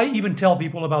tell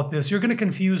people about this? You're going to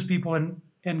confuse people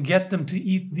and get them to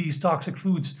eat these toxic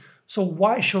foods. So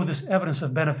why show this evidence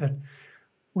of benefit?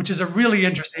 Which is a really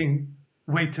interesting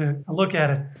way to look at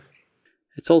it.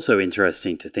 It's also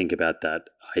interesting to think about that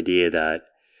idea that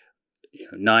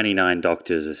 99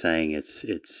 doctors are saying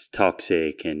it's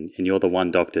toxic, and you're the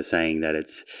one doctor saying that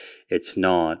it's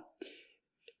not.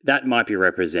 That might be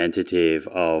representative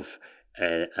of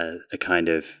a kind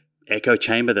of echo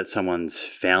chamber that someone's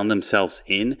found themselves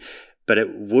in, but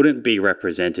it wouldn't be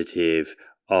representative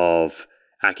of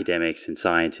academics and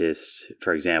scientists,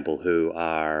 for example, who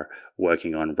are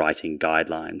working on writing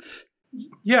guidelines.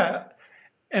 Yeah.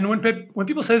 And when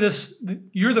people say this,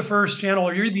 you're the first channel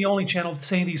or you're the only channel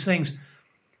saying these things,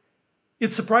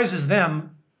 it surprises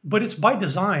them, but it's by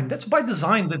design. That's by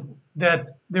design that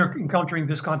they're encountering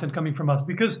this content coming from us,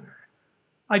 because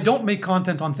I don't make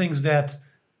content on things that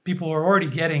people are already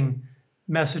getting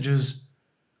messages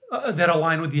that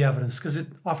align with the evidence, because it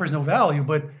offers no value.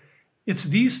 But it's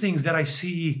these things that I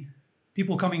see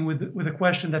people coming with a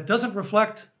question that doesn't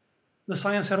reflect the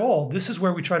science at all. This is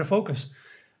where we try to focus.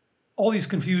 All these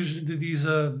confusion,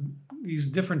 these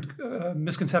different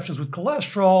misconceptions with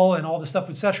cholesterol and all the stuff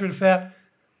with saturated fat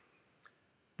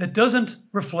that doesn't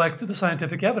reflect the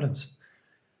scientific evidence.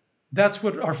 That's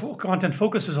what our content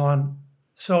focuses on.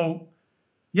 So,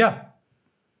 yeah,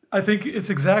 I think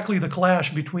it's exactly the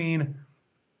clash between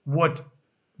what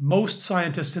most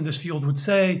scientists in this field would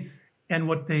say and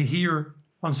what they hear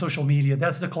on social media.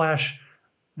 That's the clash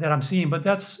that I'm seeing, but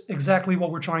that's exactly what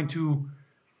we're trying to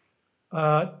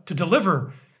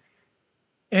deliver.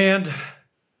 And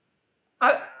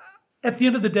at the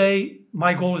end of the day,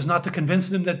 my goal is not to convince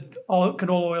them that all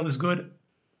canola oil is good.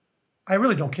 I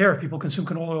really don't care if people consume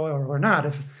canola oil or not.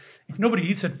 If nobody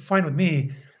eats it, fine with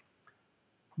me.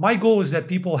 My goal is that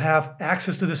people have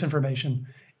access to this information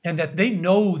and that they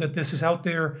know that this is out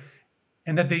there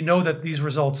and that they know that these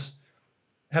results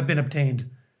have been obtained.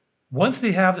 Once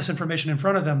they have this information in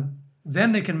front of them,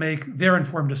 then they can make their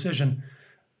informed decision.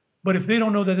 But if they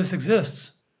don't know that this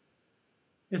exists,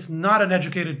 it's not an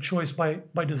educated choice by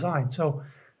design. So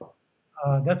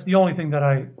that's the only thing that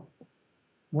I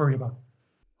worry about.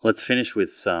 Let's finish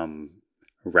with some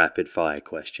rapid fire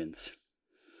questions.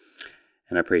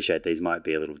 And I appreciate these might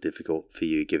be a little difficult for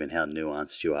you given how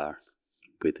nuanced you are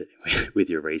with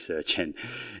your research and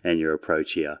your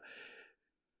approach here.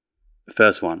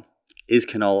 First one, is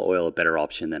canola oil a better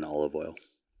option than olive oil?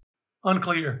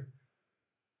 Unclear.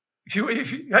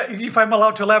 If I'm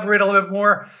allowed to elaborate a little bit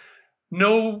more,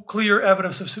 no clear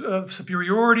evidence of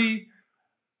superiority.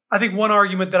 I think one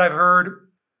argument that I've heard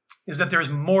is that there's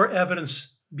more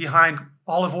evidence behind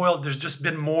olive oil. There's just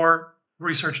been more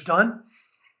research done.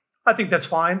 I think that's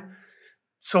fine.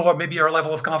 So maybe our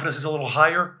level of confidence is a little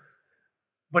higher,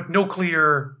 but no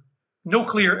clear no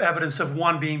clear evidence of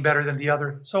one being better than the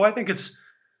other. So I think it's,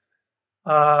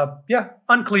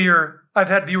 unclear. I've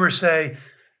had viewers say,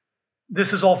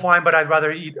 this is all fine, but I'd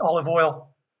rather eat olive oil.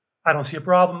 I don't see a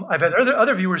problem. I've had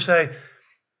other viewers say,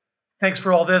 thanks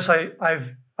for all this. I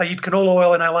eat canola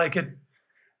oil and I like it.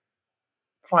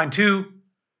 Fine too.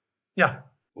 Yeah.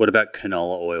 What about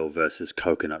canola oil versus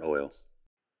coconut oil?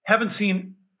 Haven't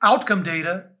seen outcome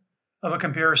data of a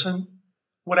comparison.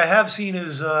 What I have seen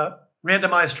is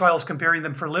randomized trials comparing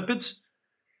them for lipids.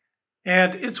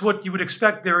 And it's what you would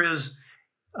expect. There is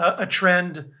a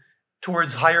trend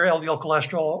towards higher LDL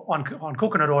cholesterol on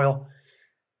coconut oil.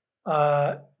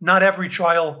 Not every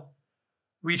trial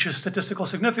reaches statistical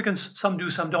significance. Some do,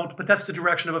 some don't, but that's the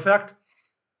direction of effect.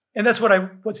 And that's what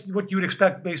you would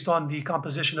expect based on the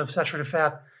composition of saturated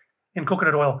fat in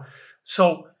coconut oil.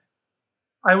 So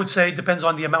I would say it depends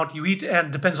on the amount you eat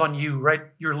and depends on you, right?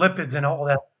 Your lipids and all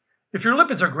that. If your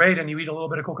lipids are great and you eat a little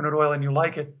bit of coconut oil and you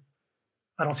like it,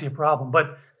 I don't see a problem.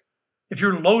 But if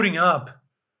you're loading up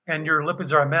and your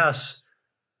lipids are a mess,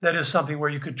 that is something where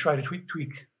you could try to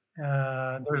tweak.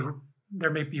 There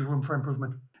may be room for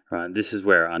improvement. Right. This is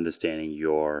where understanding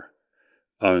your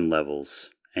own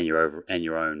levels and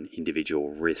your own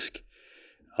individual risk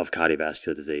of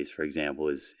cardiovascular disease, for example,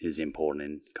 is important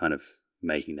in kind of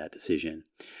making that decision.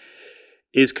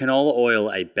 Is canola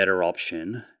oil a better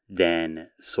option than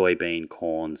soybean,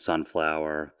 corn,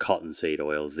 sunflower, cottonseed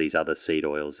oils, these other seed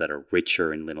oils that are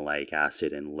richer in linoleic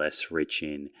acid and less rich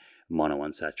in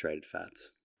monounsaturated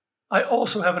fats? I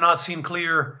also have not seen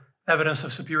clear evidence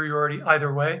of superiority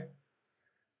either way.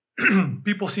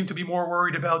 People seem to be more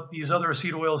worried about these other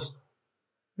seed oils,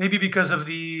 maybe because of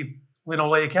the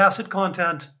linoleic acid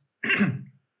content.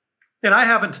 And I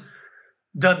haven't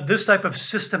done this type of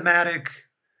systematic,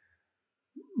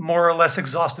 more or less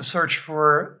exhaustive search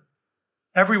for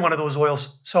every one of those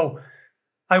oils. So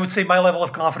I would say my level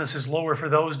of confidence is lower for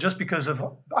those just because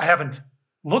I haven't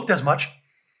looked as much.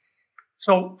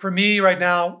 So for me right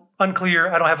now,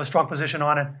 unclear. I don't have a strong position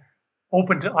on it.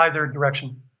 Open to either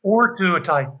direction or to a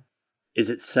tie. Is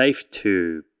it safe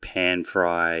to pan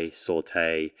fry,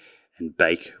 saute, and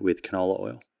bake with canola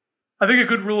oil? I think a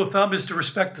good rule of thumb is to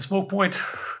respect the smoke point.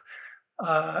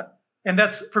 And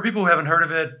that's, for people who haven't heard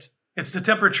of it, it's the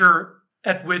temperature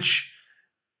at which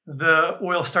the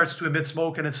oil starts to emit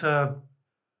smoke, and it's an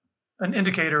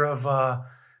indicator of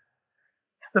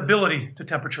stability to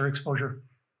temperature exposure.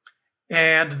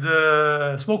 And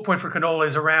the smoke point for canola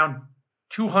is around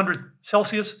 200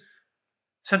 Celsius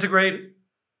centigrade.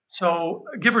 So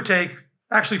give or take,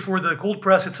 actually for the cold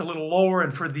press, it's a little lower,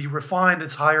 and for the refined,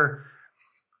 it's higher.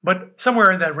 But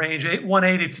somewhere in that range,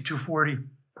 180 to 240.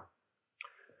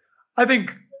 I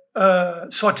think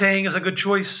sauteing is a good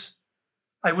choice.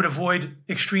 I would avoid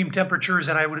extreme temperatures,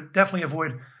 and I would definitely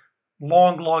avoid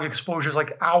long exposures,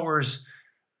 like hours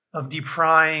of deep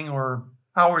frying or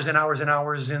hours and hours and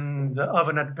hours in the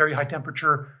oven at very high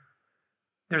temperature.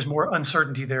 There's more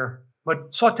uncertainty there.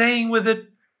 But sauteing with it,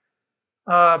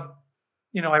 I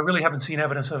really haven't seen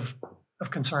evidence of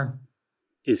concern.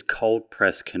 Is cold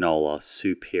pressed canola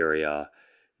superior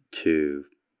to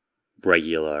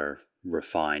regular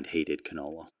refined heated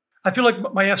canola? I feel like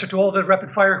my answer to all the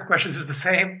rapid fire questions is the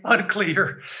same,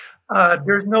 unclear. Have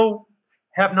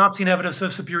not seen evidence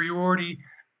of superiority.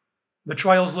 The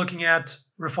trials looking at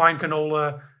refined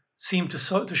canola seem to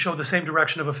show the same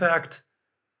direction of effect.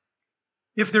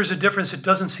 If there's a difference, it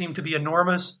doesn't seem to be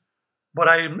enormous, but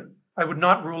I would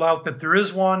not rule out that there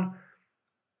is one.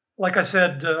 Like I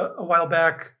said a while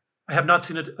back, I have not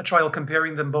seen a trial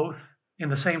comparing them both in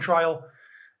the same trial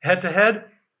head to head.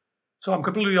 So I'm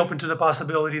completely open to the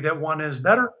possibility that one is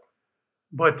better,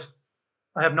 but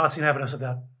I have not seen evidence of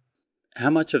that.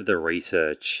 How much of the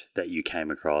research that you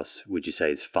came across would you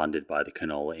say is funded by the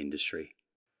canola industry?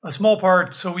 A small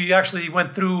part. So we actually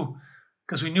went through,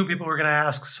 because we knew people were going to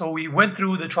ask, so we went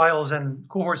through the trials and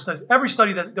cohort studies. Every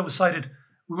study that was cited,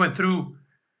 we went through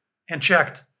and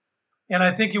checked. And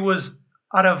I think it was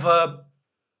out of,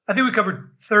 I think we covered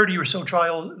 30 or so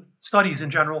trial studies in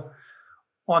general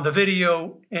on the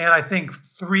video. And I think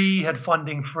 3 had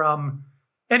funding from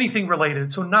anything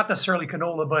related. So not necessarily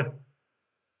canola, but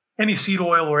any seed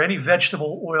oil or any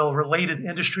vegetable oil related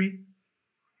industry.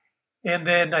 And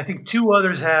then I think 2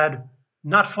 others had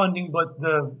not funding, but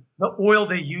the oil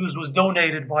they used was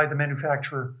donated by the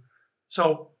manufacturer.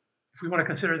 So if we want to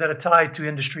consider that a tie to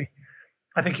industry,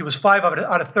 I think it was 5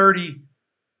 out of 30.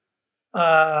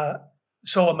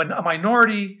 So a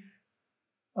minority.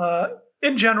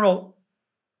 In general,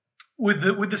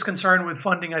 with this concern with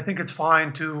funding, I think it's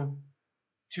fine to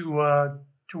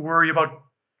worry about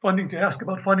funding, to ask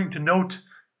about funding, to note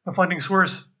the funding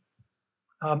source.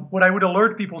 What I would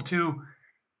alert people to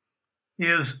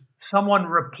is someone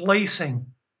replacing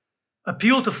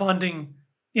appeal to funding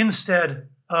instead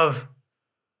of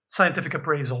scientific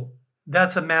appraisal.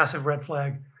 That's a massive red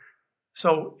flag.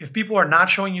 So if people are not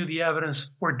showing you the evidence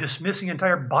or dismissing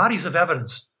entire bodies of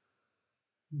evidence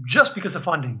just because of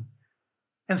funding,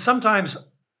 and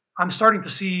sometimes I'm starting to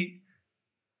see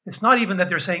it's not even that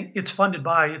they're saying it's funded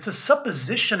by, it's a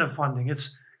supposition of funding.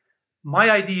 It's my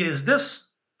idea is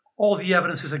this, all the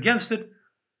evidence is against it,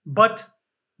 but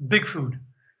big food,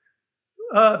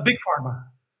 big pharma.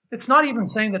 It's not even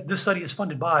saying that this study is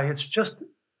funded by, it's just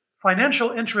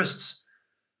financial interests.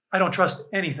 I don't trust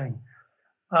anything.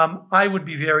 I would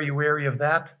be very wary of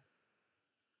that.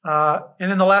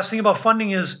 And then the last thing about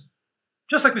funding is,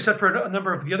 just like we said for a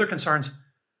number of the other concerns,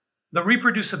 the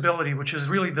reproducibility, which is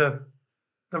really the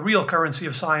real currency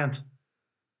of science.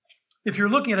 If you're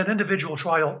looking at an individual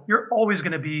trial, you're always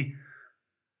going to be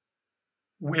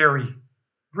wary,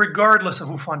 regardless of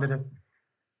who funded it.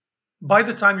 By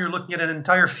the time you're looking at an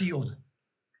entire field,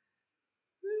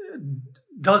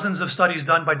 dozens of studies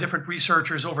done by different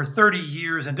researchers over 30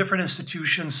 years in different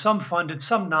institutions, some funded,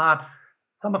 some not,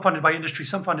 some are funded by industry,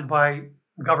 some funded by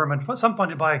government, some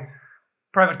funded by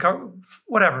private,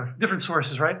 whatever, different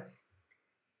sources, right?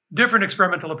 Different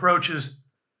experimental approaches,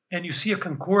 and you see a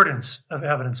concordance of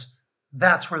evidence.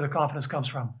 That's where the confidence comes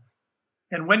from.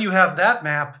 And when you have that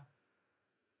map,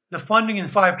 the funding in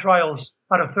 5 trials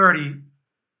out of 30,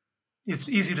 it's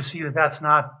easy to see that that's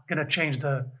not going to change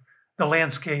the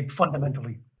landscape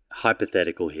fundamentally.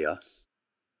 Hypothetical here.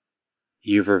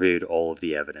 You've reviewed all of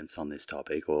the evidence on this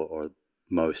topic, or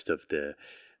most of the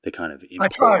kind of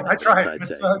important I tried. I'd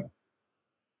say.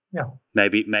 Yeah.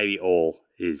 Maybe all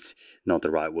is not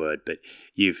the right word, but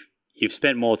you've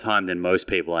spent more time than most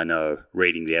people I know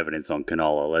reading the evidence on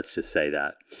canola. Let's just say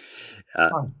that.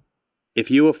 If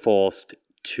you were forced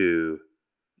to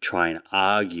try and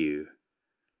argue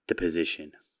the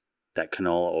position that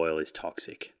canola oil is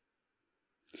toxic,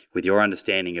 with your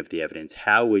understanding of the evidence,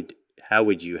 how would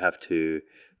you have to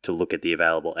look at the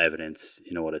available evidence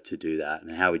in order to do that,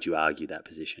 and how would you argue that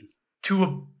position?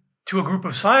 To a group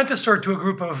of scientists or to a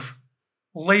group of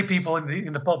lay people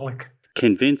in the public?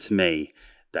 Convince me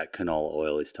that canola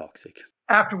oil is toxic.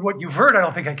 After what you've heard, I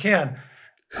don't think I can.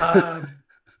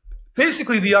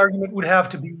 Basically, the argument would have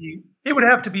to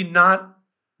be not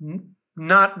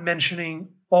mentioning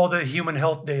all the human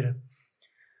health data,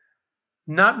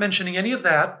 not mentioning any of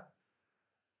that,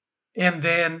 and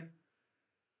then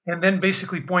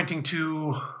basically pointing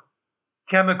to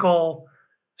chemical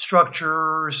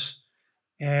structures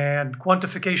and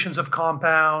quantifications of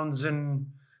compounds and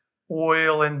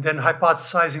oil, and then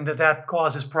hypothesizing that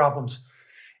causes problems,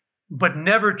 but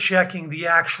never checking the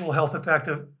actual health effect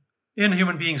in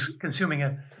human beings consuming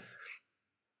it.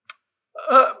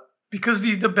 Because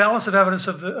the balance of evidence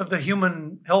of the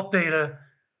human health data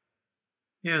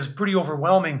is pretty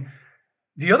overwhelming.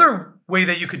 The other way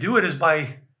that you could do it is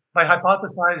by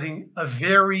hypothesizing a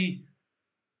very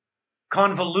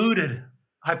convoluted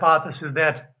hypothesis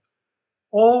that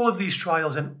all of these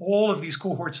trials and all of these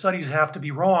cohort studies have to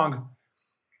be wrong.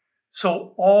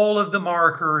 So all of the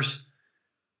markers,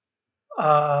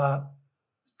 for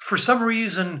some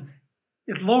reason,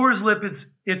 it lowers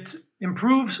lipids, it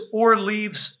improves or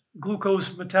leaves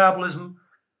glucose metabolism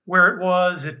where it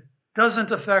was, it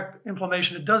doesn't affect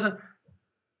inflammation, it doesn't,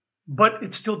 but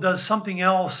it still does something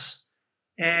else,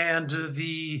 and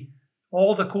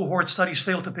all the cohort studies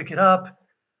fail to pick it up.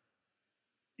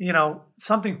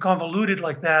 Something convoluted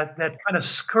like that kind of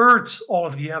skirts all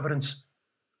of the evidence.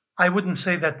 I wouldn't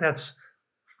say that that's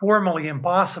formally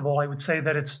impossible. I would say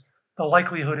that the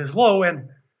likelihood is low, and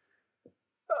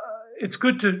it's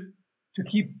good to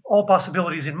keep all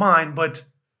possibilities in mind. But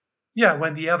yeah,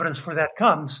 when the evidence for that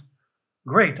comes,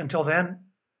 great. Until then,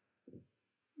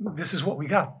 this is what we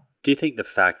got. Do you think the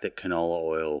fact that canola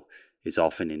oil is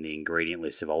often in the ingredient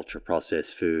list of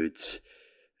ultra-processed foods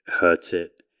hurts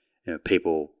it?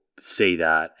 People see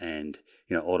that and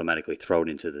automatically throw it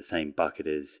into the same bucket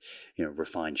as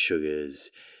refined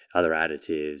sugars, other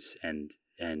additives,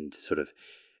 and sort of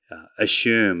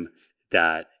assume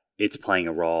that it's playing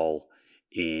a role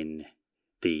in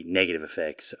the negative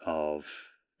effects of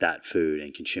that food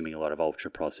and consuming a lot of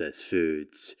ultra-processed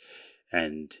foods,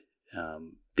 and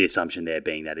the assumption there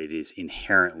being that it is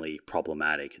inherently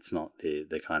problematic. It's not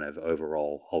the kind of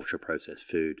overall ultra-processed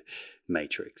food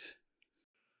matrix.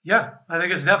 Yeah, I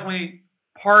think it's definitely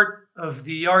part of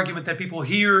the argument that people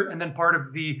hear, and then part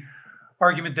of the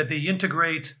argument that they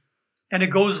integrate. And it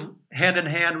goes hand in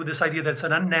hand with this idea that it's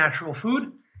an unnatural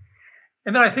food.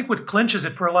 And then I think what clinches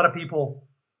it for a lot of people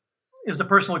is the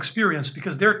personal experience,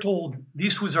 because they're told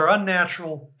these foods are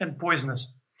unnatural and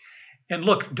poisonous. And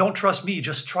look, don't trust me,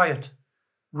 just try it.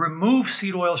 Remove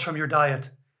seed oils from your diet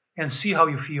and see how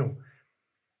you feel.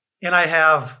 And I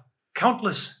have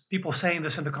countless people saying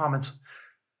this in the comments.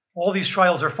 All these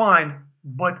trials are fine,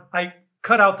 but I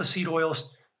cut out the seed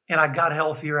oils and I got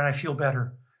healthier and I feel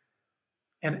better.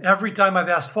 And every time I've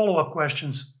asked follow-up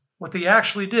questions, what they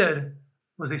actually did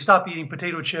was they stopped eating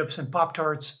potato chips and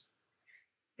Pop-Tarts,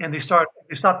 and they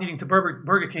stopped eating to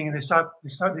Burger King, and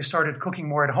they started cooking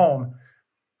more at home.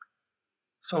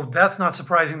 So that's not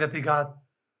surprising that they got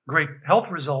great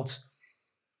health results.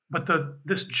 But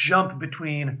this jump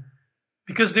between,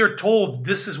 because they're told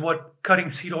this is what cutting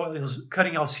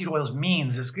out seed oils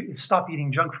means, is stop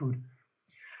eating junk food.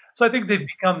 So I think they've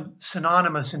become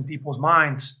synonymous in people's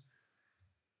minds,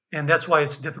 and that's why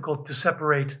it's difficult to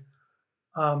separate.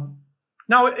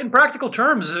 Now, in practical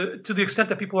terms, to the extent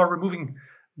that people are removing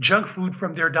junk food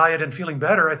from their diet and feeling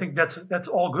better, I think that's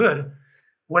all good,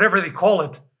 whatever they call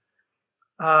it.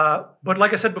 But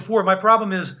like I said before, my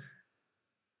problem is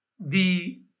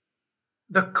the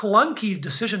clunky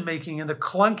decision making and the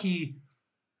clunky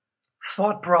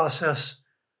thought process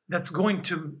that's going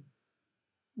to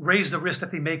raise the risk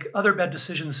that they make other bad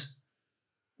decisions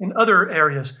in other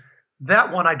areas.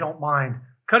 That one I don't mind.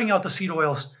 Cutting out the seed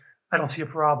oils, I don't see a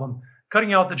problem.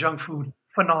 Cutting out the junk food,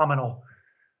 phenomenal.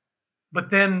 But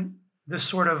then this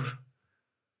sort of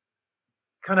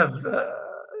kind of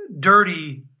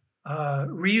dirty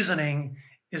reasoning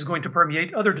is going to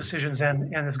permeate other decisions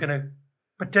and is going to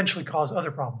potentially cause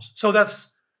other problems. So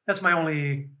that's my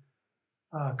only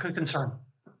concern.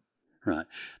 Right.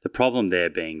 The problem there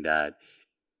being that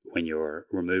when you're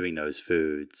removing those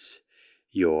foods,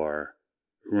 you're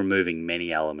removing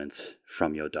many elements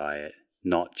from your diet,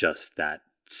 not just that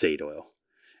seed oil.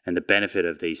 And the benefit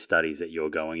of these studies that you're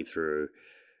going through,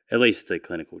 at least the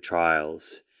clinical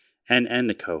trials and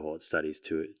the cohort studies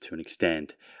to an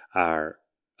extent, are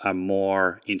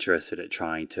more interested at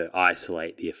trying to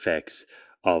isolate the effects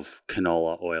of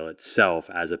canola oil itself,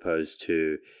 as opposed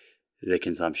to the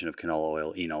consumption of canola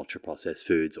oil in ultra-processed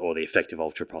foods or the effect of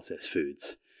ultra-processed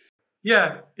foods.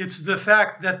 Yeah, it's the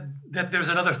fact that there's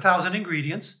another 1,000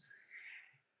 ingredients.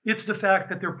 It's the fact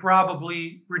that they're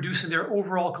probably reducing their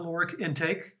overall caloric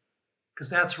intake, because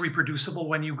that's reproducible.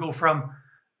 When you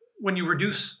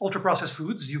reduce ultra-processed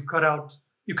foods, you cut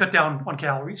down on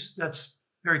calories. That's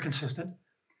very consistent.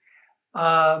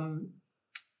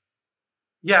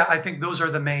 Yeah, I think those are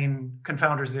the main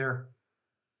confounders there.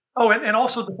 Oh, and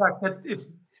also the fact that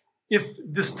if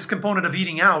this component of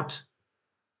eating out,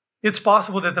 it's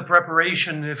possible that the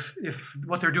preparation, if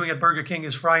what they're doing at Burger King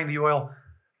is frying the oil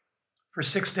for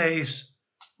 6 days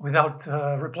without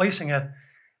replacing it,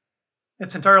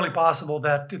 it's entirely possible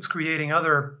that it's creating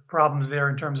other problems there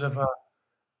in terms of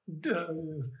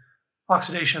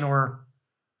oxidation or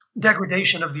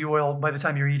degradation of the oil by the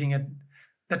time you're eating it.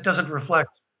 That doesn't reflect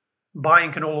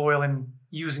buying canola oil and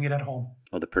using it at home.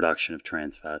 Or the production of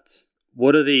trans fats.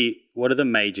 What are the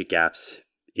major gaps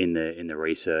in the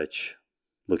research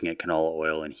looking at canola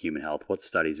oil and human health? What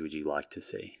studies would you like to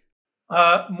see?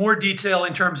 More detail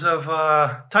in terms of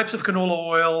types of canola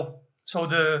oil. So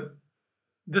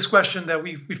this question that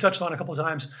we've touched on a couple of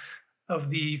times of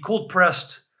the cold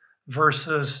pressed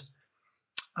versus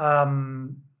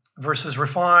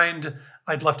refined.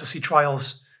 I'd love to see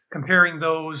trials comparing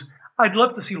those. I'd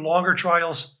love to see longer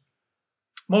trials.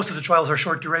 Most of the trials are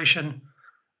short duration.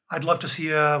 I'd love to see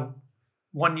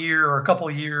 1 year or a couple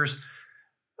of years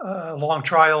long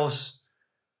trials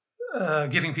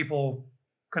giving people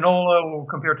canola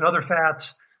compared to other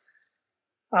fats.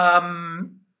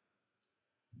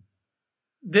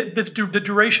 The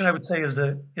duration, I would say, is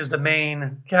the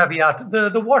main caveat.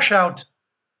 The washout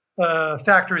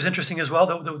factor is interesting as well.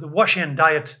 The wash-in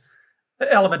diet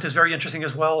element is very interesting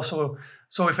as well. So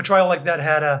if a trial like that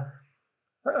had a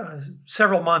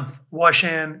several month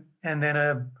wash-in and then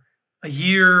a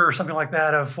year or something like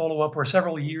that of follow-up, or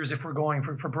several years if we're going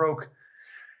for broke,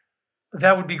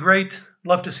 that would be great.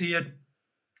 Love to see it.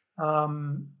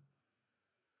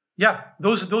 Yeah,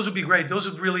 those would be great. Those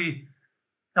would really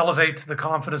elevate the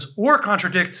confidence or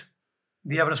contradict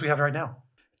the evidence we have right now.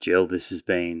 Gil, this has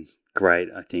been great.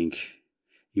 I think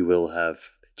you will have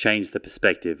changed the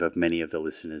perspective of many of the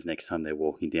listeners next time they're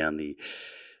walking down the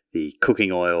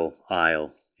cooking oil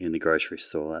aisle in the grocery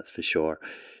store, that's for sure.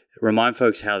 Remind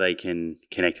folks how they can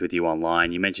connect with you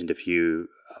online. You mentioned a few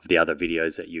of the other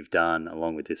videos that you've done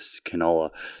along with this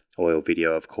canola oil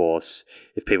video, of course.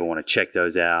 If people want to check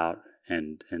those out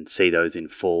and see those in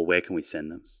full, where can we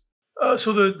send them?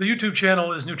 So the YouTube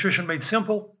channel is Nutrition Made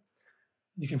Simple.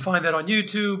 You can find that on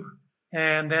YouTube.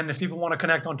 And then if people want to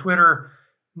connect on Twitter,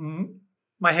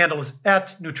 my handle is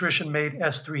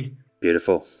 @nutritionmadess3.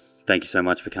 Beautiful. Thank you so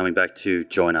much for coming back to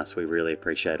join us. We really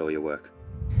appreciate all your work.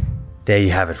 There you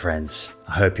have it, friends.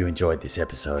 I hope you enjoyed this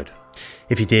episode.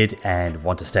 If you did and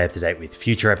want to stay up to date with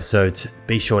future episodes,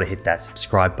 be sure to hit that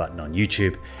subscribe button on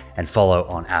YouTube and follow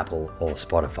on Apple or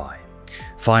Spotify.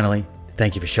 Finally,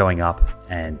 thank you for showing up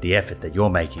and the effort that you're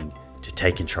making to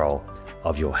take control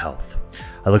of your health.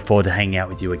 I look forward to hanging out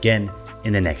with you again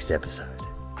in the next episode.